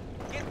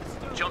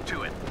 Jump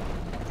to it.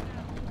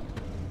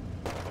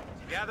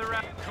 Gather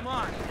up. Come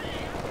on.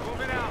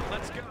 Moving out.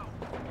 Let's go.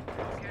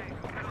 Okay,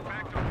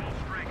 back to full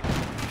strength.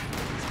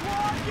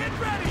 Squad, get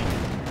ready!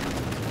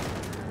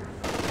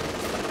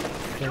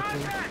 Careful.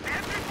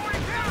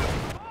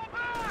 Fall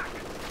back!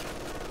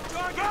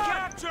 Target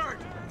captured!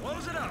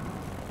 Close it up.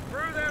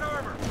 Through that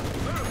armor.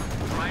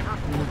 Move. Driver,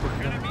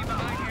 we're gonna be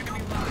behind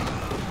enemy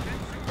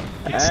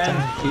lines. And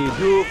he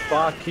do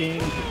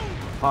fucking,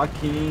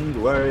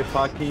 very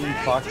fucking,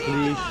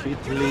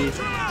 shittily.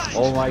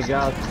 Oh my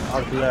god,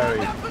 artillery.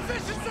 That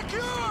position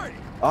secured!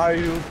 Are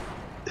you?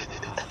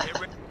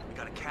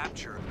 Gotta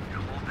capture him.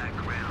 Hold that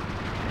ground.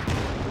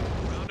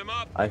 Round him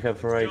up. I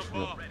have rage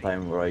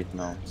time right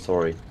now.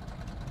 Sorry.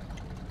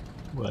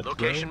 What?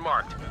 Location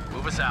marked.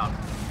 Move us out.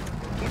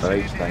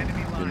 Rage time,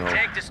 you know.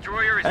 Tank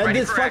destroyer is And ready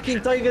this for fucking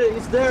action. tiger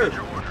is there!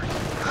 Your orders.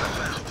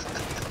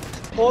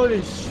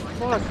 Holy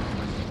fuck!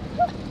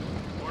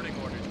 Warning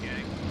orders,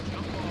 gang.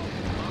 Jump off.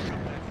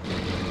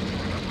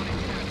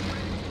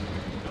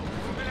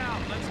 Moving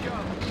out. Let's go.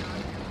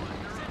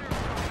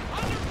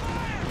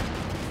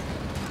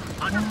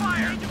 Under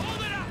fire.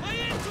 Hold it up!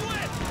 Lay into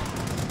it!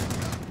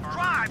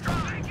 Drive.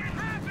 Make it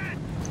happen.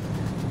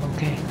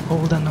 Okay,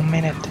 hold on a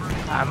minute.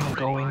 I'm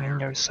going in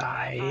your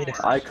side.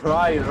 I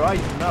cry right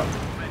now.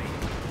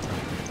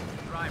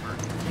 Driver.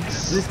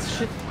 Yes. This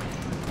shit.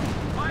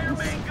 Fire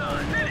main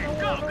gun. Hit it.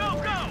 Go, go,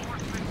 go.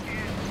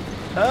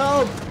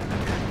 Help!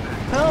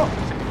 Help!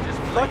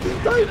 Fucking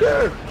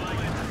tiger!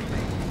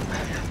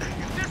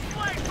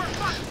 Display for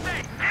fuck's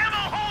sake.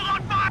 Ammo hold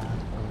on fire.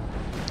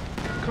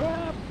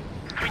 Crap.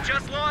 We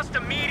just lost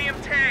a medium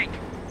tank.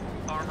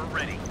 Armor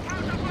ready.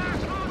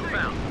 Move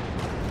out.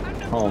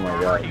 Oh my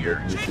god,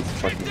 this is Kick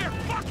fucking their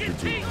fucking GG.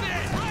 teeth in!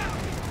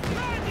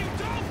 Run, you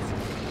don't!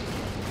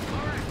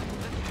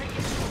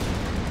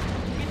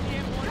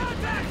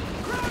 Contact!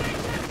 Crowd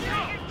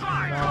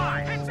Drive,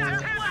 drive. Hit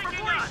that tank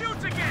before he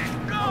shoots again.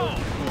 Go.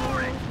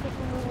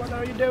 What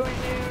are you doing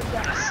here,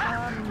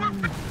 son?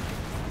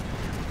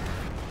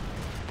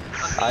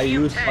 I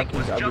use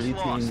fucking ability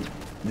in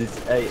this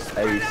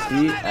AAC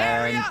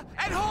and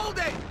and hold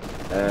it!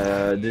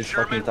 this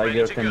fucking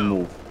tiger can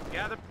move.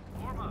 Gather.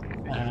 Form up.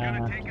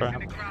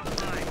 Crap.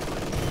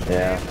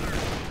 Yeah,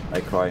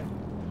 I cry.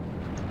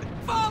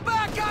 Fall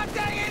back, god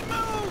dang it,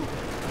 move!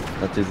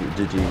 That is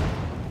GG.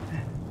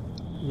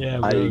 Yeah,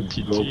 I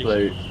bro,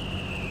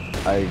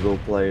 go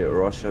play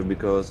Russia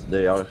because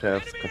they all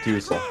have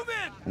Katyusha,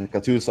 and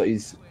Katyusha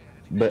is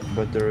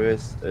better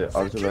as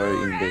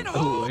artillery in the.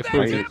 Oh, I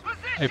forget.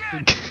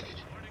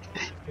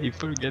 I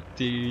forget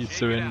to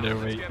surrender.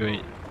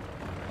 Wait.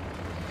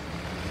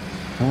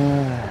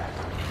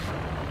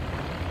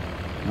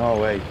 No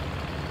way.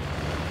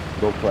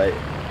 Go play.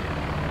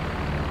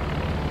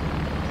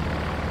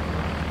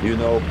 You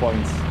know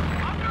points.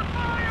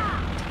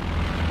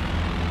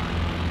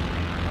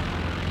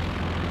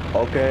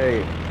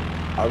 Okay.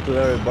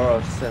 Artillery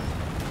barrage set.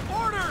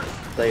 Orders!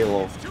 Stay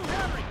low. Too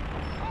heavy!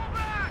 Fall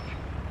back!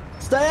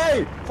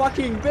 Stay!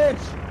 Fucking bitch!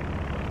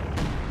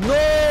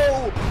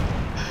 No!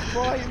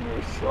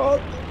 Primer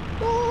shot!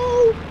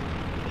 No!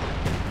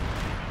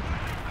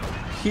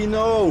 He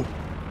know!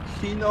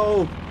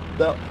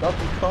 That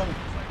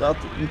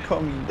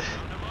incoming. We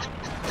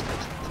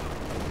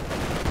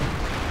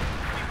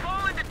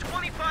fall into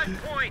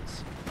 25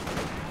 points.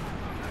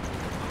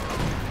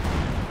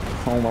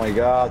 Oh my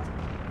god.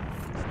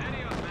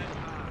 Steady up, man.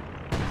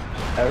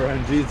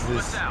 Aaron Jesus.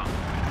 What's out?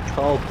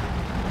 Help.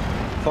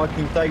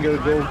 Fucking tiger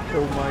go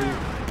kill my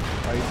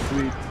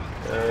sweet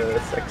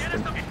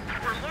Sexton.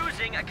 We're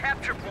losing a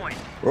capture point.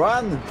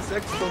 Run!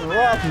 Sexton,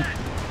 run!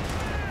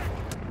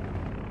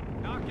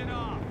 Knock it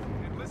off.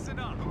 And listen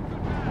up.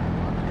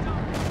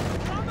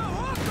 On the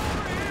hook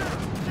over here!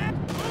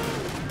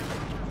 Move!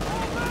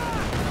 Fall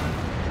back!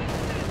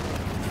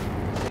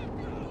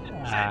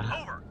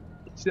 Ah, Over.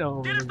 it's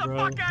over, Get us the bro.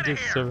 fuck outta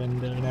Just here.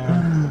 surrender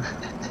now.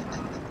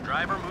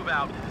 Driver, move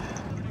out.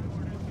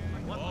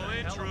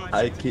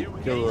 I kill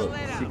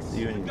 6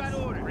 units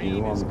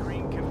in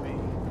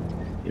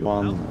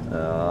one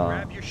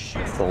Grab your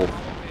shit. assault.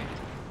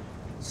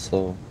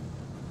 So,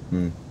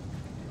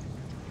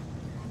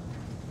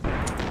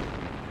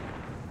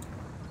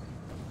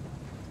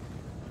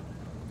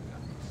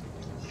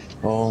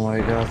 Oh my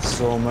god,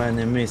 so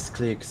many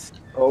misclicks.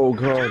 Oh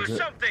god. Do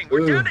something.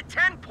 We're down to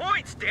 10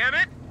 points, damn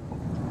it.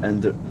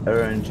 And the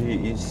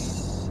RNG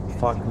is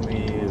fuck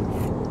me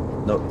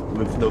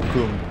with no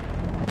cum.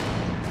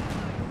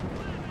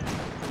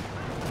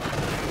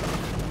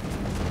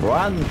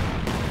 Run!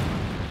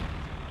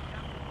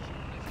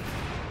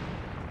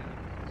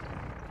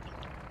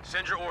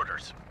 Send your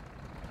orders.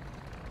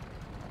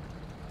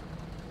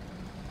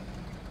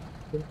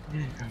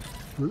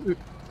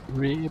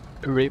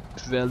 Rip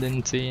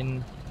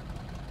Valentine.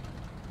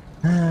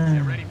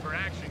 Get ready for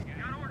action.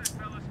 Got orders,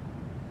 fellas.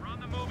 We're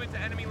on the move into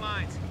enemy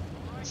lines.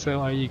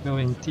 So are you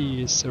going to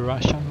use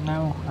Russian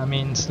now? I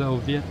mean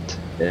Soviet?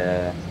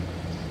 Yeah.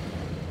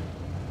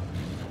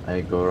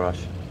 I go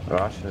Russia.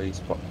 Russia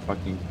is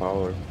fucking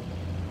power.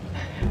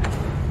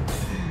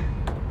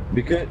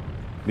 Because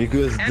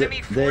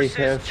Enemy they forces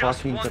have just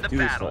fucking won the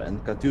battle. Katyusha,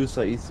 and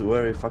Katyusha is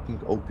very fucking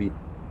OP.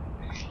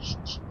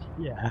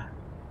 Yeah.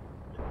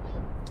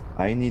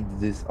 I need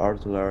this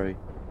artillery. I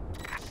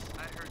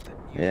heard that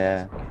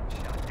Yeah,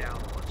 shot down a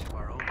bunch of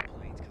our own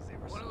planes because they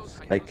were One of so those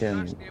slow. I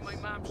can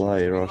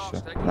fly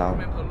Russia now,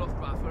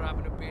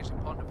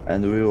 now.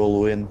 and we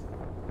will win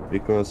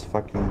because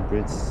fucking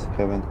Brits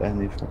haven't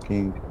any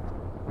fucking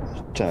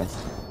chance.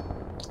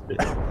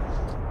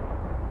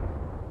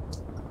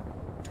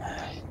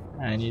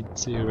 I need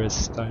to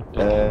restart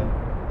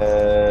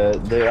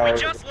it. They are We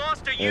just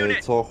lost a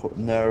unit. so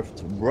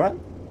nerfed Bran.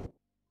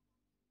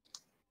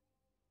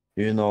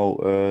 You know,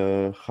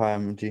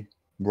 HMG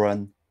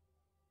Bran,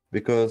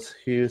 because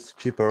he is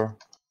cheaper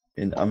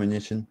in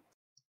ammunition.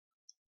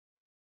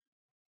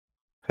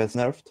 Has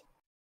nerfed?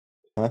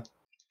 Huh?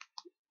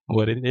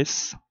 What it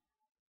is?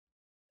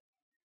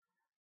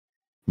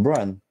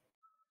 Bran.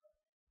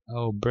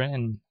 Oh,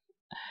 Bren.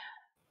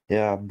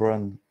 Yeah,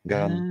 Bran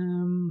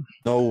gun.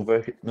 No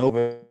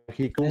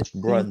vehicle. I think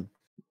Bran.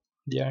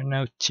 they are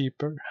now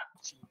cheaper.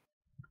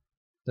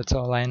 That's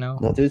all I know.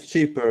 That is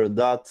cheaper.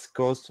 That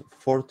costs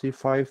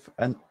 45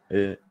 and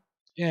Yeah,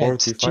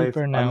 it's 45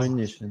 cheaper now.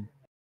 ammunition.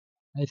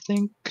 I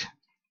think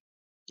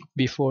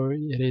before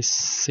it is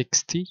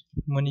 60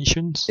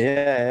 munitions.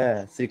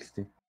 Yeah,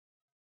 60.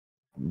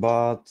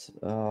 But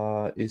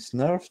is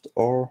nerfed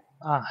or?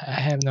 I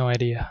have no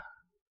idea.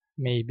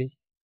 Maybe.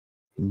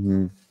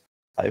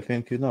 I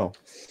think you know.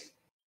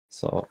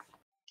 So.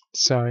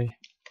 Sorry.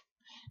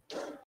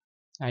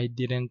 I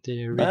didn't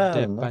read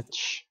the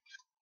patch.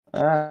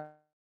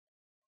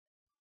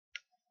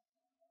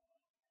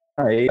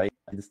 I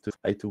understood.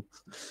 I too.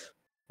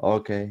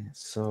 Okay,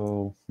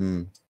 so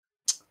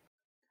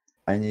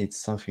I need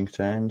something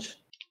change.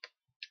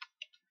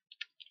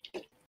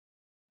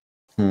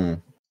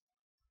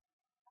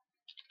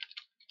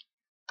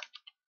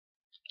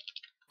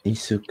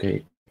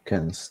 Isuke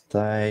can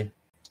stay.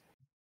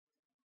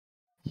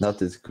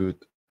 That is good.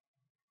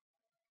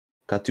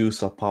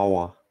 Katyusha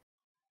power.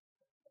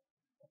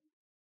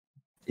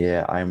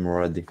 Yeah, I'm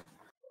ready.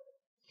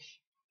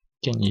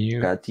 Can you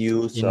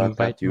Katyusha,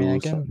 invite me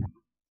again?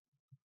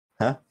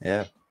 Huh?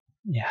 Yeah.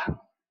 Yeah.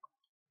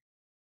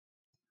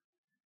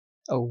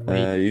 Oh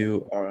wait.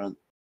 You aren't.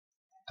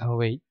 Oh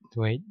wait.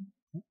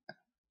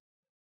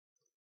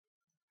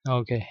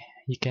 Okay,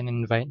 you can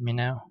invite me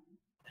now.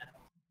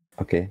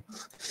 Okay.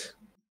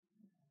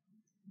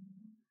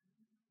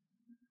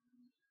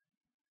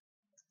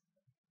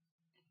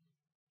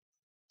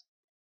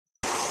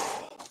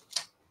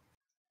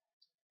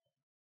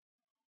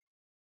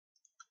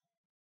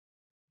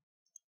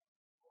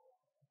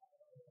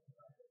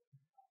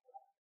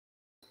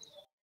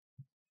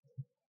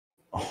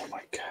 Oh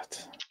my god.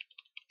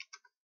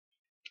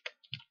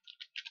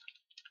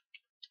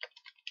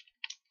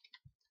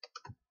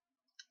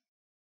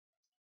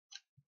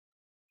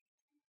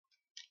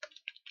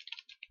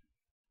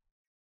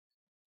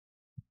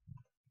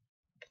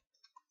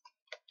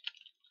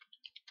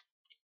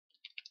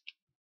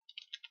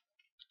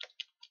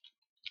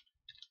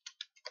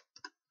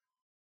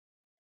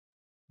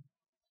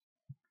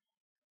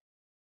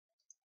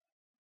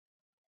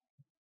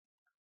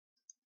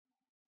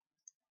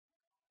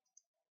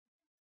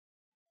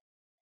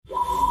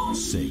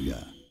 Sega.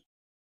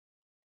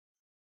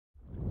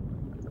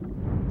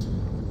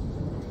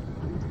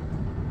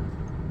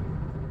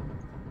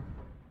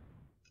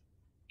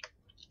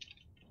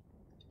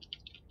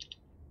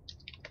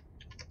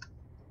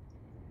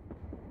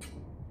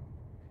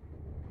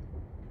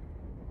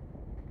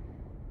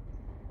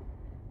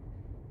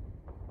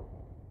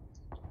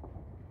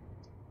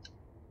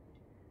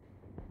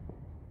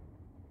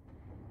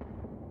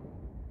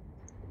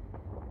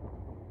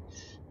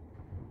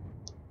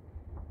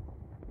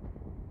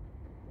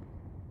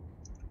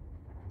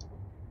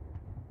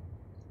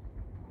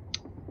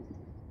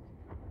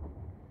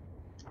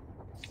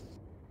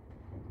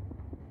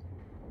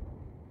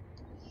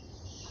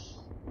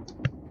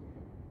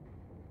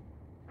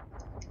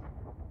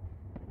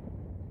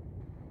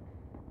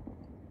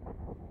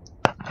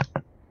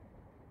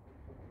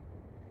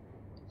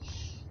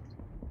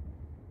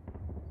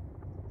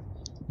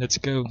 Let's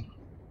go.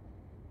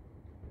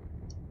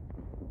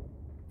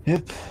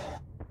 Yep.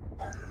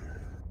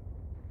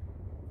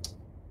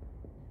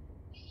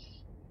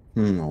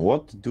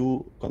 What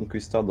do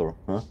Conquistador,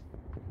 huh?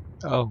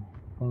 Oh,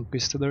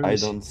 Conquistador. I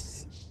don't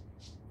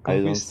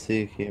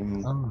see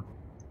him Oh,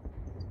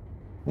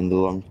 in a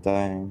long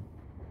time.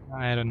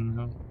 I don't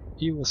know.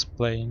 He was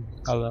playing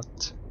a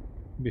lot.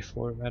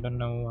 before. I don't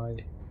know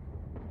why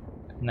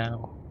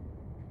now.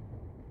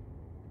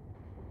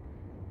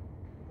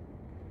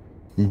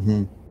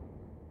 Mm-hmm.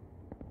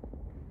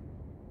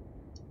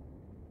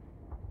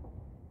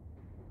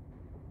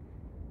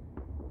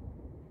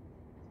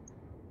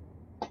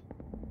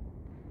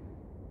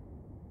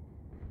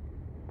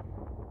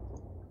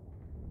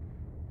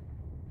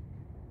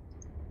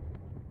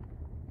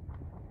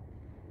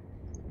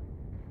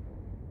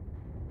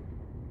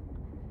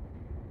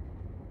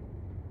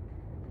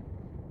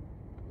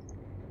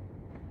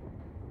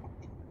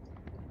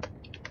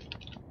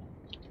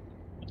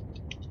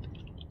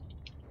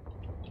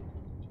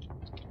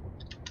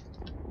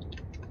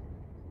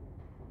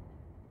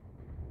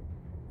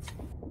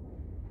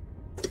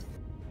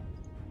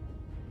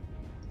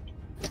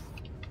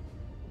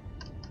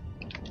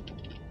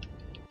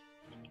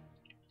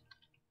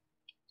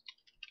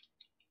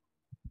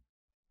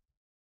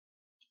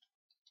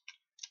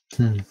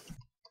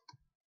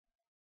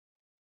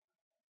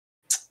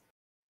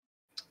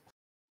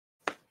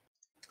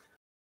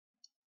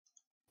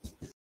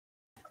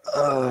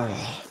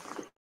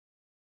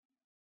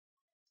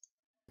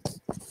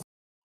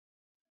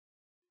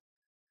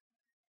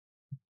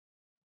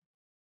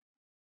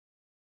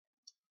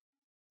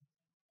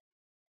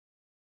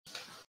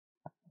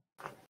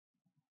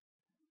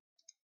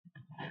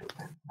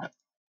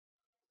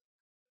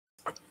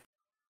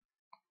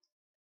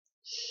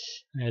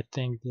 I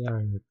think they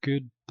are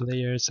good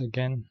players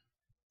again.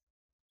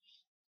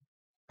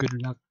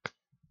 Good luck.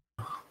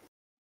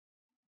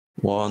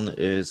 One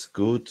is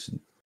good,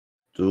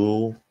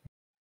 two,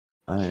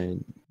 I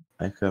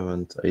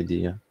haven't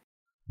idea.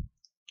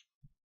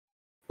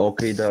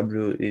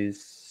 OKW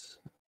is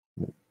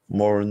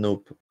more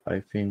noob,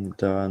 I think,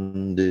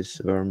 than this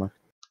Wehrmacht.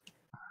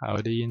 How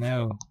do you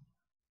know?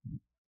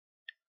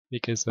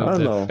 Because I of don't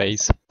the know.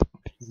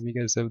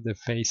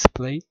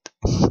 faceplate?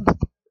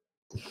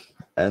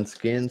 And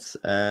skins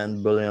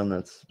and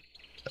billionets.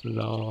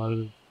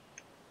 Lol.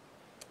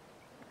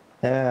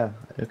 Yeah,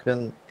 you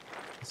can.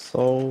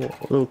 So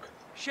look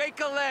Shake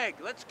a leg.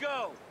 Let's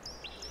go.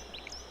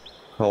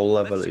 how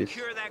level Let's is.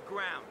 secure that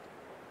ground.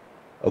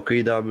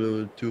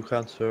 OKW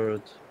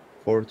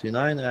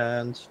 249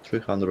 and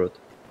 300.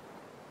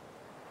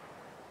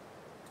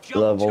 Jump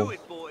Level. to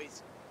it,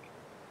 boys.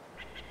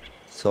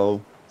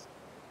 So,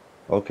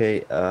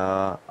 okay,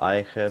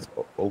 I have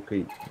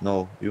OK.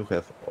 No, you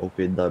have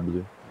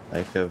OKW. I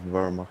have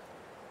Wehrmacht.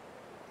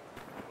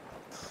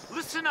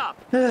 Listen up.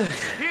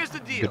 Here's the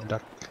deal. Good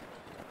luck.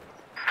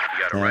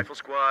 You got a rifle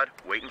squad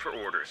waiting for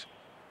orders.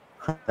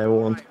 I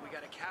won't Right, we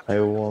gotta capture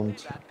and hold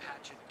that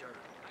patch of dirt.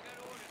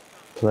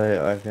 play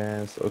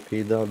against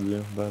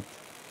OKW, but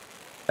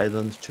I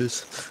don't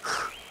choose.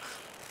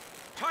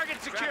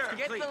 Target secure.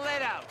 Get the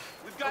lead out.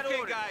 We've got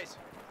orders. Guys.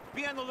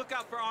 Be on the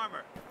lookout for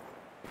armor.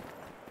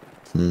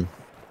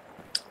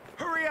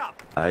 Hurry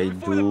up. I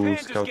before the do Panzers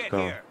scout get car.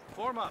 here.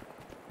 Form up.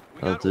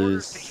 We That got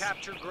orders to is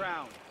capture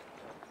ground.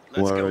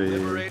 Let's go very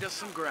liberate us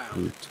some ground.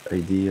 good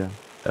idea.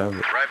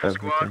 Rifle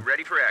squad Everything.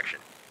 ready for action.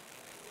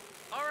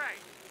 All right.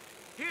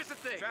 Here's the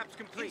thing. Traps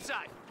complete.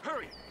 Inside.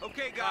 Hurry.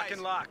 Okay, guys. Lock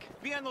and lock.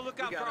 Be on the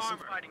lookout We for got some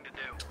armor. fighting to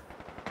do.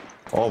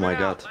 Oh my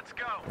god. Let's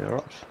go. Yeah.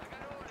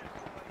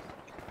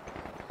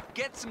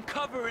 Get some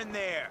cover in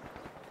there.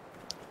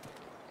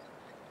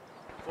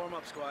 Form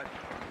up, squad.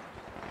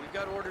 We've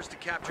got orders to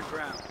capture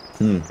ground.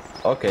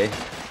 Okay.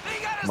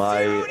 They got us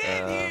My, zeroed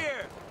in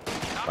here.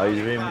 My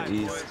dream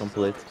is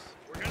complete.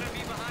 We're gonna be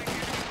behind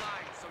enemy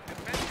lines, so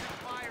defensive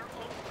fire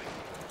only.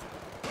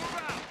 Move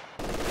out.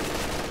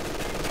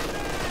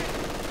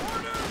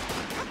 Order!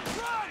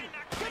 Run!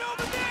 Get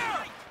over there!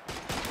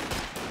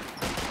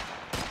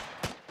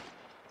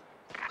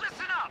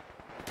 Listen up!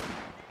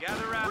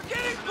 Gather around. We're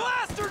getting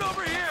plastered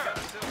over here!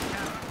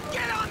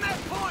 Get on that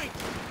point!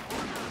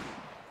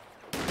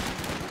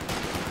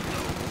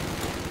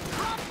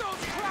 Drop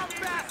those crowd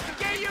bastards!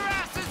 Get your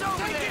asses over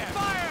there! Taking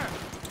fire!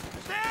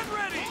 Stand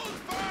ready!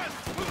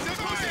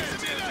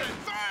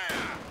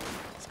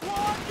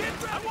 Squad, get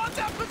ready! I want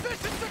that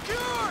position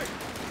secured!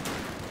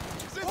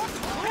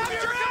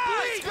 Capture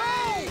complete!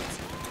 Go!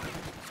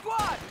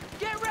 Squad,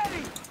 get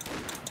ready!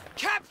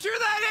 Capture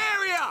that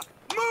area!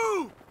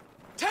 Move!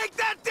 Take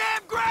that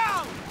damn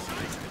ground!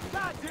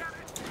 God damn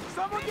it!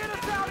 Someone get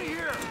us out of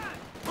here!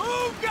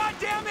 Move,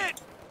 goddammit!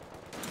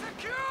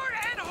 Secure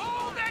and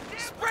hold that damn...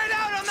 Spread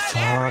out on that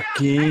area!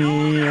 Fucking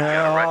You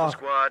got a rifle hell.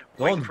 squad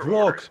waiting Don't for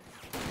block. orders.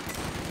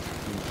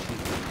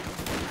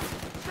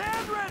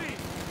 Stand ready!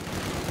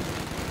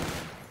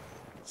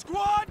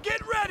 Squad,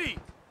 get ready!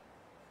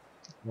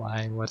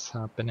 Why? What's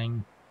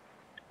happening?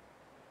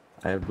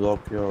 I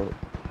block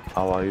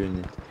our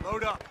unit.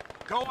 Load up.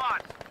 Go on.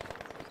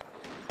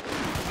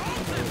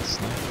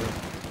 Sniper.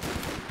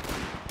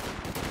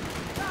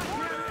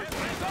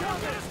 Someone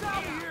get us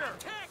out of here!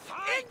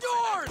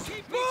 Indoors!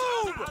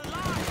 Move!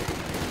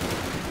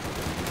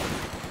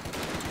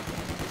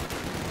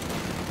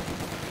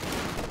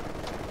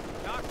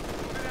 Doc,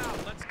 moving out.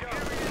 Let's go.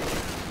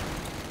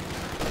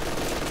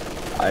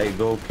 I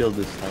go kill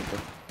this sniper.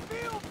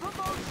 Field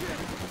promotion!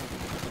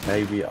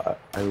 Maybe I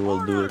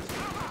will do it.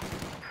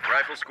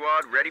 Rifle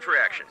squad, ready for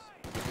action.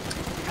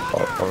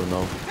 Or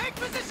no. Take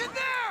position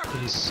there!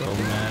 He's so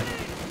mad.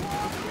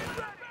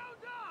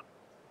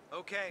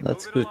 Okay,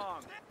 That's moving good.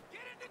 along.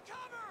 Get into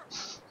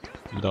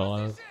cover!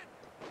 Lol.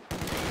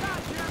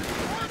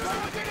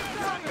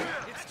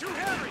 It's too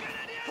heavy!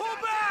 Pull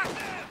back!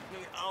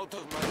 Out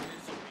of my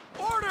misery.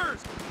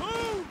 Orders!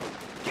 Move!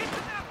 Get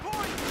to that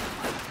point!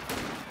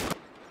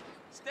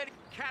 Steady,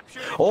 capture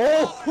it.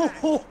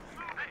 Oh!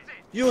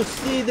 You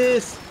see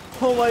this?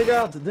 Oh my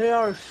god, they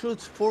are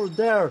shoots for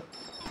there.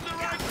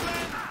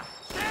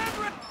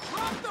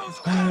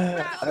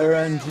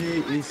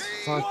 RNG is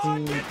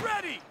fucking. Get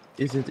ready!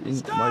 Is it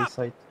in my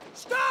sight?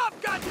 Stop!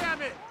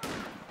 Goddammit!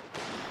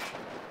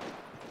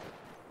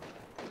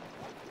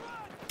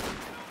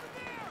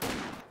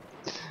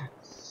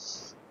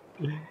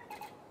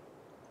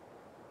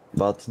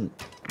 But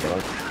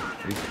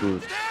it's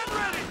good. Stand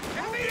ready!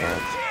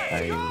 But I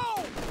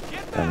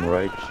Get am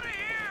right.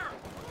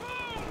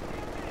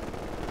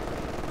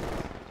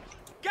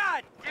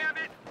 God damn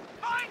it!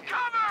 Find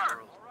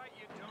cover! All right,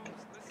 you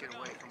don'ts. Listen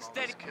away from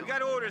steady. We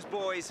got orders,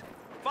 boys.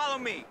 Follow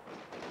me.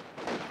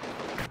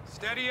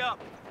 Steady up.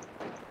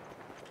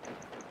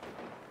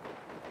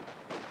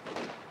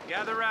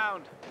 Gather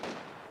round.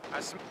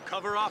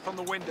 Cover off on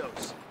the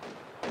windows.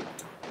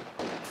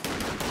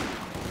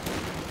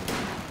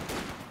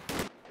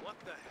 What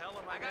the hell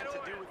am I meant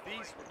to do with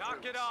these?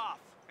 Knock it off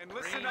and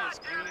listen up.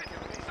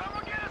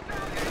 Someone get us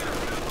out here.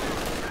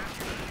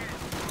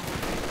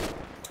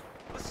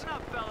 Listen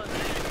up, fellas.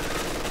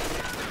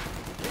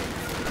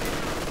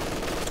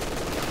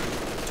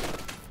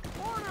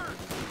 Orders!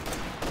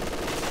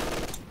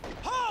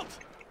 Halt!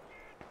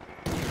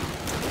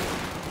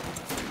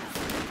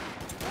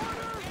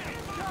 Orders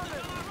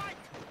incoming!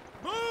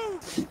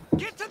 Move!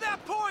 Get to that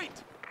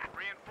point!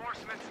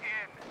 Reinforcements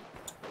in.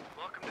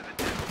 Welcome to the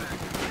dispatch.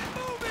 Get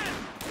moving!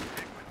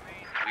 Stick with me.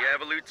 We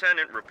have a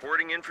lieutenant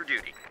reporting in for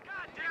duty.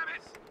 God damn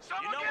it!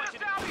 Someone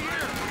get us out of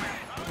here!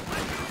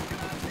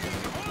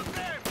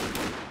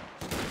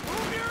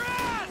 Move your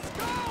ass!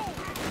 Go!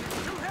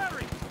 Too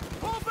heavy!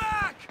 Pull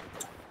back!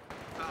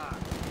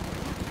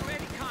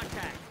 Ready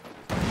contact.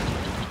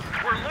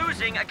 We're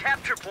losing a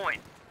capture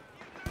point.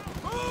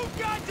 Move,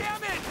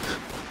 goddammit!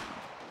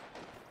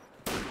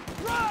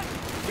 Run!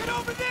 Get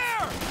over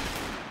there!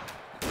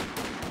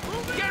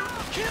 Move it!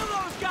 Kill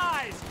those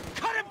guys!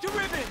 Cut him to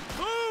ribbon!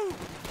 Move!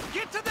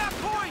 Get to that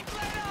point!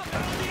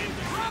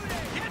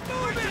 Get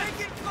moving!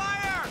 Taking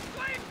fire!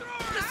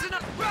 Listen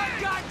up! Run,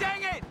 god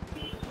dang it!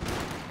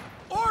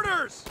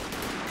 Orders!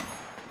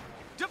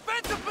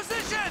 Defensive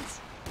positions!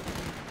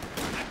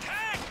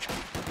 Attack!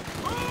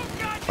 Move,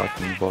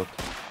 Fucking goddammit! bot.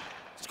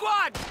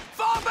 Squad!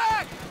 Fall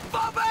back!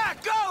 Fall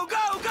back! Go,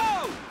 go,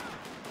 go!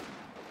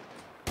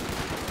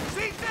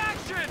 Cease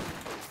action!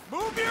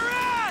 Move your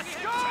ass!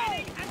 Go!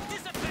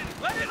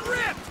 Let it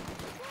rip!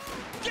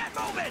 Get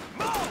moving!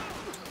 Move!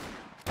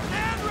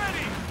 Stand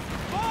ready!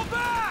 Fall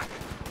back!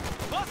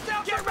 Bust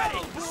out the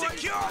metal, boys!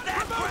 Secure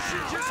that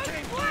ground! Just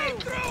came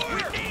through!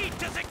 We need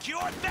to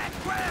secure that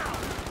ground!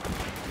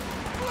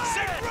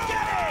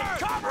 Get in!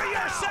 Cover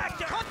your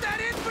sector! Cut that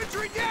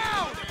infantry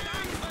down!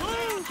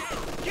 Move!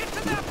 Get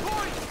to that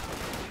point!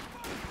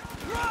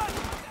 Run!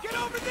 Get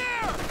over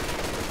there!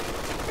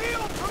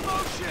 Field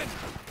promotion!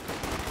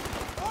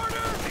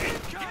 Orders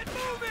incoming! Get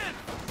moving!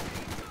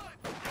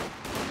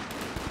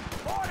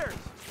 Orders!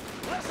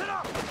 Listen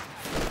up!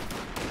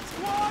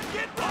 Squad,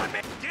 get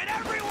running! Get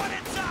everyone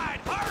inside!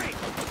 Hurry!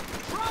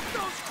 Drop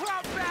those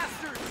crowd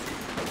bastards!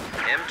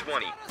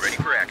 M20, ready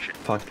for action.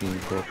 Fucking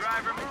bot.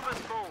 Driver, move us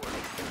forward.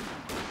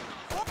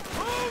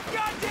 Move,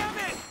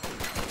 goddammit!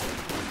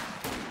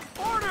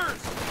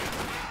 Orders!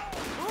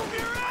 Move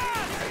your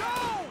ass! Go!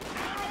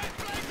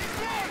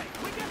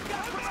 We just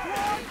got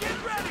squad, get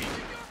ready!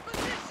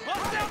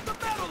 Bust out the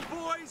metal,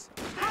 boys!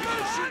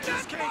 Promotion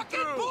just came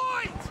through!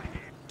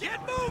 Get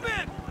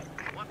moving!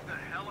 What the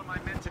hell am I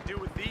meant to do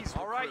with these?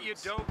 All right, you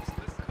dopes.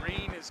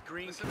 Green is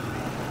green. We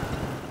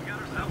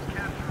got ourselves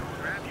captured.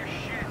 Grab your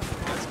shit.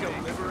 Let's go,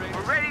 liberate.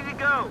 We're ready to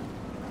go.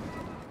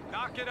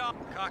 Knock it up.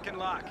 Cock and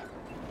lock.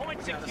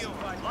 Point secure.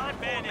 Live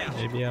man out.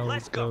 Maybe I'll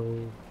Let's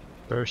go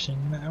Pershing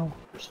now.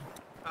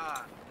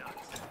 Ah,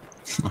 nuts.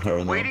 I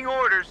don't know. Waiting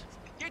orders.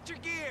 Get your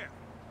gear.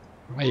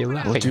 Why are you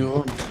laughing? What do you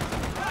want?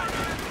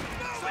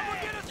 Someone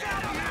get us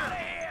out of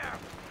here.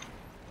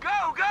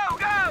 Go, go,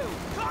 go!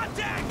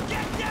 Contact!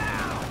 Get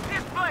down!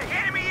 This place!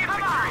 Enemy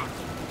infantry!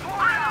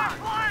 Fire!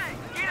 Flying!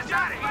 Get us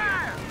out of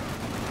here!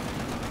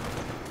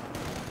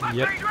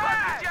 Yep. Good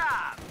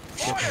job!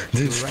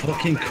 This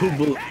fucking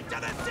Kubel. Head to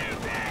the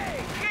CP!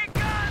 Get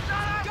guns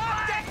on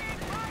fire!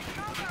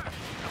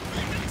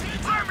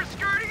 Armor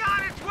skirting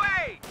on its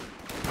way!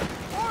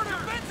 Order!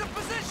 Defensive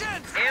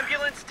positions!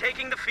 Ambulance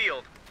taking the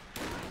field.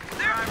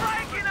 They're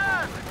flanking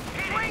us!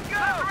 Swing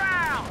guns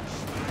around!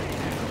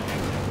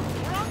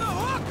 We're on the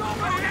hook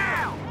over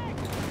here!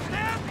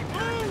 Stand!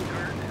 Move!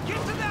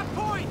 Get to that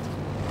point!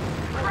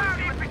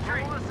 Ground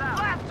infantry!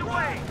 Blast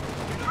away!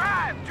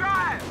 Drive!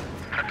 Drive!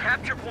 A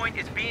capture point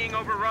is being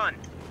overrun.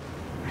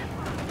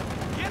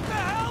 Get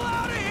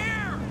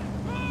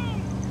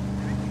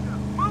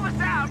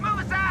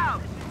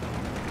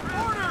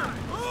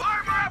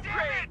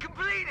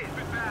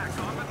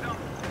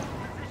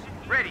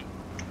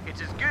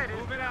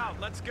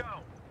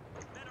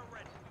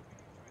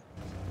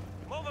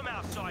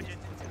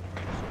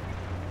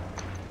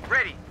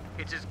Ready.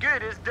 It's as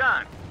good as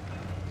done.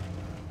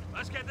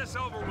 Let's get this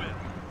over with.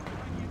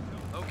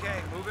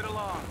 Okay, move it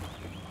along.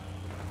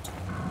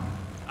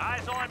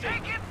 Eyes on me.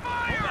 Taking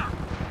fire!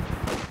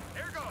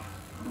 Here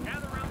goes.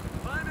 Gather around.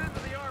 Climb into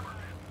the armor.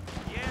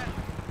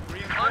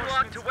 Yeah.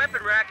 Unlock to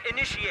weapon rack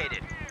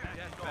initiated. Move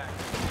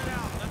it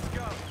out. Let's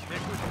go.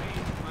 Stick with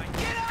me. Mike.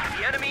 Get out!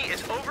 The enemy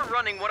is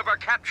overrunning one of our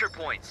capture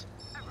points.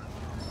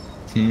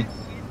 Hmm.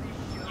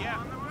 Yeah.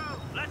 On the roof.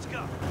 Let's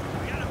go.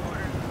 We got an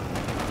order.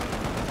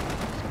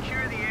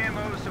 Secure the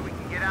ammo so we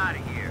can get out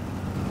of here.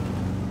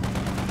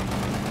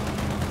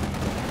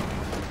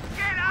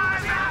 Get out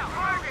of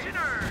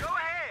here! Go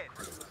ahead!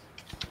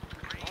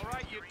 All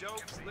right, you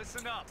dopes,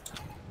 listen up.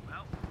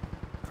 Well,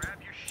 grab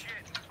your shit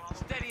and follow me.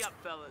 Steady up,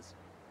 fellas.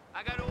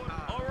 I got orders.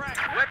 All right.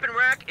 Weapon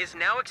rack is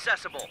now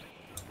accessible.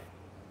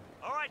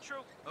 All right,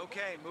 troop.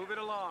 Okay, move it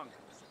along.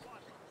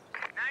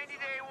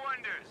 90-day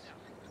wonders.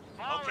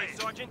 Okay,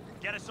 Sergeant.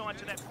 Get us on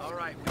to that. All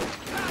right.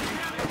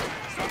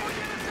 Someone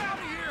get us out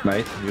of here.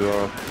 Mate, you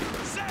are.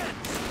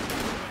 Sense.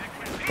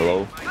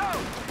 Hello?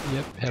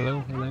 Yep, hello,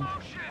 hello.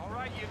 All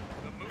right, you.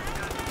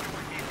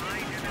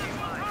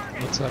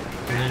 What's up?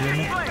 Can you hear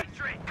me?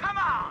 Come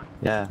on!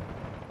 Yeah.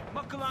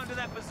 Muckle onto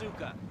that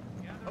bazooka.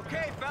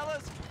 Okay,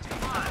 fellas.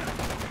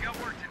 We got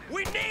work to do.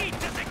 We need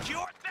to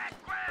secure That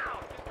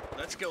ground!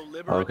 Let's go,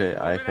 Liberty. Okay,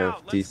 I Move it have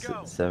out. Let's go.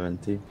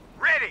 T-70.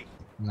 Ready!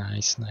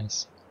 Nice,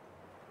 nice.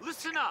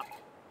 Listen up.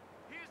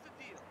 Here's the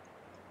deal.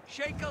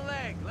 Shake a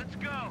leg. Let's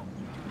go.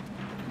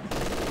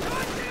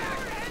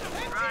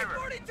 Driver,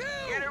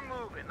 get her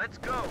moving. Let's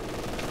go.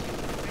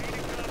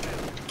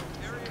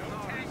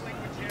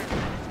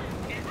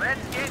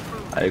 Let's get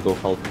moving. I go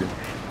help you.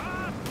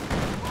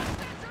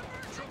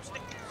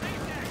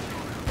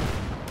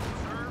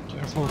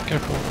 Careful,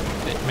 careful.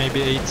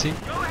 Maybe 80?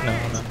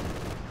 No, no.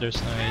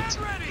 There's no 80.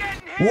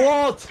 Getting hit!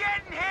 What?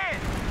 Getting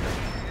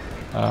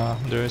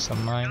hit! There is a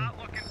mine. Not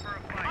looking for a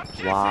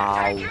fight.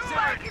 Wow. Take it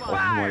back and Oh my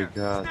fire.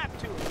 god. Snap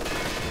to it.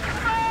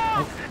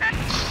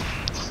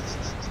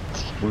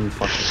 We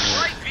fucking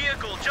know. Light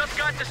vehicle just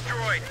got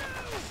destroyed.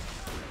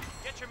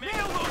 Get your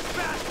nail those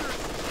bastards.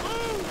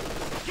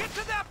 Move. Get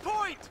to that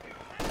point.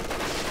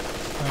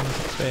 I'm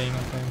paying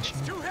attention.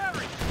 Too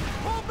heavy.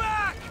 Pull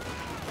back.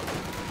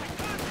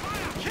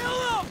 Kill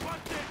them.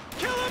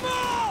 Kill them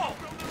all.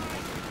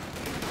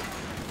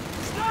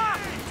 Stop.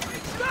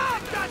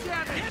 Stop.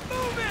 Goddammit. Get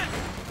moving.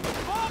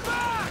 Fall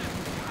back.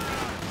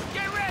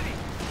 Get ready.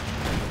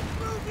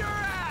 Move your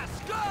ass.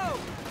 Go.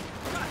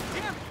 God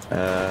damn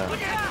it.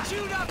 Look at that.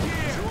 Shoot up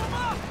here. Chew them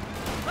up.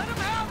 Let them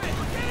have it.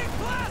 We're getting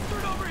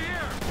plastered over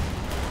here.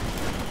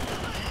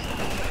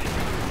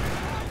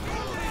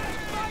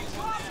 Nice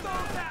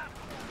hostiles out.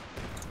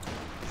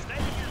 Stay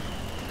here.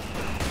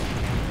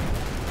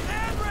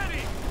 Stand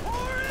ready.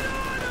 Pour it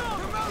on them.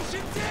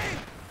 Promotion team.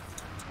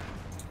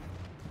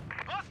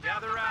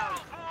 Gather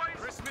round.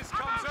 Christmas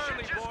comes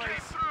early,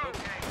 boys.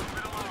 Okay, move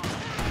it along.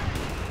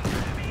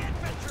 Enemy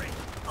infantry.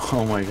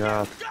 Oh my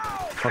god. Go.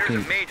 Here's a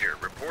Fucking major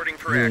reporting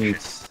for action.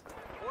 units.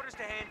 Orders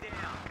to hand down.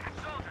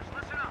 Soldiers,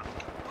 listen up.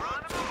 We're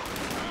on the move.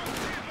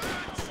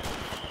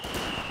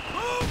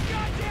 Move,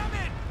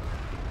 goddammit!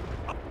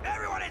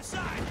 Everyone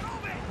inside,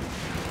 move it!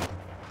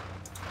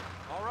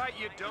 All right,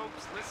 you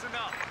dopes, listen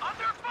up.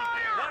 Under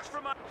fire! Watch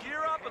for my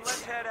gear up and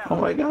let's head out. Oh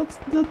my god,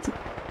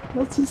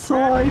 that's his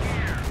life.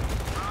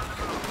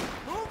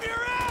 Move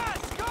your ass!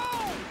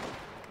 Go!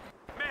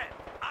 Men,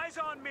 eyes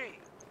on me.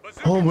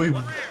 Oh my.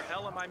 What the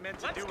hell am I meant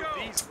to do with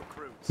these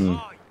recruits? Hmm.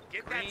 Oh,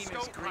 get that Green is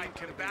scope green right to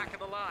can the be. back of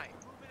the line.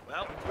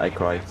 Well, I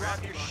cry.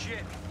 grab your shit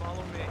and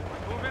follow me.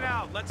 Move it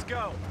out, let's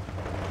go.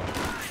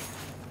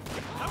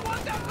 I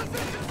want that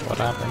position What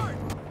happened?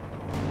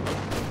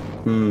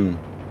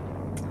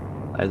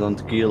 I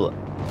don't kill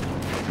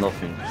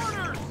nothing.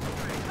 Orders!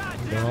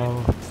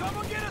 No.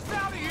 Someone get us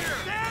out of here!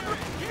 Stand on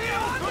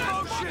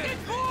that fucking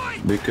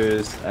point!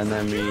 Because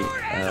enemy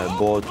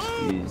bot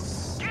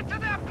is Get to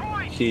that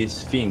point!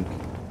 his thing.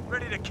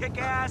 Ready to kick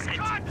ass and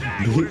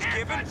Contact! orders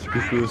given?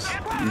 Because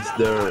it's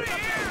there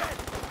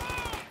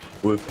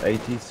with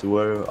 80s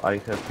where I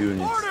have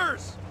units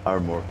Orders!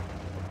 armor.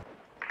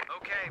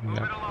 Okay, move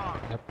Yep. it along.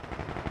 Yep.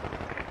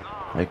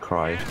 I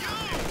cry.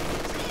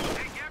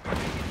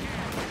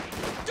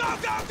 Go,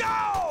 go,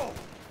 go!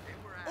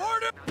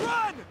 Order,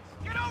 run!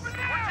 Get over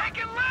there! We're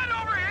taking lead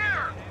over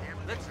here!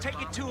 Let's take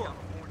it to him.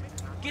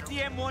 Get the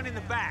M1 in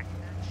the back.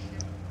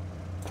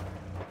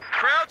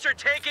 Krauts are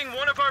taking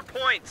one of our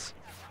points.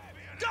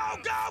 Go,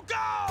 go,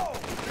 go!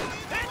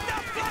 Hit the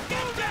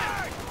fucking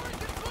deck!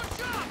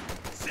 Push up!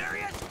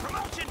 Serious?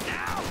 Promotion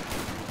now?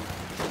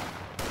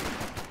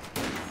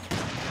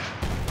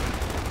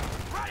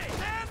 Ready,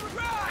 stand,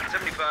 run!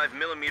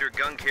 75mm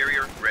gun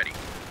carrier ready.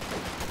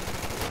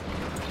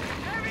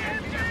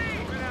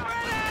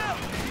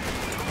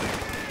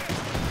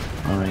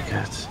 Oh my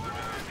god.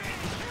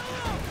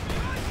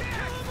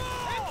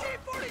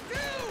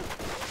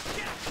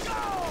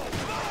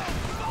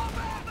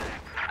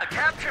 A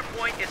capture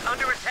point is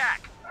under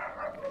attack.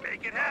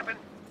 Make it happen.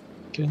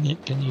 Can you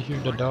hear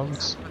the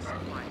dogs?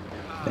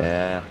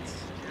 Yeah,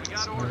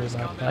 Sorry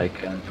about I that.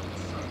 can.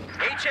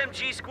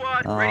 HMG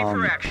squad, ready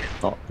for action.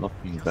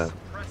 Nothing bad.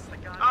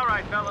 All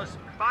right, fellas.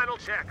 Final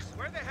checks.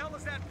 Where the hell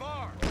is that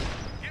bar?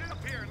 Get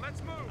up here and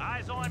let's move.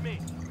 Eyes on me.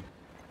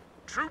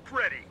 Troop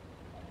ready.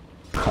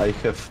 I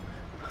have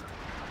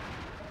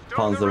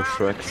Panzer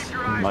Shreks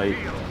in my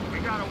We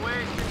got a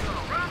ways to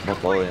go.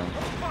 battalion.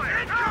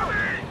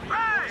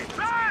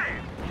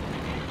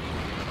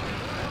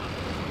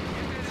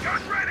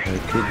 Are you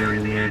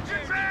kidding me?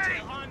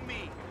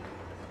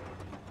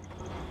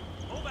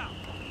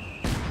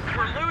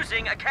 We're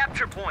losing a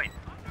capture point.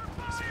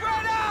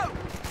 Spread out!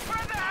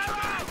 Spread the hell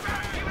out!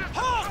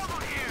 Halt!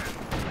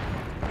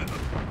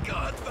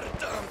 God, but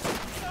it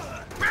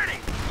ready!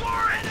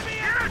 Floor enemy!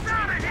 Get us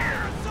out of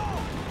here!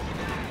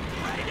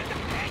 Ready to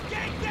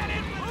pancake that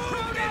in!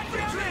 Move!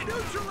 Infantry!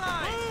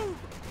 Neutralize! Move!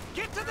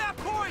 Get to that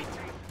point!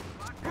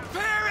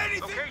 Prepare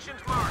anything!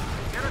 Location's marked.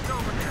 Get us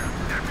over there.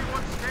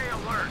 Everyone stay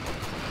alert.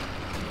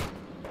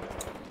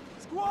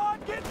 Squad,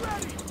 get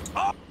ready!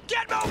 Oh,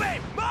 get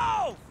moving!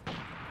 Move!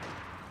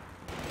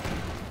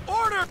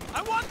 Order!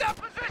 I want that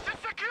position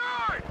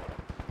secured!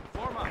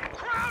 Form up.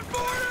 Crown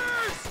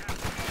borders!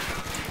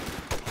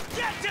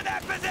 Get to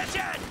that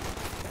position!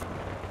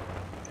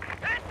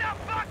 Hit the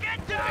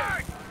fucking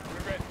dirt!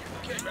 We're ready.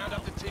 Okay, round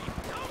up the team.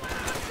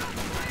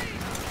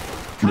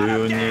 Do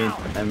you need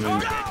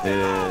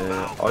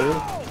oil?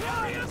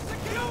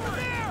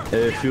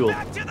 Fuel.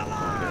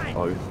 Okay,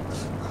 oil.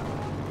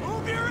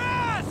 Move your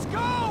ass! Go!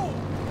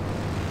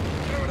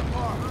 Tear it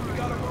apart. We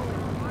gotta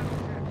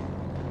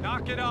move.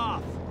 Knock it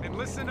off and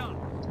listen up.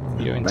 I'm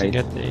going to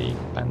get a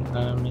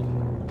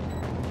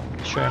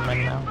Sherman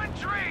now.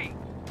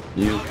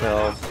 You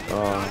have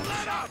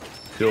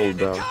fuel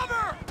there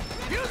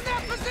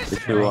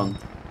if you want.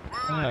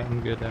 Yeah,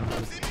 I'm good, I'm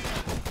good.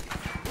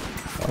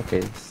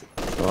 Okay,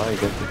 so I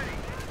get it.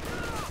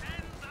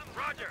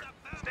 Roger.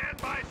 Stand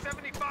by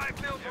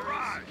 75 mil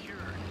barrage.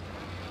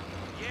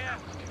 Yeah,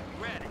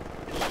 ready.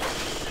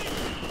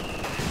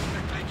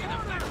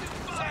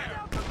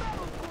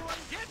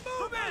 Get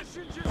moving!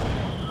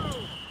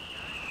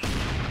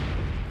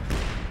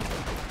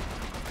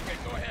 Okay,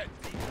 go ahead.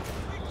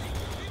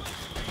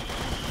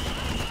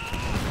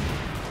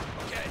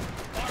 Okay,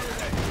 fire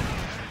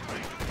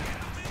away.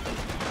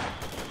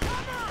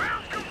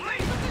 Round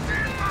complete!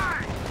 Stand by!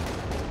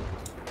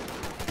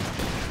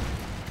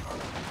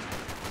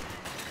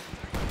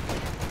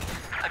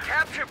 A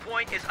capture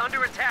point is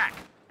under attack.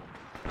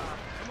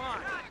 Come on.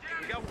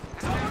 We got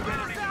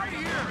out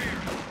here.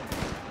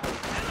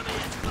 Enemy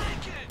is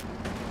flanking.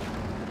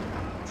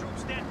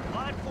 Troops stand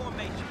line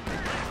formation.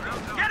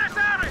 Get us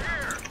out of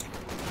here.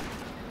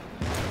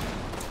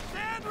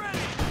 Stand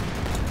ready.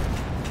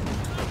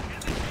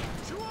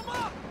 Chew them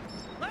up.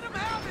 Let them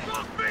have it.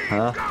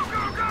 Huh? Go,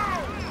 go, go.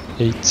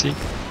 80. This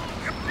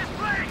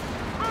place.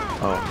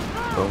 Move. Oh,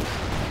 go.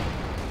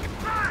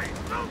 Right.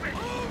 Move it.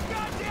 Move,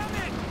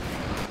 goddammit.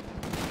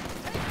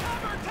 Take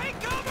cover. Take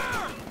cover.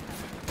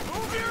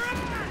 Move your ass.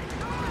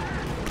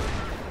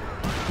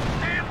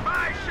 Stand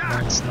by shot.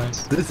 Nice, nice.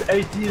 This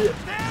 80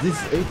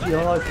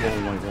 alive. Oh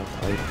my god,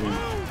 I think.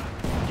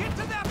 Get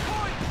to that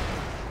point!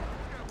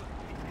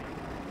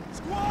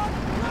 Squad,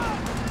 run!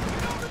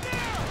 Get over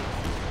there!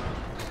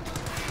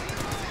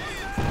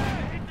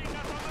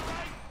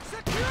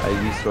 I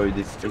destroyed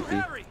this 80.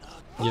 Harry,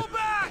 pull Yep.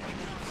 back!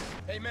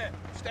 Hey men,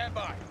 stand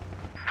by.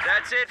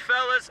 That's it,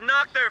 fellas.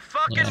 Knock their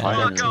fucking Yeah,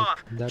 fuck that's it.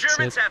 off. That's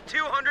Germans it. have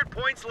 200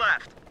 points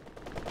left.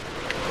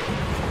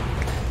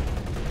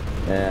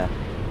 Yeah,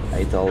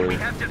 I told you. We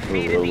have We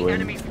defeated will the win.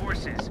 enemy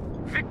forces.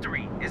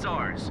 Victory is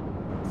ours.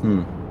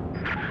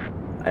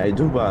 I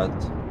do, but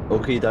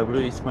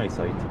OKW is my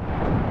side.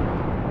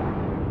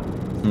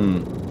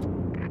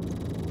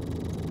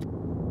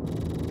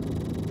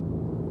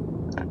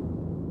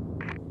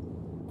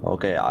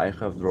 Okay, I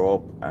have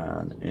drop,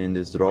 and in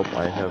this drop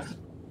I have,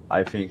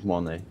 I think,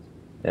 money.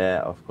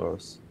 Yeah, of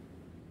course.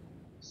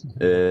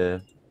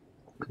 Congrats.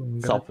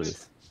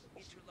 Supplies.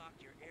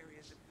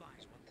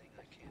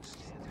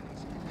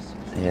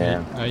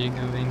 Yeah, Are you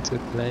going to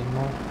play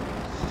more? of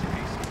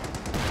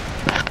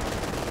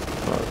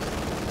course.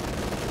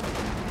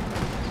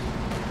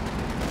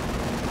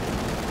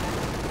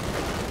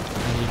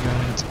 Are you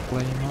going to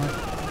play more?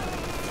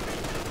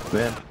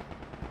 Yeah,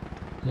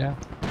 Yeah?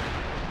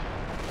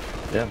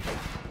 yeah.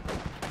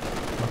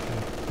 Okay.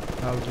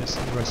 I'll just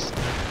rest.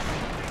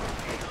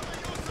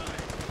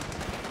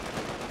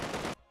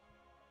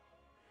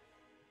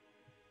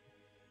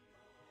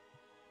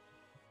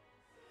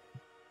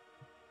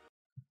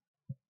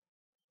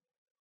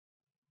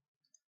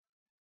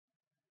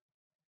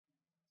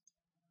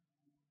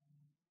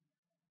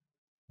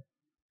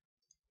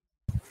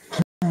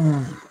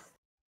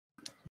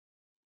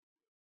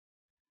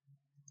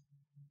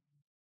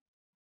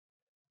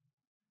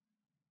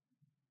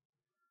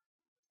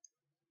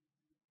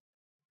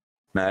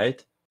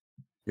 Mate,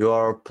 you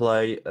are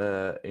play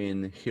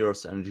in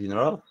Heroes and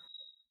General?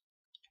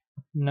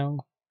 No.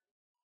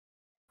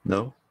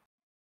 No.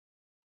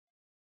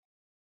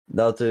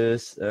 That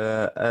is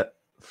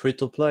free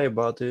to play,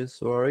 but it's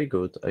very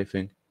good, I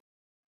think.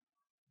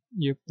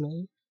 You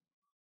play?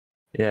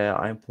 Yeah,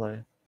 I'm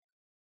playing.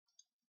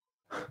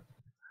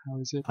 How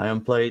is it? I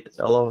am played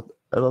a lot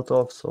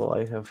of, so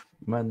I have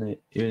many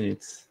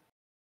units.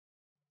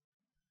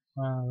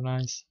 Wow,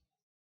 nice.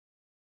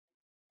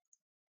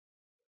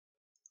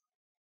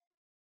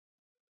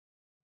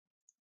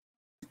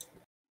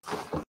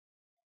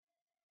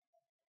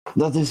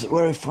 That is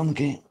very fun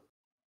game.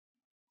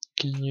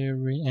 Can you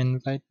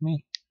re-invite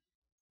me?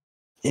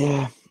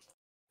 Yeah.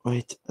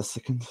 Wait a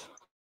second.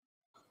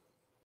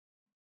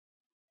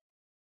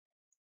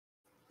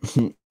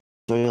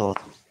 Toilet.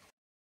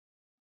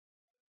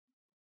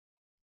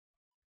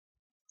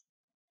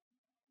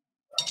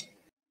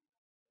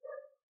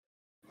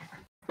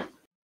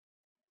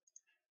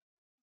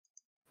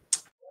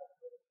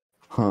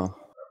 Huh.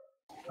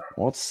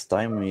 What's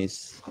time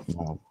is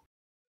now?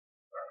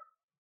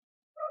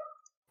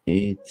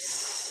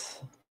 It's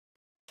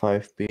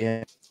 5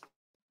 p.m.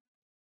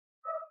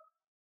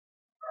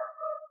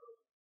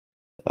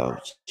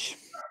 Ouch.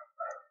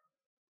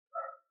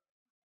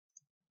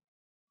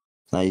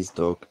 Nice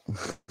dog.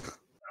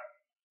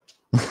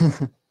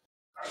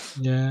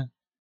 Yeah.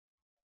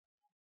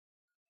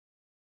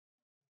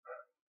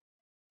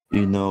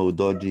 You know,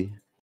 dodgy.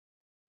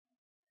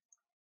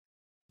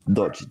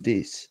 Dodge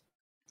this.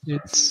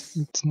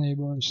 It's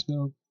neighbor's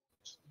dog.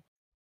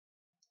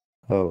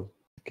 Oh,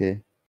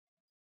 okay.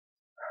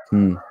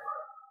 Hmm.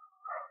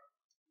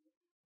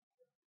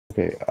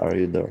 Okay, are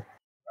you there?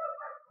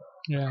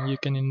 Yeah, you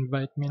can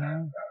invite me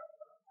now.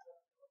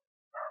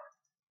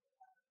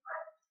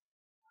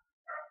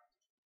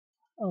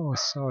 Oh,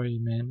 sorry,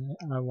 man.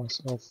 I was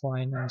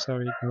offline. I'm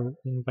sorry. Go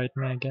invite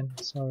me again.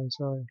 Sorry.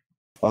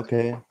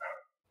 Okay.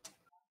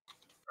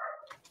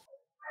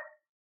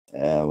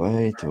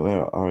 Wait,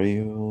 where are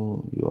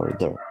you? You are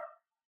there.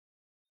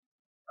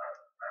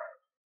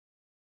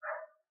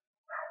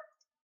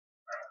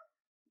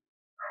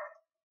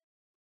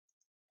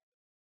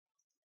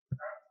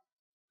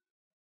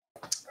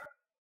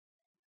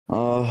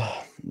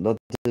 That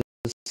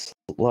is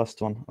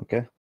last one,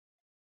 okay?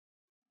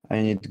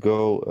 I need to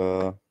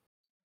go,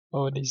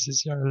 Oh, this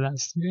is your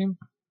last game?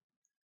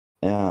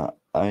 yeah,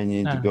 I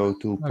need to go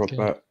to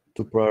okay.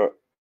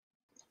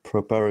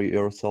 prepare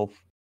yourself.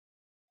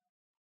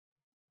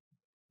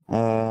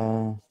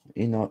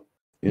 You know,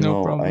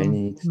 No I problem.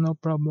 need, No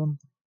problem.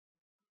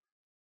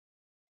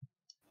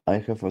 I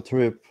have a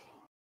trip.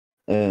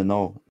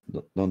 No,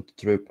 don't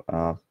trip.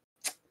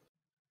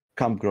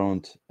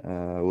 Campground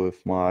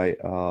with my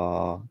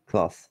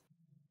class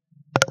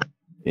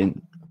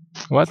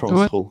from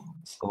What? school.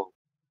 So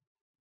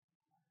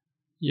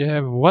You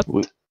have what?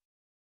 we,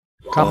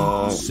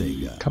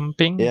 Sega.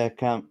 Camping? yeah,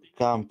 camp.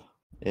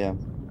 Yeah,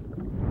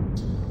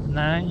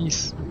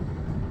 Nice.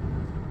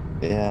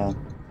 yeah.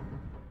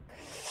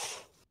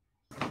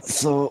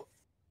 So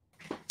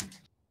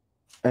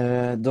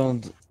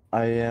don't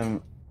I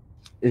am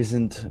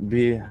isn't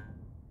be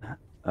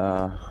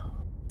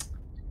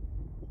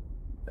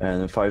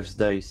in 5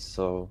 days.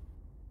 So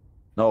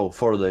no,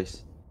 4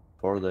 days.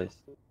 4 days.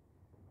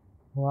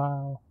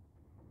 Wow.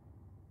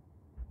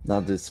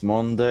 That is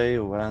Monday,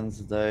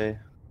 Wednesday,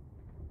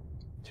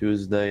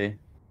 Tuesday.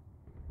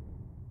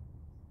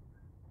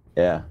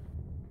 Yeah,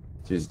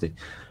 Tuesday.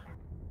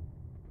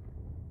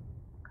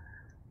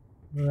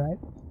 Right.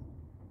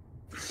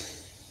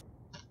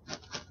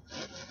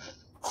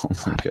 Oh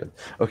my god.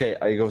 Okay,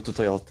 I go to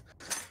toilet.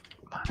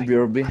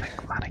 BRB.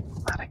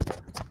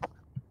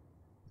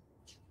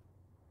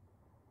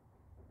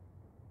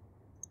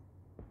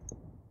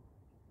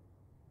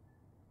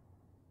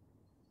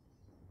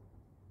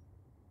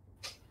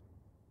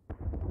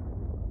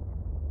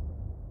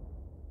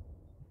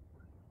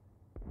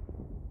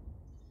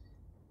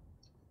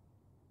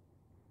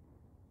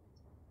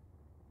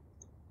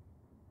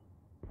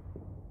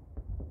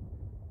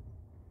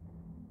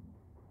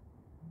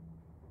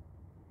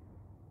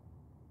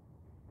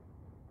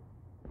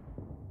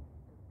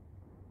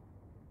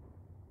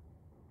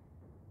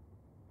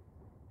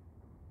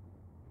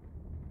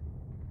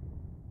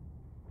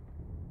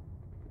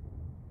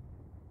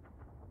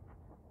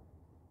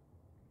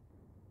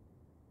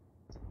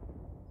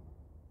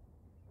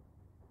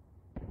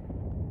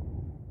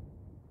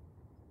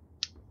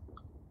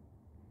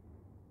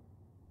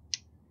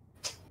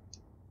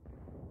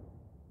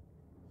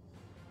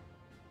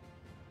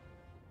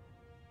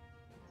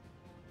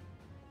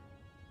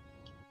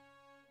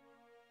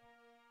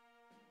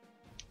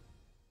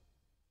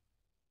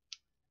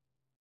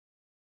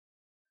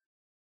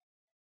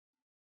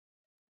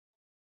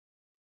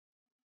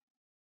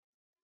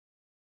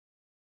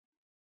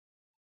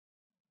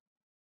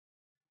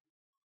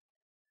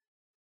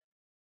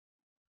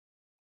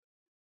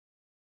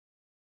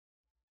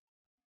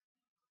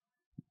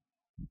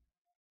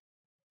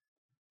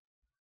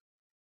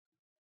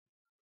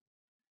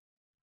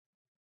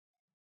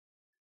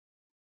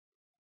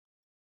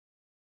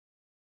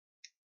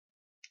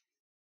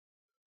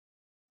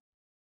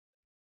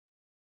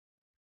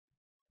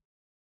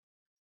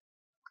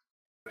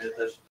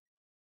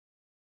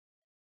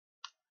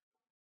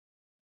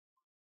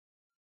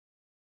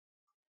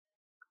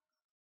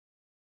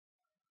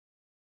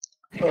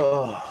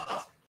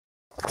 Oh.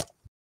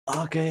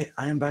 Okay,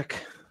 I am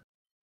back.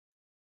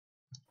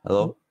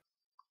 Hello?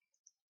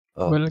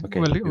 Oh, okay.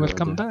 you are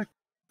Welcome there.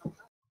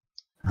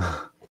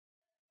 back.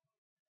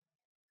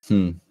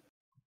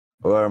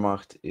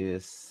 Wehrmacht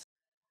is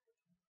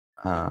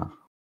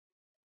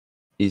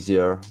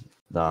easier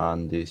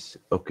than this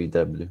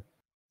OKW.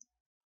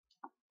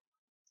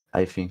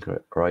 I think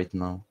right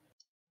now.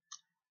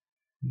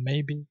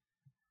 Maybe.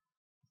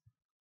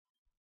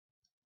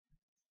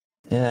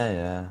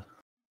 Yeah.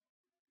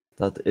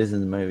 That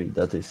isn't maybe,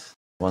 that is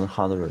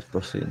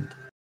 100%.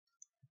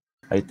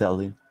 I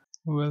tell you.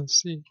 We'll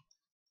see.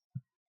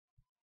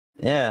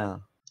 Yeah,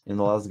 in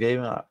the last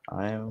game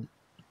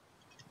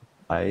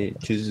I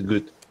choose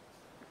good.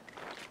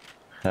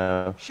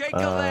 Have Shake a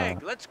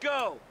leg. Let's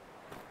go.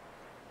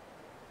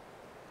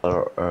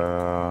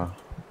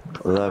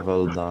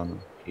 level done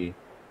here.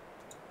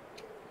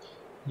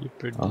 You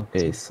predict.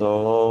 Okay,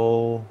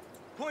 so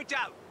Point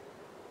out.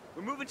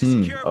 We're moving to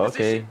secure okay.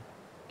 position.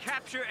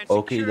 Capture and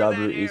secure that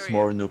OKW area. is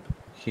more noob.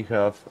 He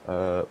have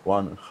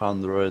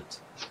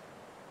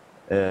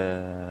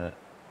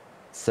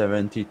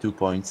 172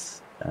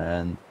 points,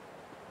 and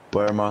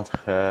Wehrmacht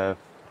have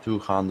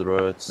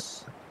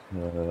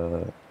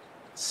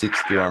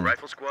 261.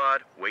 Rifle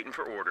squad, waiting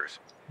for orders.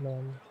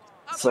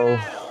 Up So and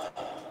at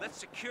 'em. Let's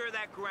secure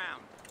that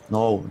ground.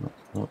 no.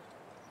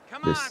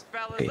 Come This- on,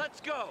 fellas, okay.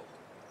 let's go.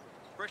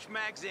 Fresh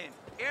mags in.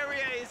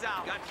 Area is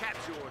out. Got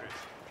capture orders.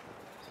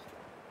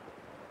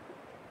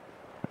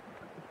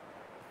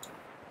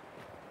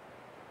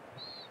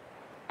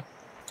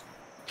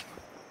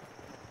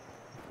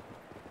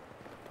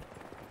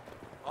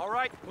 All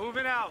right,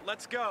 moving out.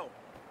 Let's go.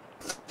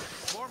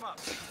 Form up.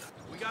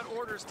 We got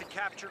orders to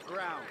capture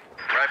ground.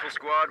 Rifle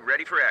squad,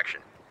 ready for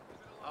action.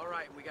 All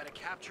right, we got to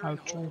capture I'll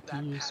and try hold to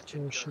that use patch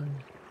of dirt. potion.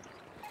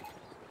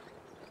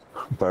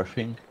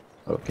 Perfect.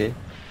 Okay.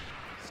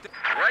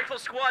 Rifle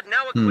squad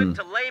now equipped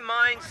to lay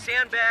mines,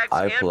 sandbags,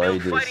 I and play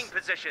build this. fighting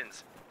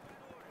positions.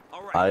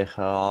 All right. I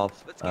have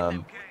Let's get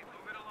them. Okay,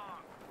 move it along.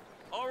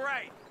 All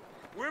right.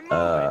 We're moving.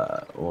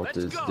 what Let's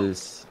is go.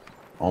 this?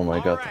 Oh my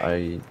All god, right.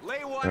 I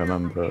Lay wire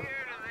remember. from here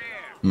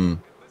to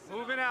there.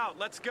 Moving out.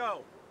 Let's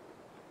go.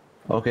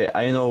 Okay,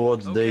 I know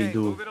what they Okay,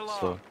 do. move it along.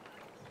 So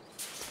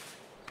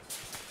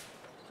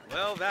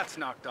Well, that's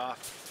knocked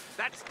off.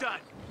 That's done.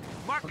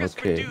 Mark us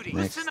for Okay, duty.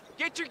 next. Listen up.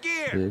 Get your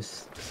gear.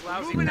 this. This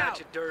lousy Moving patch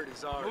out. of dirt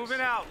is ours. Moving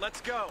out. Let's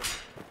go.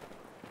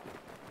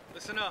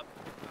 Listen up.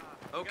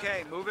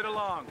 Okay, move it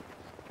along.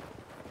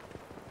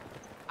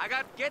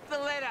 Get the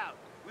lead out.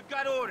 We've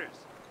got orders.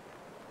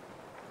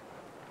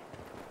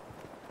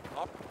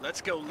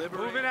 Let's go,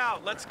 liberate. Moving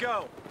out. Let's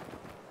go.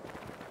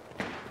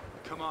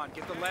 Come on,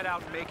 get the lead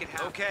out and make it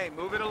happen. Okay,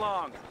 move it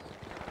along.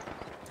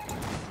 We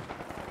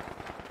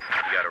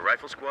got a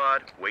rifle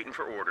squad, waiting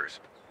for orders.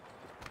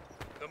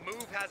 The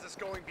move has us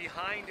going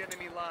behind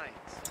enemy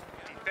lines.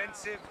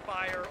 Defensive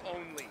fire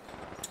only.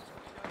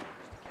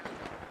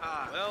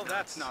 Well,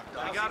 that's knocked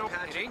off.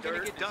 It ain't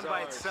gonna get done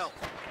by itself.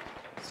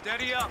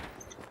 Steady up.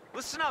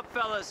 Listen up,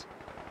 fellas.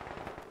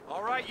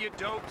 All right, you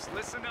dopes,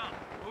 listen up.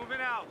 Moving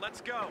out. Let's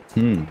go.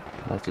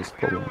 That is Got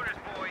problem. orders,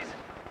 boys.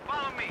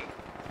 Follow me.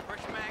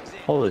 Fresh mags in.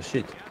 Holy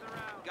shit.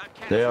 Got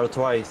They are capture.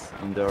 twice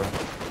in there.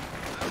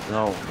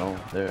 No,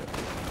 there.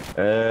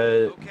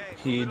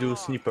 He do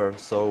sniper,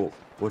 so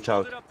watch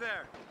Hold out. it up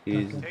there.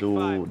 He's Take do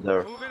 5.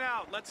 there. Moving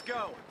out. Let's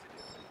go.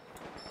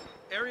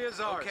 Area's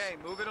ours. Okay,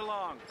 move it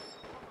along.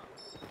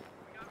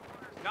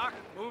 Knock.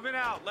 Moving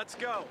out. Let's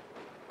go.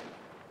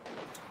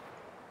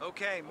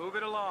 Okay, move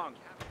it along.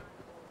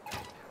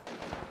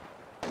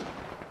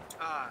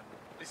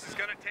 This is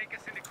gonna take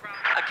us into crowd.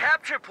 A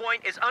capture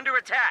point is under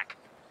attack.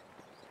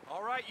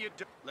 All right,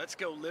 let's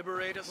go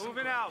liberate us.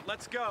 Moving out.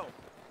 Let's go.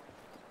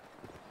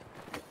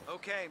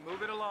 Okay,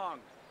 move it along.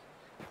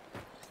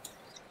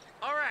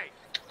 All right.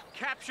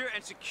 Capture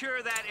and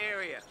secure that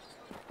area.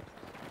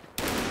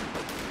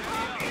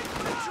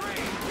 Infantry!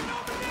 Get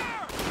over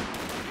there!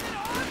 Get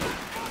on the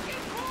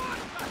fucking court!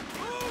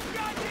 Move,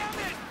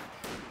 goddammit!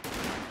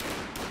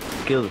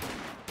 Kill.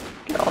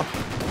 Get off.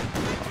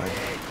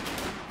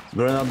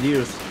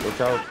 Grenadiers,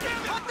 watch out.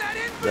 Cut that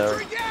There.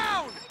 infantry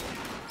down!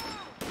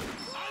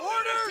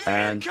 Orders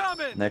And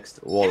incoming! next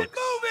Get walks.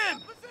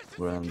 moving!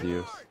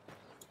 Grenadiers.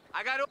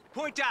 I got to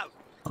point out.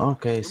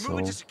 Okay, We're so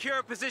moving to secure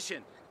a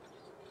position.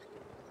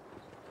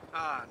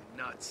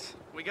 Nuts.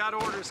 We got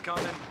orders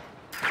coming.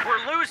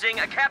 We're losing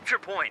a capture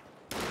point.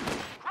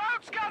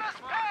 Crouch got us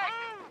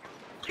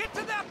pegged! Get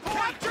to that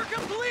point! Capture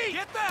complete!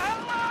 Get the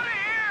hell out of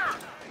here!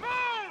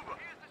 Move!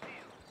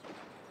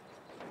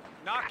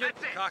 Knock it,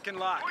 cock and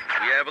lock.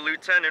 We have a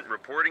lieutenant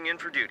reporting in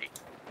for duty.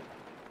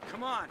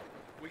 Come on,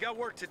 we got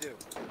work to do.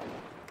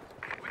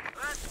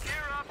 Let's gear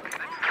up.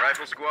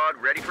 Rifle squad,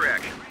 ready for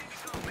action.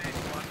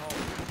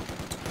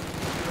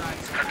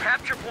 A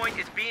capture point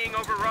is being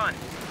overrun.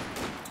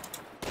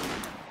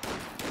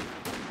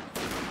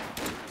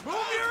 Move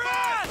your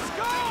ass!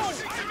 Go!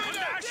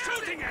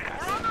 Shooting at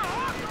us! We're on the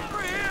hook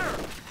over here!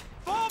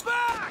 Fall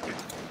back!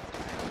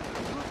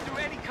 Move through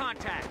any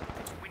contact.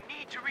 We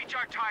need to reach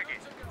our target.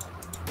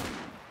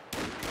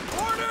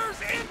 Orders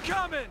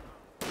incoming!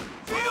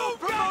 Field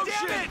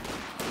promotion!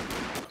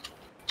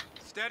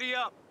 Steady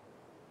up.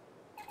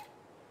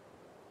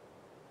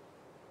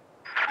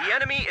 The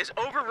enemy is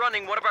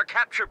overrunning one of our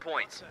capture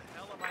points.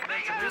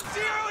 You're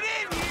zeroed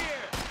in here!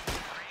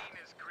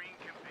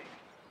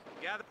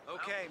 Gather.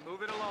 Okay,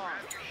 move it along.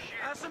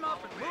 Pass him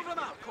up and move him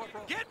out,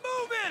 Corporal. Get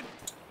moving!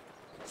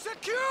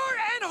 Secure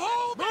and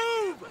hold!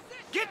 Move!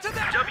 Get to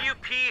that!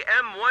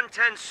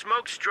 WP-M110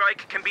 smoke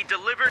strike can be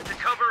delivered to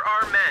cover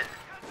our men.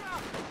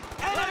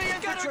 Enemy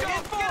infantry, get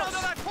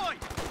onto that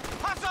point!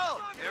 Hustle!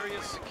 Area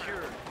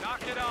secured.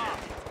 Knock it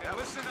off. Now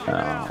listen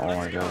up. Oh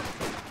my god.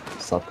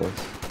 Suppers.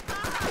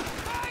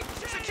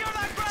 Secure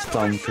that ground!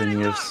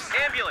 Spontaneous.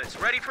 Ambulance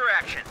ready for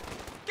action.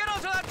 Get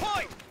onto that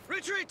point!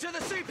 Retreat to the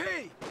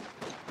CP!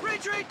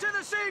 Retreat to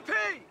the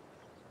CP!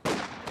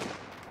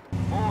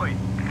 Boys,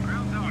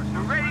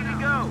 we're ready to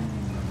go.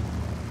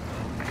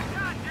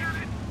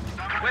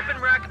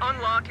 Weapon rack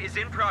unlock is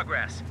in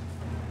progress.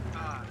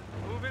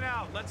 Moving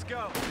out, let's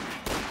go.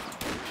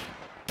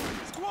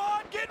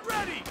 Squad, get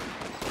ready!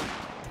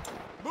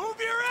 Move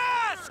your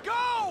ass!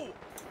 Go!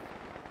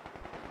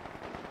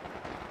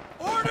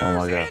 Orders Oh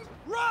my God. in!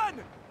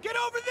 Run! Get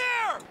over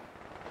there!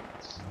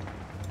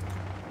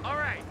 All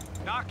right,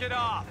 knock it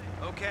off.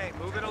 Okay,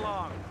 move it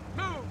along.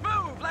 Move,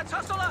 move! Let's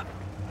hustle up!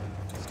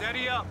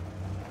 Steady up.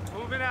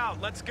 Moving out,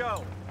 let's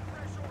go.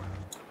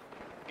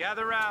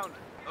 Gather round.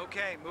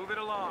 Okay, move it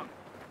along.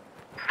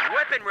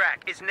 Weapon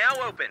rack is now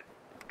open.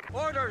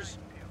 Orders!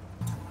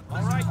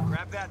 All right,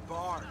 grab that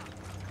bar.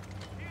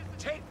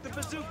 Take the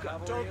bazooka.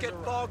 Don't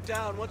get bogged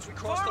down once we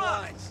cross the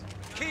lines.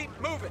 Keep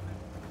moving.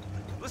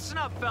 Listen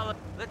up, fella.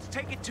 Let's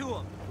take it to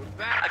him. We're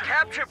back. A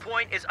capture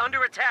point is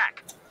under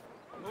attack.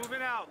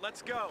 Moving out.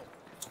 Let's go.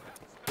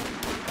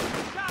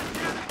 God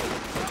damn it!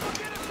 Someone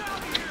get us out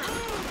of here!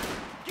 Move!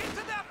 Get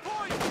to that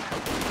point!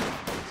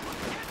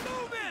 Get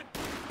moving!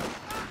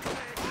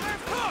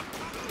 Left hook!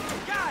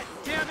 God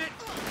damn it!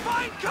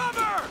 Find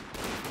cover!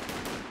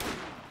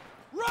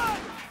 Run!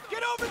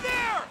 Get over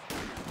there!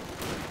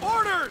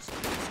 Orders!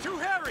 It's too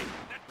hairy!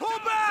 Pull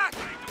back!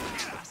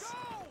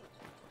 Go!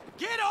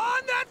 Get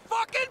on that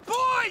fucking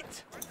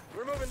point!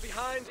 We're moving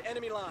behind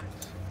enemy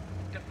lines.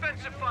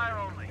 Defensive fire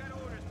only. Got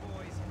orders,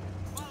 boys.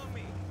 Follow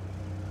me.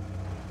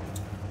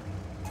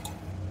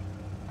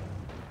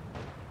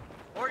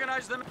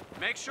 Organize them.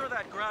 Make sure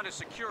that ground is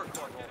secure,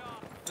 Corporal.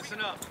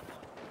 Listen up.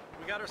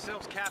 We got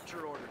ourselves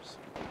capture orders.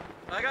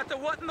 I got the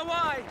what and the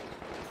why.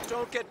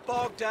 Don't get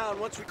bogged down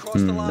once we cross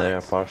the They are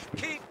lines. partially.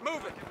 Keep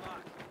moving.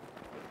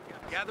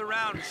 Gather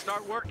round and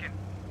start working.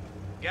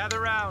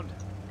 Gather round.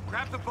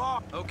 Grab the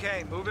bar.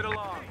 Okay, move it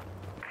along.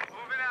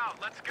 Move it out.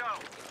 Let's go.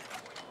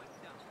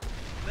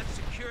 Let's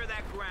secure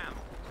that ground.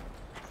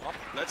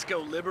 Let's go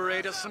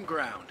liberate us some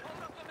ground.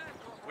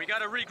 We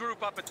gotta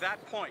regroup up at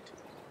that point.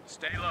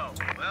 Stay low.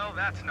 Well,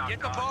 that's not Get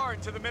the bar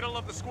into the middle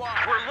of the squad.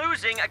 We're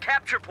losing a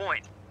capture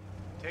point.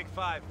 Take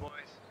 5, boys.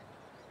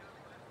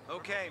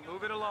 Okay,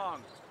 move it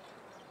along.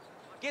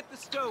 Get the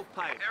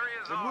stovepipe.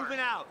 We're moving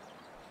out.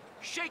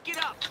 Shake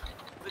it up.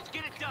 Let's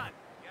get it done.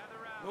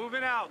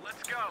 Moving out.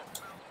 Let's go.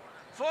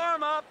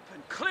 Form up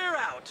and clear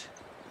out.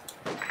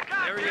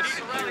 Area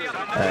secured.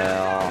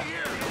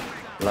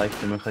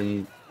 Leicht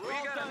mechanized.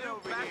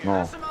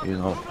 No, you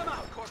know.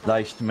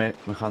 Leicht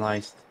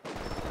mechanized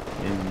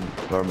in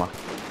Wehrmacht.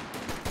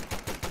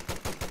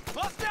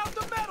 Bust out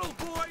the metal,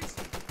 boys!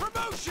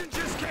 Promotion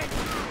just came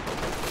through!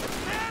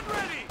 Stand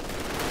ready!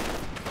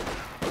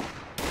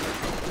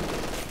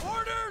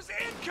 Orders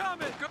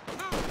incoming!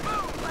 Move,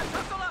 move! Let's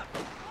hustle up!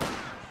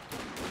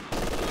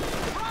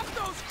 Drop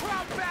those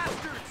crowd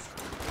bastards!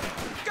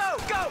 Go,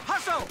 go!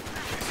 Hustle!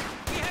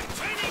 We have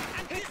training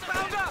and he's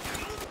bound up!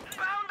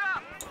 Bound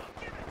up!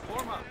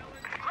 Form up.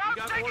 We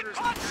got orders.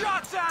 Hot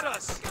shots at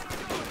us!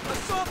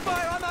 Assault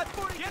fire on that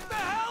 40! Get the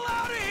hell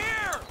out of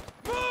here!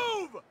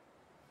 Move!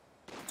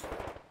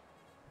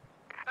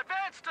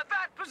 Advance to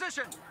that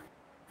position!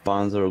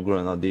 Panzer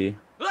Grenadier.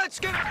 Let's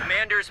get it!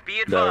 Commanders, be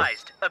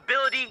advised.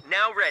 Ability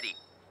now ready.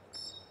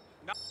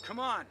 No, come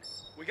on.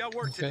 We got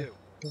work to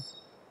do.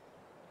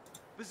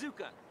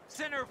 Bazooka,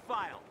 center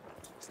file.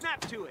 Snap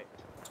to it.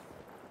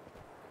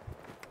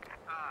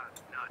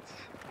 Nuts.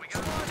 We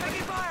Come on,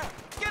 taking fire!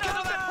 Get out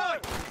of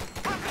that point!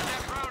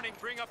 That Browning,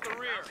 bring up the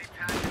rear.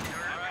 All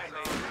right,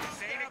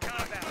 stay in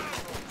combat.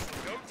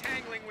 No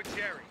tangling with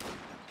Jerry.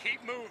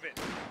 Keep moving.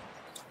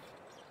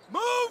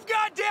 Move,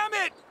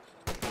 goddammit!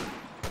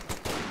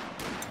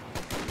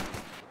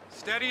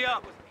 Steady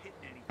up.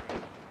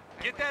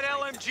 Get that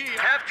LMG.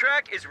 Half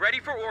track is ready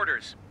for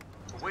orders.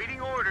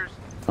 Waiting orders.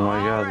 Oh my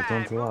god,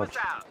 don't watch.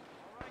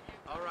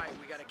 All right,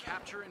 we gotta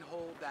capture and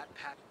hold that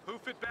pat.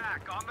 Hoof it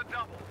back on the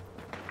double.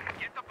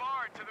 Get the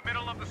bar to the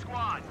middle of the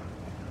squad.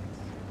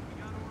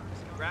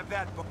 Grab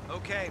that.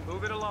 Okay,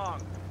 move it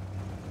along.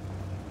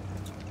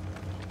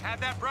 Have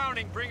that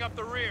Browning bring up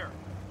the rear.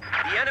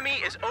 The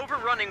enemy is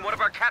overrunning one of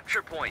our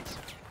capture points.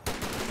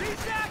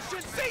 Cease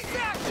action! Cease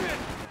action!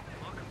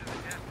 Welcome to the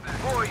death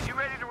battle. Boys, you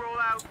ready to roll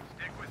out?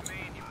 Stick with me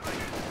and you might.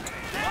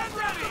 Stand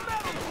ready!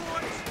 Metal,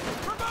 boys!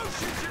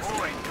 Promotion just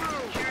Boys, came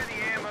through! secure the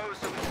ammo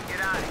so we can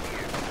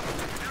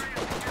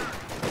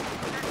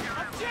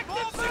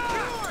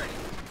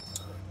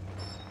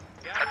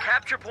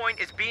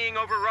being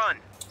overrun.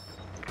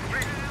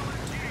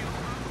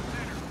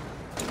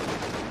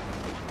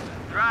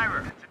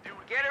 Driver,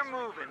 get her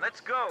moving.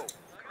 Let's go.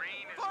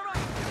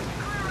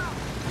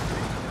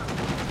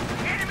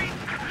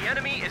 The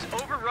enemy is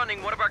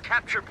overrunning one of our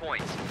capture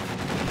points.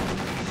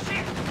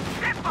 Shit!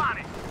 Step on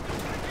it!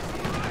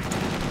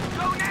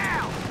 Go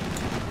now!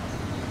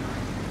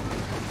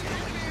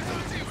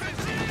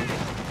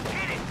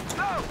 Hit it!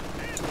 Go!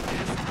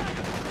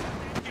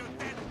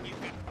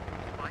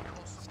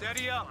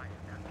 Steady up.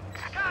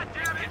 God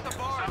damn it! Hit the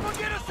bar. Someone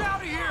get us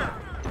out of here!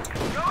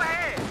 Go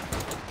ahead!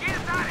 Get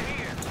us out of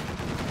here!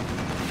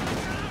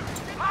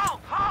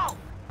 Halt! Halt!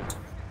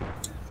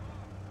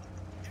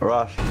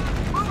 Rush.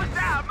 Move us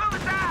out! Move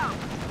us out!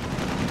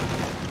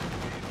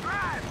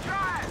 Drive!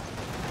 Drive!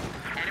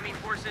 Enemy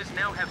forces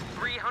now have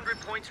 300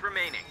 points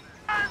remaining.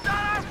 Guns on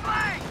our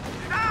flank!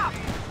 Stop!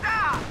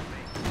 Stop!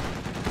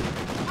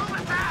 Move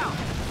us out!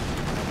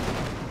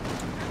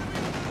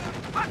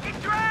 Fucking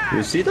drive!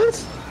 You see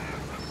this?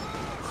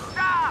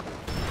 Stop!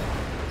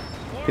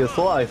 He's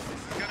alive.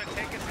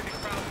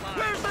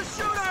 Where's the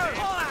shooter?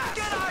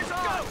 Get eyes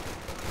on!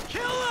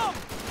 Kill him!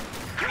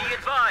 Be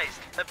advised.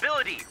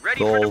 Ability ready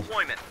Goal. for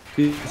deployment.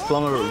 His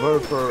plumber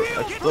verper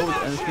explode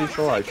and he's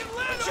alive.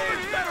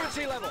 Change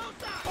battery level!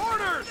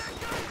 Orders!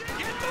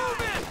 Get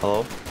moving!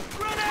 Hello?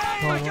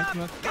 Grenade!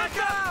 What? Get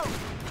down!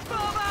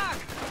 Fall back!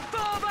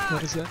 Fall back!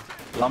 What is that?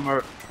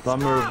 Plumber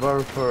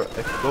verper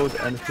explode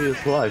and he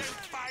is alive.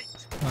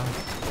 Oh.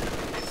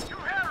 Too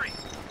hairy.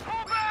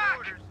 Pull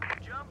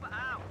back! Jump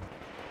out.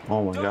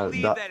 Oh my god,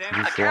 leave that that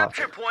A is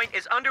capture alive. point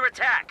is under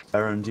attack.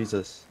 Aaron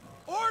Jesus.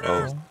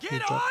 Orders! Oh, Get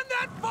good on job.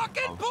 that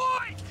fucking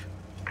point!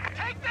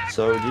 Take that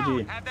So ground.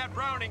 GG. Have that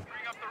Browning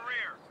bring up the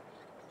rear.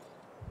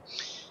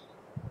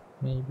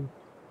 Maybe.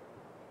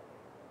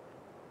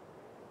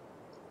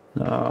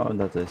 No,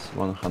 that is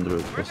 100%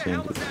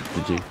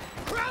 GG.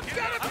 Crab's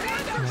got a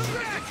panda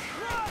trick!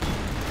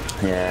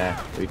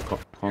 Yeah, we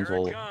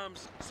control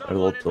a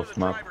lot of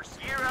map.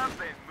 Gear up and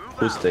move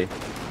Who out. stay?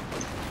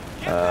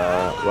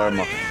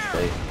 Wehrmacht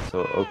stay.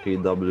 So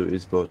OKW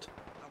is both.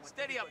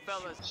 Steady up,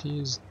 fellas. She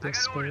is I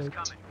got orders desperate.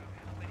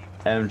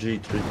 coming.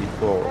 MG34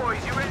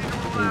 Boys, you ready to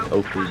roll in out?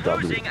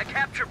 OKW. Losing a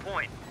capture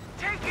point.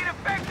 Taking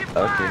effective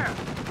Okay. fire.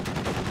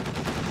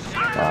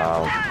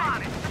 Wow. Step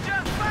on it.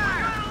 Just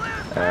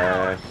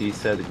fire. He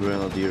said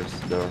grenadiers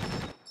there.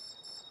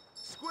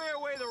 Square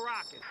away the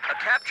rocket. A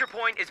capture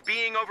point is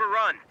being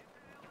overrun.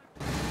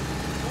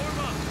 Form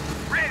up.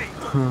 Ready.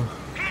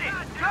 Hit it.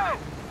 Go.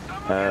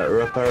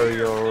 Repair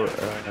your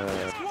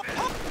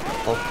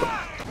hospital.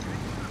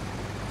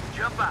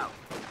 Jump out.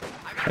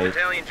 Hey.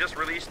 Battalion just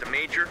released a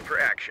major for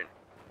action.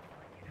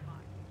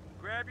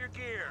 Grab your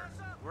gear.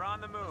 We're on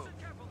the move.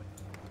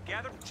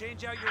 Gather,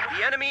 change out your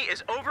The enemy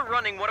is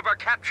overrunning one of our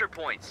capture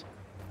points.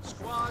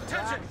 squad.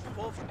 Attention.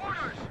 Full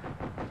orders.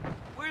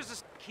 Where's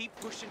this? Keep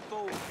pushing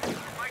forward.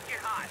 Might get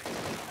hot.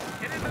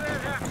 Get into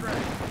that half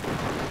track.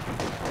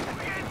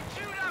 We're getting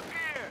chewed up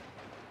here.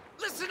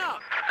 Listen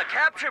up. A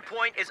capture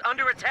point is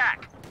under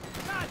attack.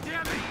 God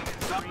damn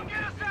it. Someone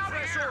get us out of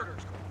here.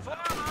 Orders. Form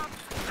up.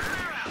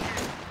 Clear out.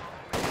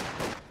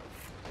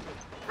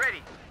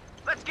 Ready.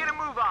 Let's get a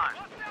move on.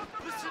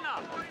 Listen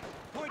up.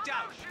 Point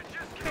out.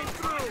 Came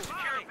through.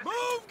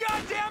 Move,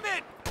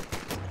 goddammit!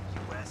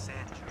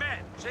 Men,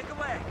 shake a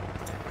leg.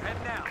 We're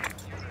heading out.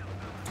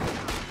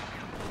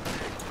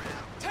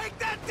 Take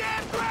that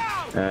damn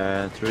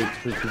ground!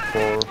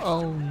 324.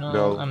 Oh no,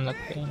 Go. I'm not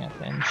paying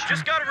attention.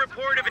 Just got a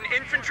report of an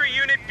infantry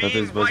unit That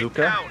being is bazooka? wiped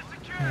out.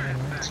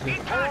 It's good.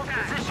 Hold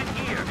position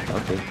here.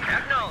 Okay.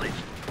 Acknowledged.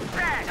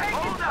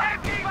 Hold up.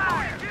 Heavy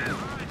fire.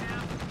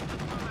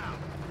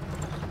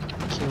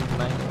 Killed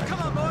my rifle.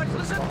 Come on, boys,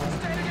 listen.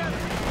 Stay together.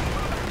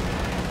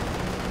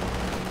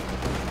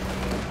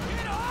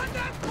 Get on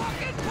that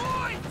fucking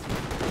point!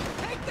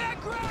 Take that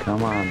ground!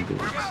 Come on,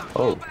 dudes.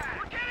 Oh,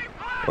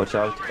 watch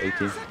out,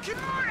 18. Secure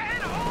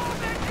and hold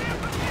that damn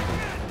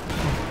position!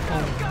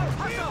 Go!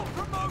 Hustle!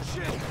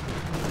 Promotion!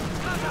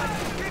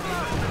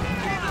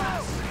 Keep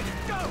us!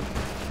 Go!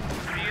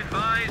 Be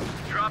advised,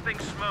 dropping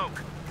smoke.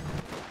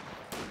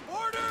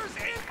 Orders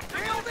in!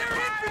 Hail their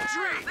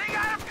infantry! They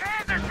got a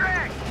Panzer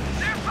track!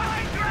 They're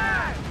flying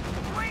drive!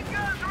 Wing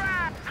guns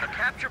rap! A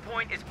capture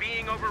point is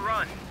being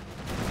overrun.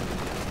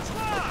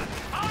 Squad!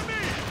 On me!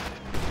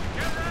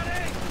 Get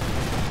ready!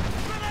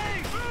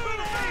 Grenade!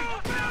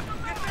 Grenade!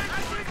 Get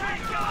that shit back!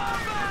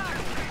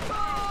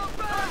 Fall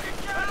back!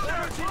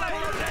 Liberty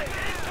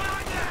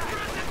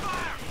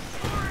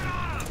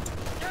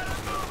Get him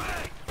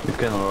moving! You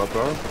can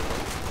repair?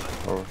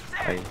 Or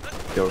I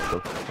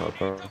yourself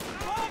repair?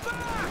 Fall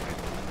back!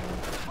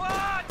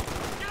 Squad!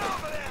 Get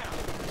over there!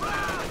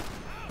 Run!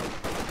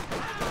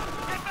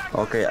 Get back to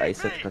Okay, the I safe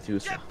said bay!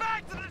 Katyusha. Get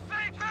back to the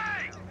safe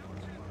bay!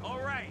 All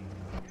right.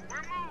 We're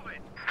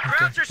moving.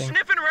 Krauts are thank-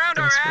 sniffing around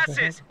our thanks for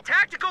the asses.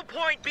 Tactical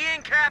point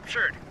being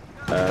captured.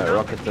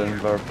 Rocket and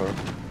verper.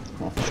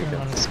 Oh, Sure, okay.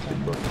 on the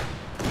scanner. Go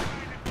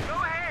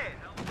ahead.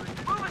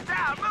 Move us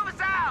out. Move us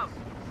out.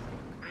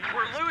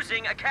 We're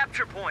losing a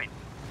capture point.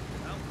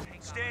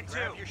 Stand to.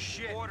 Grab your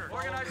shit.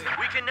 Organize it.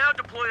 We can now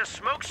deploy a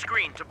smoke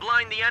screen to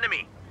blind the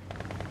enemy.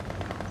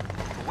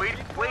 Wait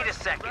a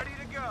second. Ready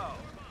to go.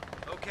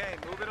 Okay,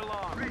 move it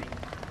along. Ready.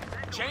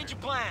 Change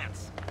of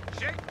plans.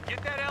 Shake,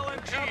 get that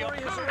LMG up.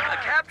 A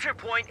capture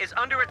point is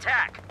under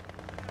attack.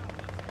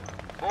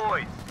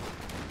 Boys,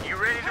 you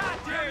ready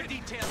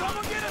to...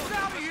 Someone get us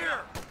out of here!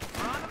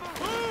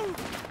 Move!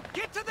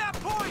 Get to that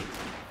point!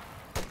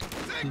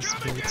 He's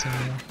waiting.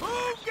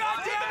 Move,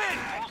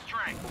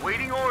 goddammit!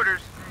 Waiting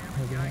orders.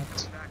 Maybe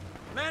not.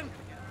 Men!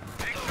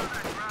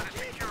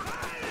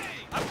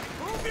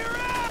 Move your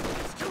ass!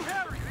 It's too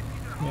heavy!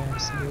 Yeah,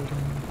 he's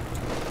waiting.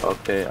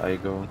 Okay, I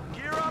go.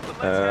 Gear up and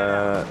let's head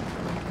out.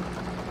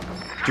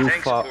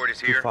 Tank support is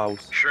here.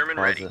 2,000. Sherman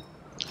ready.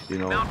 You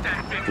know,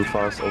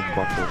 2,000 of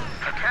battle.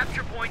 A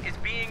capture point is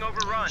being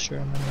overrun.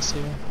 Sherman is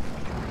here.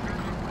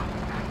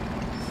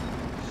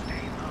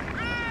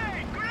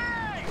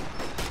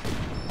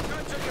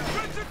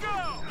 Good to go!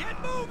 Get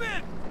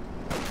moving!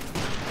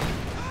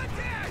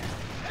 Contact!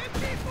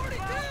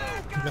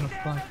 MG-42! I'm gonna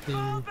plant the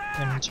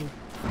MG.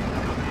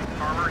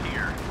 Armor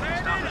here. Stop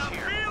us Landed a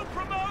here. field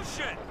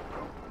promotion!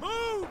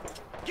 Move!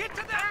 Get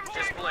to that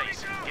point! Displace.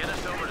 Get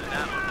us over to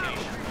that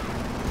location.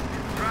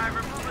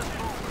 Driver, move us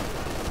forward.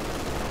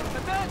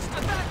 Advance!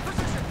 Attack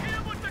position! Hit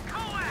him with the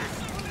coax!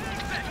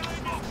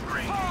 Smoke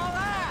screen. Haul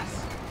ass!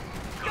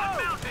 Gun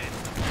mounted.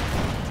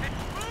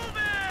 Move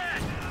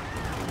it!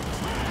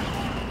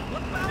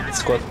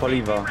 Skład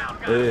paliwa.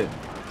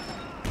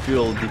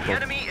 Fuel The depot.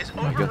 enemy is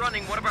Oh my God.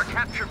 overrunning one of our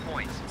capture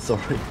points.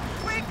 Sorry.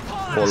 Quick,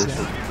 haul Polish,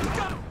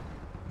 ass!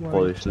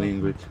 Polish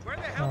language. Where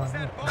the hell is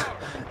that bar?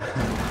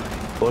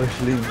 Polish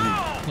language.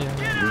 Yeah,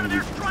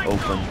 Language is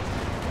open.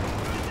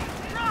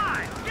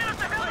 Drive! Get us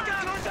the hell out of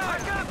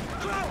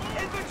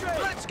here! Infantry!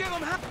 Let's give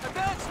them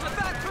advance!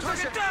 Attack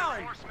position! Target down!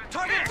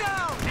 Target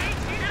down!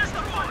 Get us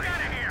the fuck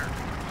out of here!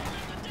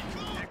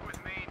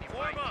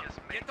 Form up!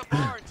 Get the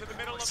bar into the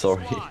middle of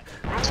Sorry. the squad!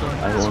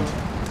 I want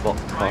talk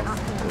and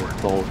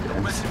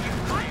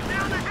Light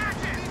down the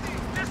hatches!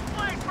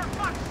 Displace for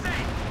fuck's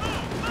sake!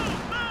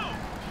 Move!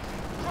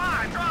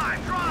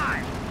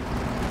 Drive!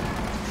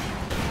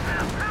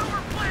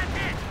 Power plant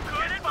hit!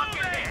 Get it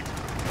moving!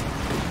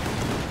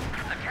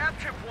 A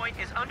capture point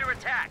is under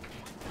attack.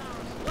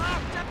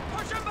 Left and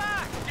push him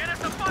back! Get us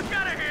the fuck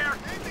out of here!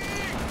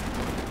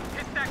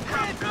 Hit that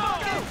crowd! Go!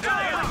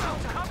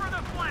 Cover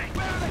the flank!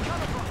 Where are they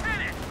coming from?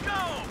 Hit it! Go!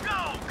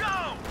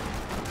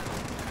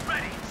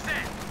 Ready,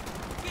 set!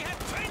 We have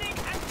training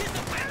and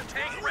discipline!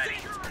 Tank ready!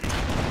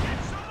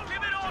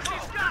 Give it all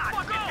she's got!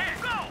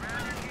 Go!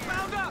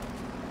 Round up!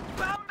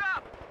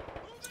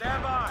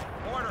 Stand by!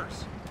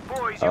 Orders!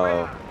 Boys, you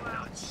ready?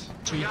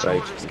 Three Got Right.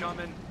 orders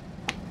coming.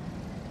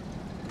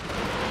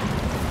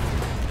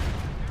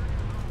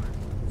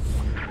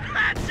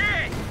 That's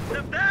it!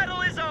 The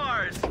battle is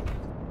ours!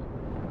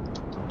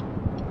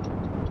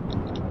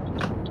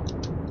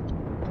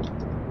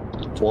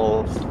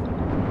 12th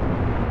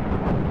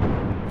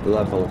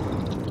level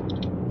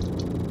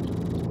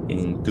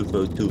in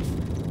 242.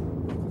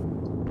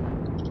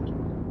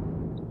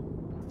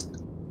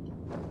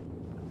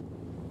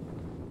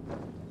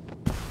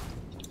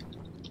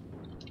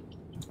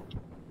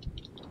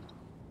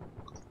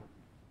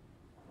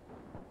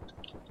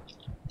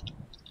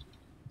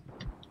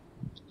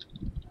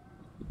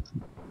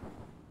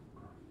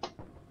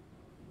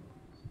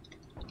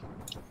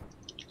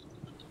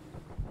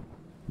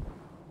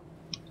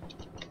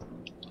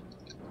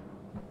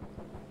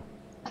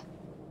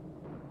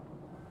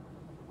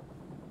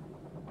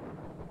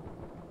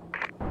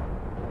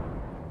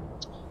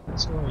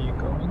 So are you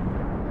going?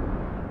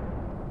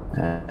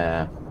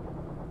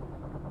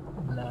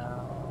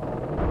 No.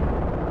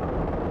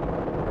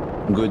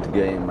 Good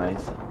game, mate.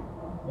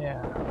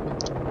 Yeah,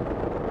 good game.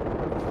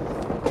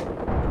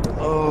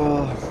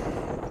 Oh,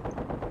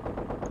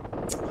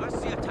 Press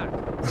the attack.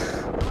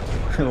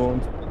 I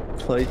won't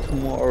play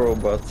tomorrow,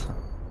 but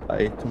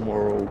I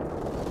tomorrow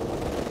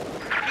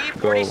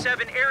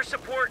B-47 air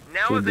support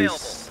now to available.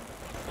 this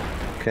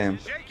camp.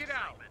 Shake it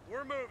out.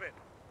 We're moving.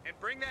 And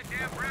bring that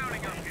damn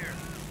Browning up here.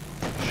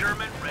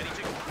 Sherman ready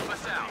to move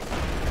us out.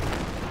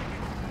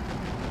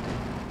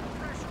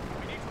 Pressure.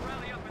 We need to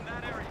rally up in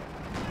that area.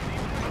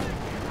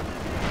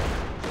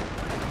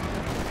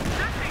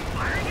 That thing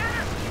firing at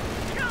us!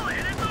 Kill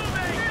it and move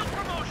it! Field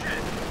promotion!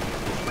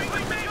 We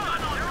made on!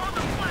 They're on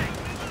the flank!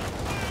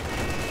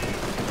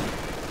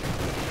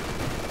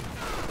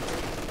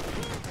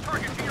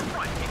 Target to your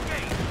front,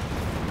 engage!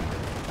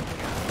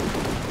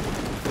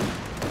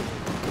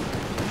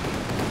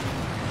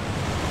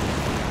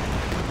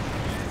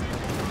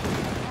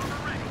 Armor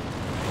ready.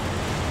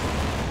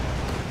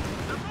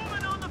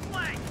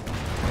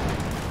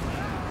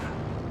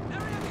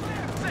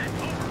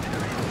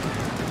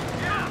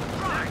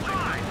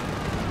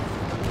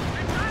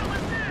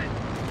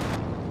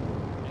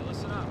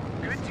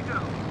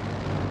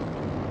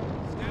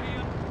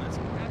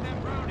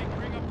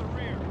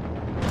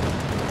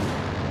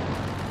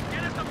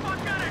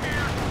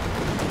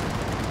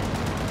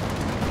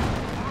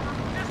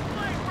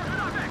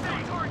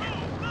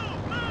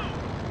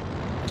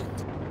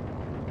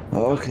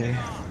 Okay.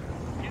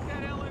 Get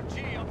that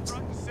LMG up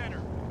front and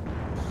center.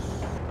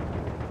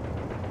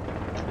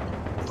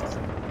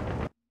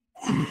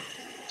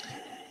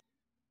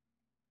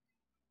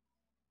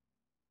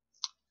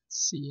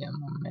 See ya,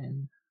 my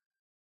man.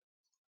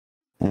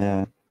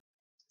 Yeah.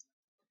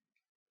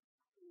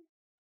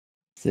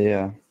 See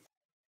ya.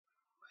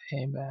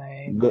 Bye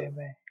bye. Good, Bye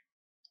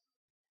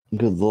bye.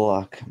 good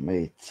luck,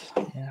 mate.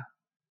 Yeah.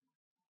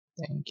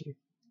 Thank you.